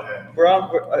Ohio.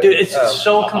 Dude, it's oh.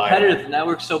 so competitive. The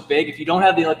network's so big. If you don't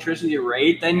have the electricity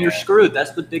rate, then you're screwed.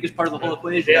 That's the biggest part of the whole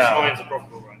equation. Yes, mines are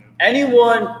profitable right now.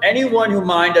 Anyone who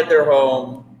mined at their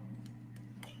home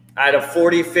at a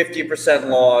 40-50%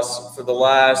 loss for the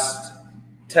last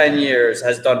 10 years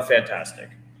has done fantastic.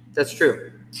 That's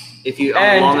true. If you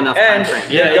have a long enough time frame.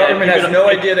 The government has no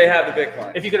idea they have the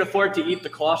Bitcoin. If you could afford to eat the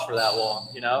cost for that long,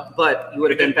 But you would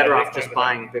have been better off just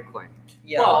buying Bitcoin.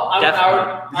 Yeah, well,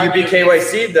 I You'd be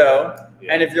KYC'd though,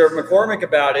 and if you're McCormick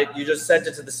about it, you just sent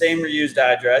it to the same reused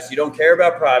address. You don't care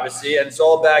about privacy, and it's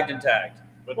all bagged and tagged.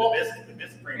 But the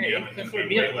BIS premium is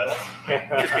way less.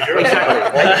 Exactly.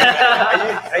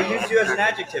 I used you as an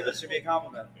adjective. It should be a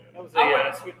compliment. That was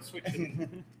a switch.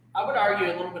 I would argue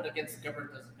a little bit against the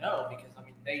government doesn't know because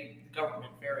the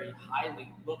government very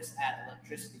highly looks at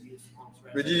electricity use on its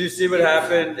But did you see what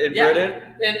happened in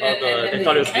Britain? They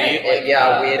thought it was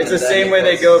weed. It's the same way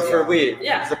they go for weed.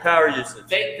 Yeah. It's the power usage.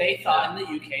 They thought in the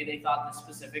UK they thought the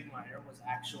specific miner was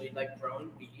actually like growing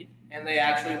weed, and they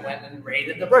actually went and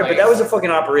raided the place. Right, but that was a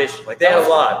fucking operation. Like they had a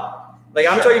lot. Like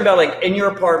I'm talking about like in your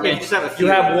apartment, you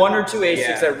have one or two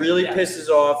ASICs that really pisses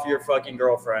off your fucking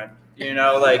girlfriend.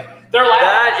 Like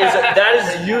that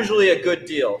is usually a good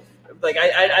deal. Like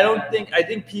I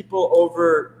think people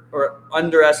over or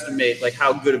underestimate like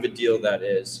how good of a deal that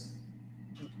is.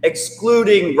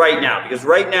 Excluding right now, because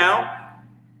right now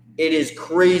it is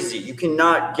crazy. You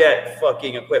cannot get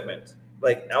fucking equipment.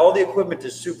 Like all the equipment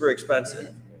is super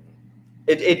expensive.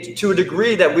 It to a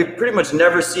degree that we've pretty much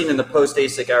never seen in the post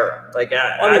ASIC era. Like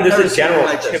there's a general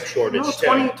chip shortage.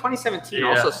 2017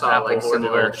 also saw like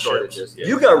similar shortages.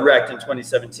 You got wrecked in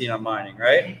 2017 on mining,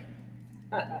 right?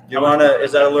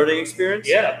 Is that a learning experience?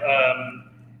 Yeah.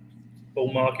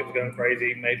 Bull market was going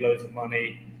crazy, made loads of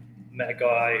money, met a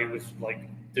guy who was like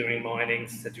doing mining,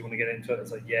 said, do you want to get into it? I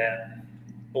was like, yeah.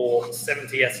 Bought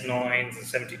 70 S9s and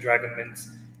 70 Dragon Mints.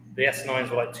 The S9s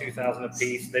were like 2,000 a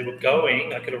piece. They were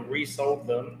going, I could have resold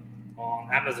them on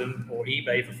Amazon or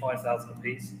eBay for 5,000 a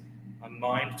piece. I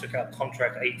mined, took out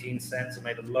contract 18 cents, and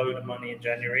made a load of money in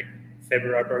January.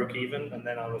 February I broke even, and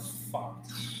then I was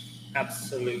fucked.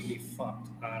 Absolutely fucked.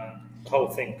 The whole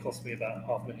thing cost me about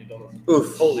 $500,000.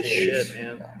 Oof. Holy shit,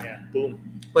 man. Yeah.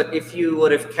 Boom. But if you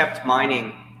would have kept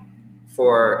mining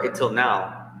until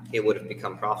now, it would have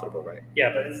become profitable, right?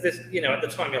 Yeah, but it's this, at the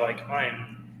time you're like,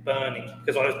 I'm burning,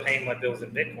 because I was paying my bills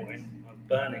in Bitcoin. I was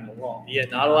burning a lot. Yeah,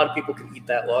 not a lot of people can eat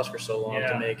that loss for so long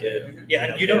to make it. Yeah,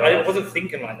 and I wasn't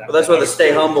thinking like that. Well, that's where the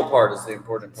stay humble part is the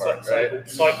important part, right?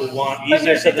 Cycle one.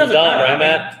 Easier said than done, right,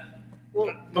 Matt?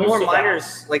 Well, the more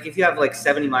miners, like if you have like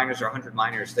 70 miners or 100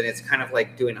 miners, then it's kind of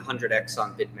like doing 100x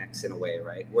on BitMEX in a way,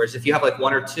 right? Whereas if you have like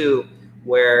one or two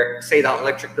where, say, the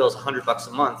electric bill is $100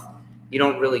 a month, you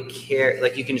don't really care.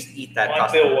 Like you can just eat that.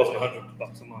 My bill wasn't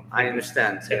 $100 a month. I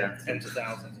understand. Yeah. Tens of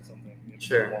thousands or something.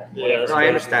 Sure. Yeah, no, I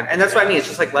understand. And that's what I mean. It's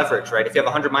just like leverage, right? If you have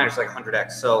 100 miners, it's like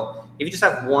 100x. So if you just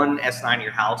have one S9 in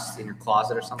your house, in your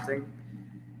closet or something.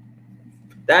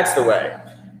 That's the way.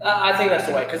 I think that's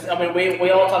the way, because we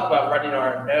all talk about running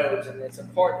our nodes, and it's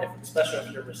important, especially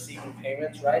if you're receiving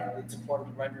payments, right? It's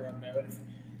important to run your own node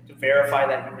to verify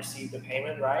that you received the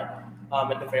payment, right?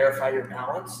 And to verify your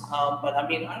balance. But I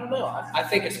don't know. I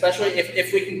think especially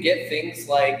if we can get things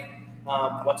like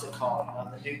what's it called,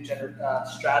 the new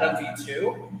Stratum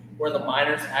V2, where the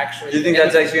miners actually. Do you think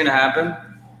that's actually going to happen?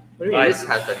 What do you mean this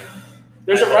happen?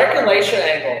 There's a regulation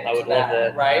angle. I would love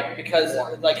that, right? Because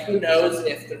who knows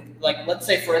if let's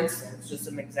say for instance, just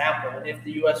an example, if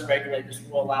the U.S. regulators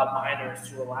will allow miners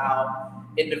to allow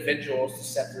individuals to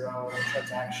set their own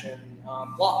transaction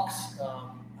blocks.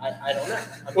 I don't know.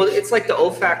 Well, it's like the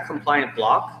OFAC compliant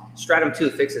block. Stratum 2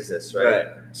 fixes this, right?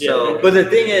 So, but the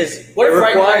thing is, what if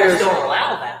regulators requires don't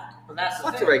allow that? Well, that's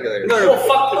fuck the regulators. Well,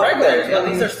 fuck the regulators. But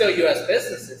these are still U.S.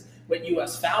 businesses with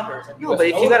U.S. founders. And no, but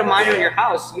if you got a miner in your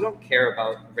house, you don't care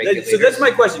about regulators. So that's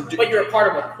my question. But you're a part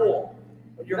of a pool.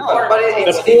 The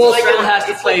pool still has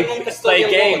to play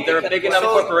game. They're a big enough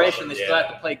corporation. They still have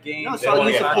to play game. No, so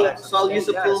I'll use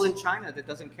a pool in China that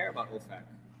doesn't care about OFAC.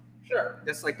 Sure.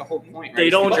 That's like the whole point. Right? They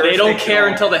don't care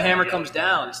until the hammer comes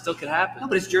down. It still could happen. No,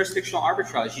 but it's jurisdictional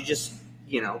arbitrage. You just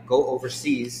go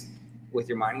overseas with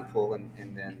your mining pool, and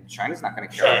then China's not going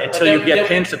to care. Until you get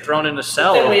pinched and thrown in a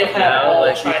cell. You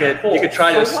could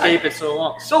try to escape it so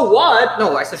long. So what?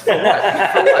 No, I said for what?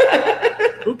 For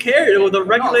what? Who cares? Well, the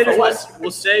regulators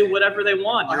will say whatever they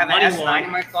want.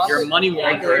 Your money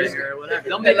laundering or whatever.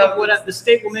 They'll make up whatever. The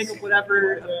state will make up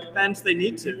whatever offense they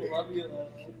need to.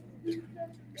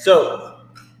 So,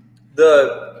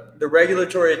 the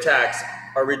regulatory attacks,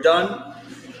 are we done?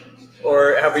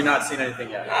 Or have we not seen anything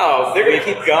yet? No, they're going to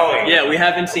keep going. Yeah, we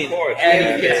haven't seen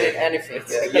anything.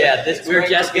 Yeah, we're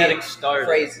just getting started.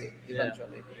 Crazy,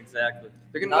 eventually. Exactly.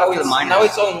 Now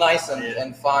it's all nice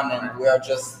and fun, and we are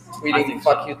just tweeting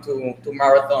 "fuck you" to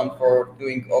Marathon for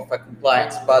doing OFAC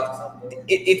compliance, but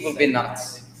it will be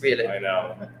nuts, really. I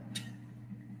know.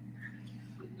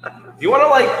 Do you want to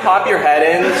pop your head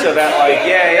in so that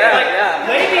yeah.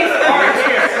 Ladies are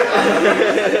here.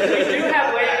 We do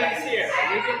have ladies here.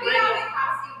 We can bring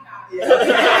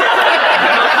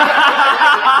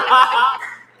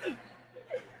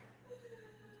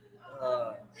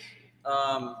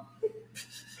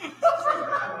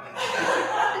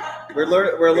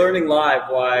We're learning live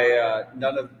why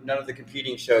none of the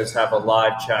competing shows have a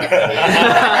live chat.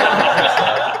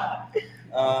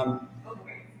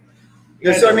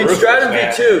 So I mean, Stratum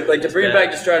V2, to bring it back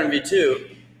to Stratum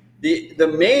V2,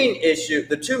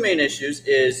 the two main issues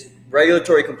is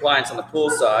regulatory compliance on the pool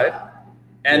side,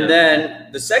 and then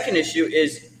the second issue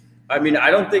is, I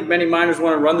don't think many miners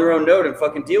want to run their own node and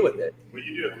fucking deal with it. Will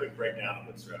you do a quick breakdown of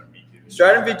what Stratum V2 is?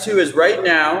 Stratum V2 is right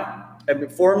now,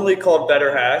 formerly called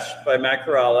Better Hash by Matt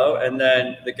Corallo, and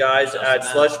then the guys at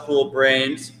Slush Pool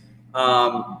Brains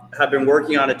have been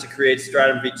working on it to create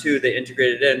Stratum V2. They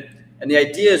integrated it in. And the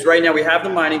idea is right now we have the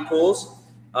mining pools.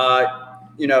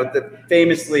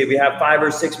 Famously, we have 5 or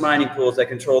 6 mining pools that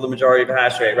control the majority of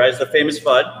hash rate, right? It's the famous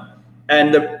FUD.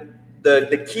 And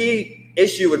the key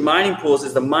issue with mining pools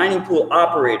is the mining pool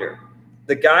operator.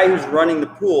 The guy who's running the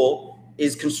pool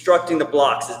is constructing the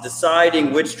blocks, is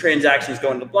deciding which transactions go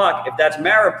into the block. If that's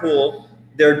Marapool,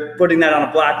 they're putting that on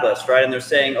a blacklist, right? And they're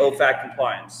saying OFAC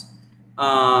compliance.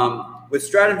 With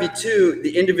Stratum V2,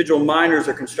 the individual miners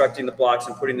are constructing the blocks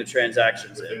and putting the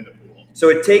transactions in. So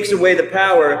it takes away the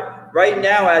power. Right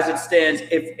now, as it stands,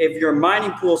 if your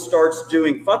mining pool starts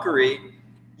doing fuckery,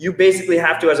 you basically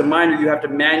have to, as a miner, you have to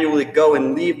manually go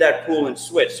and leave that pool and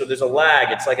switch. So there's a lag.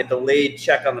 It's like a delayed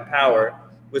check on the power.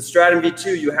 With Stratum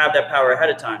V2, you have that power ahead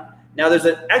of time. Now, there's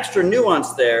an extra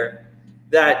nuance there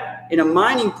that in a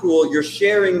mining pool, you're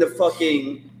sharing the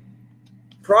fucking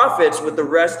profits with the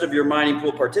rest of your mining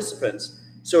pool participants.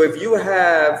 So if you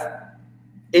have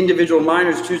individual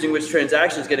miners choosing which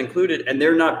transactions get included and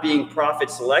they're not being profit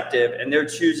selective and they're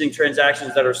choosing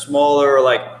transactions that are smaller, or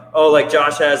like, oh, like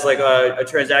Josh has like a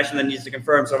transaction that needs to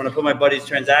confirm, so I'm gonna put my buddy's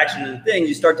transaction in the thing,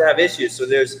 you start to have issues. So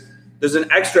there's an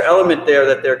extra element there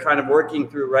that they're kind of working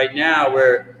through right now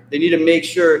where they need to make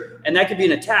sure, and that could be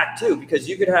an attack too, because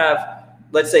you could have,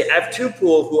 let's say F2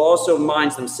 pool who also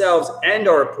mines themselves and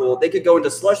are a pool, they could go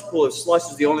into Slush pool if Slush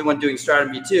is the only one doing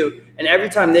Stratum V2, and every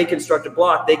time they construct a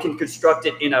block, they can construct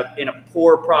it in a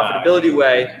poor profitability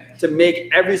way to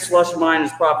make every Slush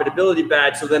miner's profitability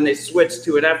bad, so then they switch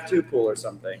to an F2 pool or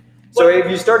something. So if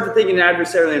you start to think in an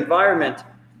adversarial environment,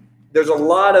 there's a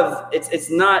lot of, it's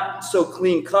not so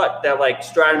clean cut that like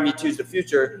Stratum V2 is the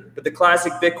future, but the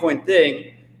classic Bitcoin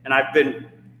thing, and I've been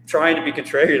trying to be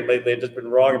contrarian lately and just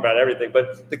been wrong about everything.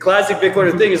 But the classic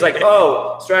Bitcoiner thing is like,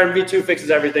 oh, Stratum V2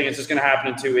 fixes everything. It's just going to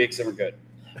happen in 2 weeks and we're good.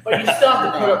 But you still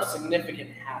have to put up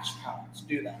significant hash power to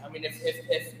do that. I mean,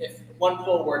 if one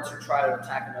pool were to try to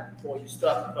attack another pool, you still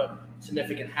have to put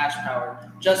significant hash power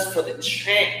just for the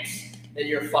chance that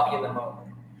you're fucking them over,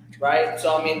 right?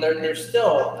 So, I mean, there's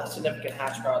still a significant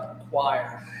hash power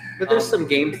required. But there's some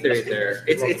game theory there.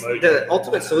 It's the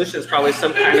ultimate solution is probably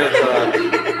some kind of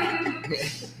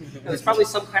it's probably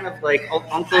some kind of like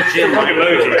Uncle Jim. I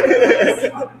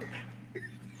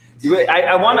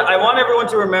want everyone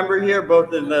to remember here,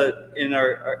 both in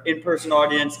our in-person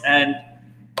audience and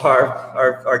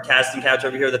our casting couch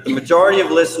over here, that the majority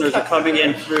of listeners are coming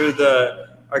in through the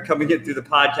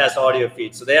podcast audio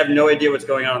feed, so they have no idea what's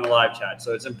going on in the live chat.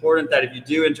 So it's important that if you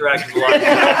do interact with the live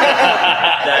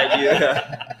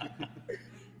chat,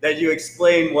 that you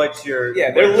explain what you're. Yeah,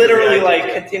 they're literally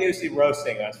like continuously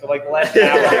roasting us for like the last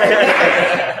hour.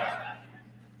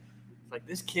 Like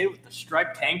this kid with the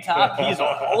striped tank top, he's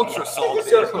ultra salty.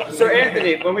 So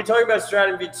Anthony, when we talk about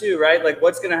Stratum V2, right? Like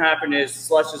what's going to happen is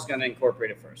Slush is going to incorporate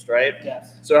it first, right?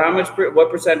 Yes. So what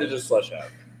percentage does Slush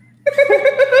have?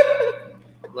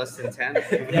 Less than 10.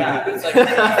 Yeah, it's like 4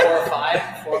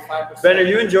 or 5%. Ben, are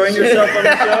you enjoying yourself on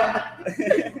the show?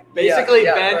 Basically,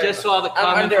 Ben just saw the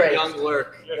comment from Young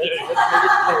Lurk.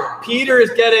 Peter is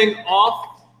getting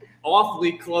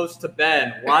awfully close to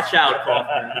Ben. Watch out,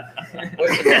 Kaufman.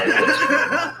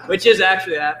 Which is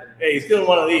actually happening. Hey, he's doing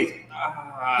one of these.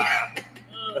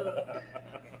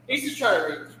 He's just trying to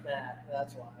reach Matt.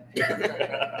 That's why.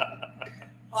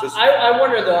 I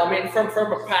wonder though. I mean,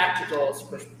 from a practical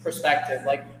perspective,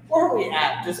 like where are we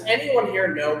at? Does anyone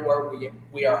here know where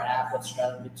we are at with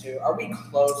Stratum V2? Are we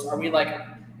close? Are we like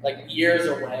years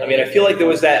away? I mean, I feel like there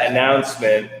was that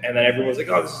announcement, and then everyone was like,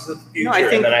 "Oh, this is the future,"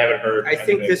 and then I haven't heard. I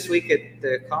think this week at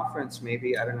the conference,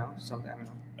 maybe I don't know.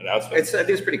 Announcement. I think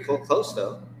it's pretty close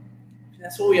though.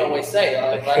 That's what we always say.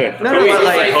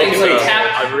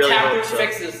 Chapter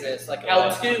fixes this. Like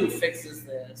L2 fixes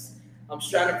this.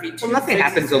 Stratum V2. Well, nothing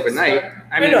happens overnight.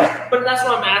 I know, but that's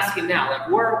what I'm asking now.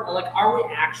 Are we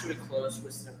actually close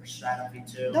with Stratum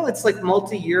V2? No, it's like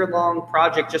multi-year long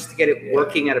project just to get it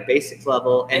working at a basic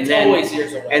level, and it's always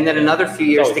years away. And then another few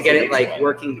years to get it like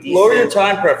working decent. Lower your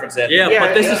time preference, Anthony. Yeah,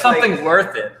 but this is something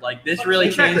worth it. Like this really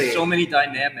changed so many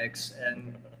dynamics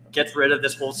and gets rid of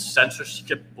this whole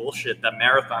censorship bullshit that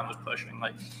Marathon was pushing.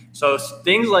 Like, so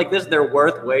things like this, they're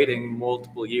worth waiting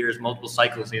multiple years, multiple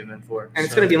cycles even for. And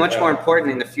it's going to be much more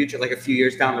important in the future, like a few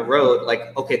years down the road. Like,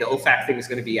 okay, the OFAC thing is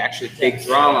going to be actually big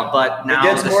drama, but now it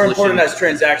gets more important as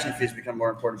transaction fees become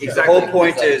more important. Exactly. The whole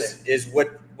point is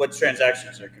what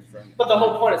transactions are confirmed. But the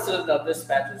whole point of Citadel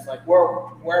Dispatch is like where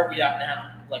are we at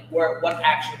now? Like what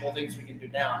actionable things we can do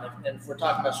now? And if we're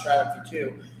talking about Stratum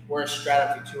V2, where's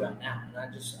Stratum V2 at now? And I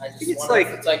just wonder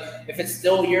if it's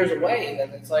still years away, then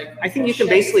it's like I think you can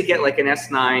basically get like an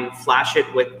S9, flash it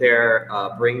with their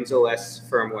Brains OS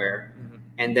firmware,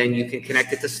 and then you can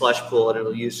connect it to Slush Pool, and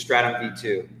it'll use Stratum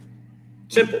V2.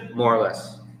 Simple, more or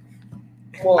less.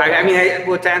 Well, I mean,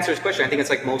 to answer his question, I think it's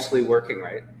like mostly working,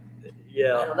 right?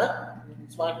 Yeah. I don't know.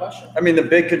 It's my question. I mean, the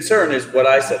big concern is what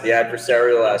I said, the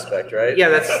adversarial aspect, right? Yeah,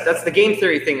 that's the game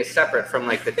theory thing is separate from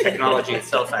like the technology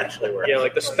itself actually works. Yeah,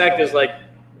 like the spec is like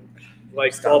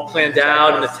all planned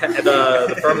out and the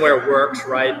firmware works,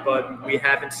 right? But we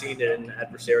haven't seen it in an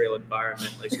adversarial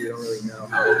environment, like so we don't really know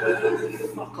how it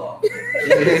goes. Fuck off.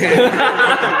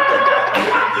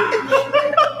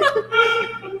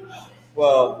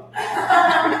 Well,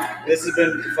 this has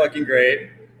been fucking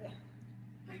great.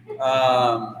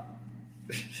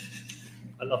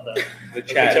 I love that. The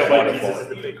chat is wonderful. This is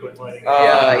the Bitcoin mining.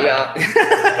 Yeah.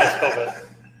 Best comment.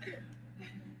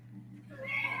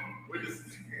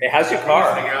 Hey, how's your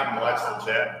car? Hang out and watch the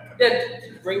chat. Yeah,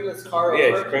 bring this car Yeah,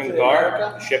 over. just bring to the car,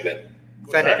 America. ship it.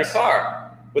 FedEx. Your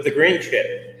car with the green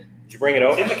chip. Did you bring it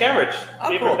over? It's in the garage. Oh,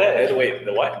 Keep cool. it Wait,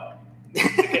 the what?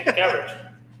 the garage.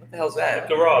 What the hell's that?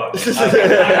 Garage.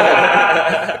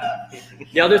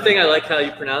 The other thing I like how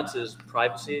you pronounce is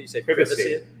privacy. You say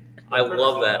privacy. I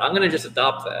love that. I'm gonna just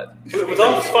adopt that. It was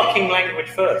our fucking language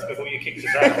first before you kicked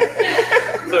us out.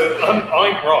 So I'm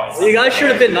right. Well, you guys should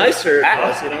have been nicer.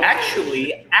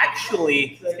 Actually,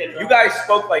 you guys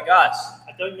spoke like us,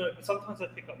 I don't know, but sometimes I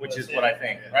pick up which words is what I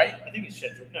think, right? I think it's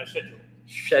schedule. No, schedule.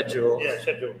 Schedule. Yeah,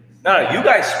 schedule. No, you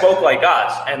guys spoke like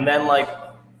us, and then like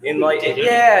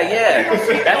yeah.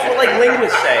 That's what like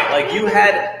linguists say. Like you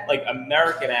had like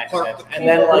American accents, and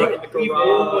then like We've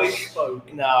always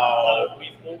spoke. no, We've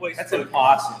always that's spoken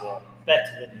impossible.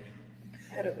 better than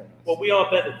you. Well, we are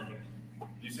better than you.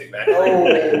 You say back. Oh, I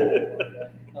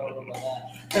don't know about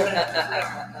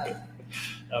that.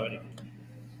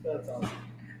 That's awesome.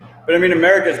 But I mean,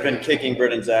 America's been kicking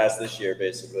Britain's ass this year,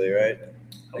 basically, right?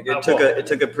 Like it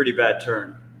took a pretty bad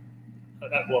turn.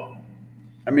 At what?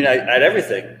 I mean, at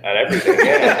everything. At everything,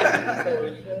 yeah.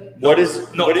 What is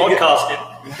Not what do you get- podcasting.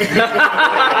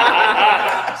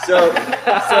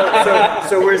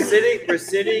 So we're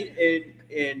sitting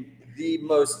in the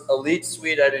most elite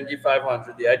suite at Indy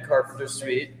 500, the Ed Carpenter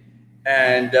suite,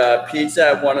 and Pete's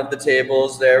at one of the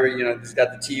tables there. You know, he's got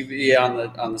the TV on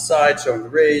the side showing the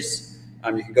race.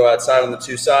 You can go outside on the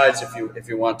two sides if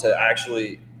you want to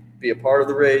actually be a part of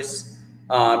the race.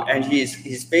 And he's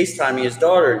FaceTiming his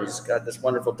daughter, and he's got this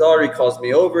wonderful daughter. He calls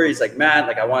me over. He's like, Matt,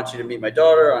 like I want you to meet my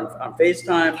daughter on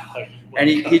FaceTime. And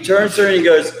he turns to her and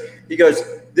he goes,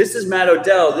 this is Matt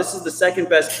Odell. This is the second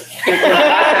best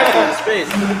podcast in space.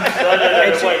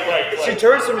 And she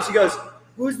turns to him and she goes,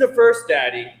 who's the first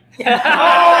daddy?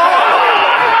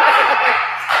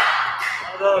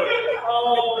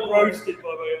 Oh, roasted by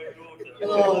my own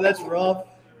daughter. Oh, that's rough.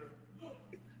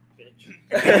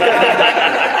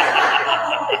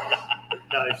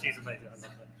 No, she's amazing.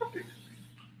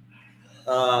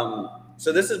 I love her.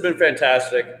 So this has been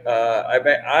fantastic.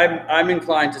 I'm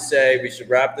inclined to say we should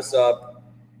wrap this up.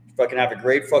 Fucking have a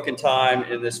great fucking time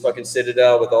in this fucking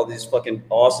Citadel with all these fucking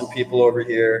awesome people over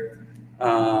here.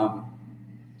 I'm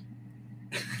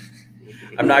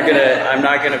not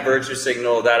gonna virtue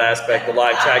signal that aspect. The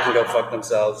live chat can go fuck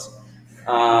themselves.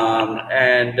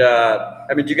 I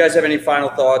mean, do you guys have any final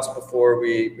thoughts before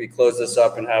we close this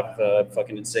up and have a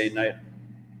fucking insane night?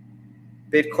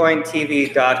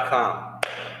 BitcoinTV.com.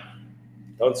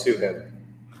 Don't sue him.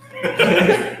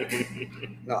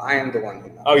 No, I am the one who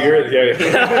knows. Oh, you're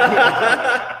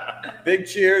yeah. Big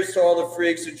cheers to all the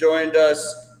freaks who joined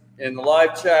us in the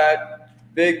live chat.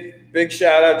 Big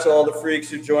shout out to all the freaks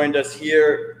who joined us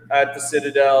here at the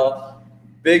Citadel.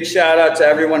 Big shout out to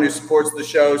everyone who supports the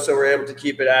show so we're able to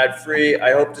keep it ad free.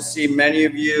 I hope to see many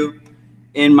of you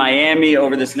in Miami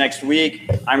over this next week.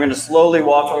 I'm going to slowly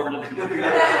walk over to the computer.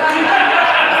 And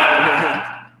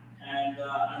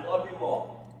I love you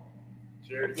all.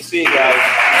 Good to see you guys.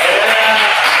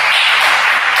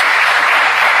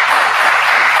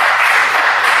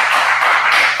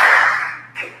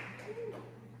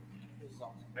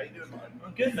 How you doing, man?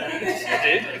 I'm good, man. Good to see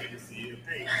you, dude. Good to see you.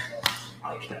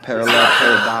 Parallel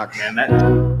paradox. Man, that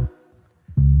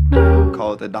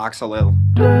Call it the dox a little.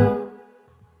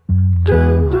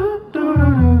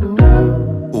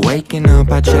 Waking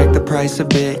up, I check the price of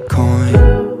Bitcoin.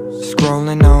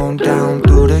 Scrolling on down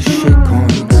through the shit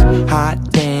coins. Hot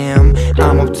damn,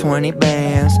 I'm up 20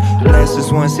 bands.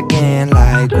 Blessings once again,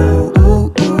 like ooh,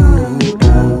 ooh, ooh,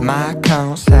 ooh. My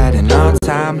account's at an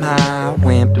all-time high.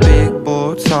 Went big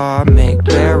bull tar, make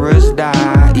bearers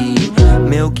die. Eat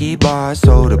Milky Bar,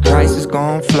 so the price is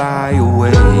gon' fly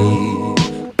away.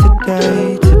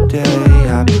 Today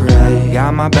I pray.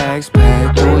 Got my bags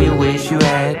packed, do you wish you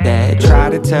had that? Try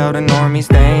to tell the normies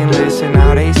they ain't listen,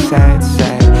 now they sad.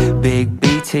 Big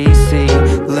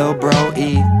BTC, Lil Bro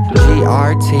E,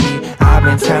 GRT, I've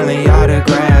been telling y'all to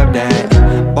grab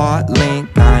that. Bought link,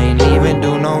 I ain't even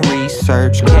do no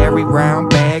research. Carry round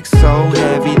bags so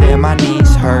heavy that my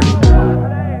knees hurt.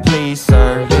 Please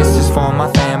sir, this is for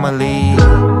my family.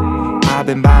 I've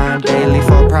been buying daily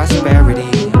for prosperity.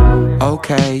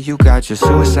 Okay, you got your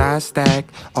suicide stack,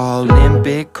 all in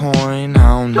Bitcoin, I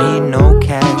don't need no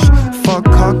cash. Fuck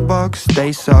cuck bucks,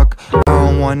 they suck, I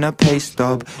don't want a pay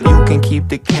stub. You can keep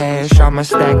the cash, I'ma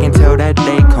stack until that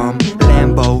day come.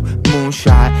 Lambo,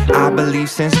 moonshot, I believe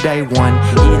since day one.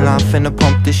 Elon finna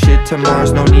pump this shit to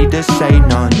Mars, no need to say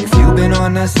none. If you been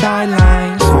on the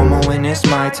sidelines, FOMO when it's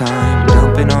my time.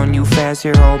 Dumping on you fast,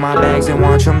 here hold my bags and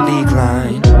watch them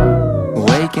decline.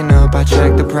 Waking up, I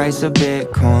check the price of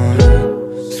Bitcoin.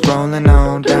 Scrolling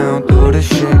on down through the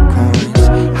shit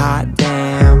coins. Hot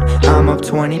damn, I'm up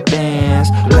 20 bands.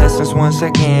 Blessings once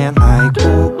again, like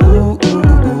ooh, ooh, ooh,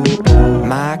 ooh, ooh.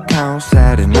 My account's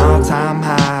at an all-time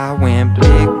high. When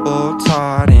Big Bull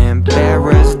tart and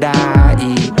bearers die.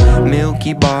 Eat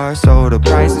Milky Bar so the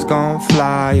price is gon'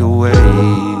 fly away.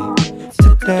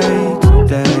 Today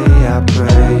I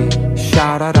pray.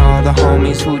 Shout out all the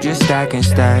homies who just stack and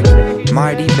stack.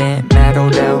 Marty Bent, Matt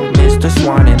Odell, Mr.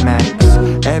 Swan and Max.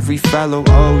 Every fellow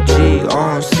OG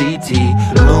on CT.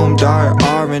 Loom Dart,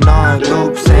 R&R,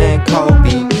 Loops and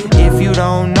Kobe. If you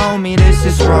don't know me, this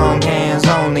is wrong hands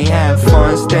only. Have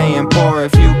fun staying poor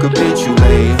if you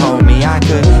capitulate, homie. I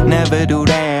could never do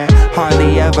that,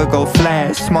 hardly ever go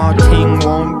flat. Small ting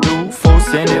won't do, full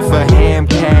send it for ham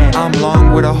cat. I'm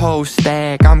long with a whole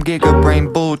stack, I'm giga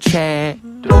brain bull chat.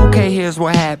 Okay, here's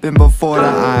what happened before the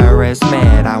IRS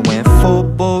mad. I went full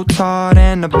bull tart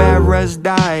and the bearers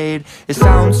died. It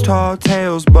sounds tall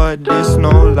tales, but this no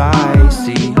lie.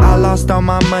 See, I lost all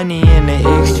my money in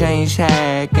the exchange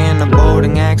hack and the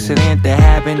boating accident that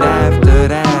happened after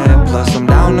that. Plus I'm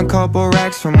down a couple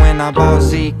racks from when I bought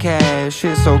Z Cash.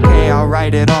 It's okay, I'll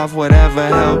write it off, whatever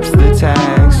helps the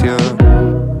tax, yeah.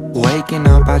 Waking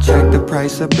up, I check the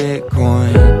price of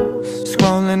Bitcoin.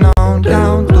 Scrolling on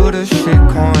down through the shit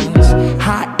coins.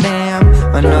 Hot damn,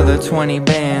 another 20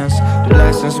 bands.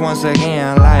 Blessings once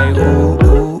again, like ooh,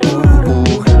 ooh, ooh,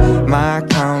 ooh. My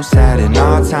account's at an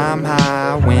all-time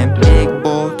high. When Big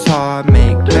Bull tart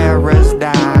make bearers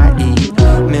die. Eat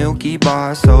Milky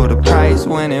Bar so the price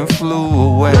went and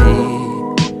flew away.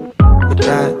 But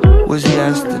that was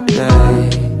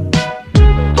yesterday.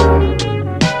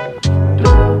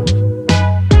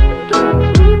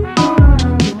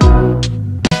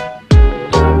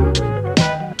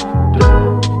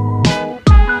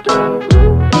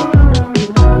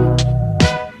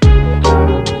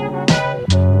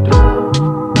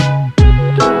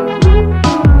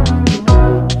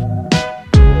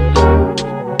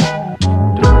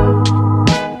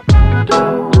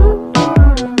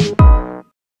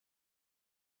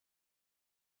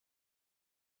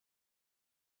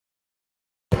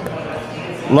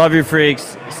 Love your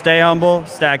freaks. Stay humble,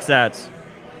 stack sats.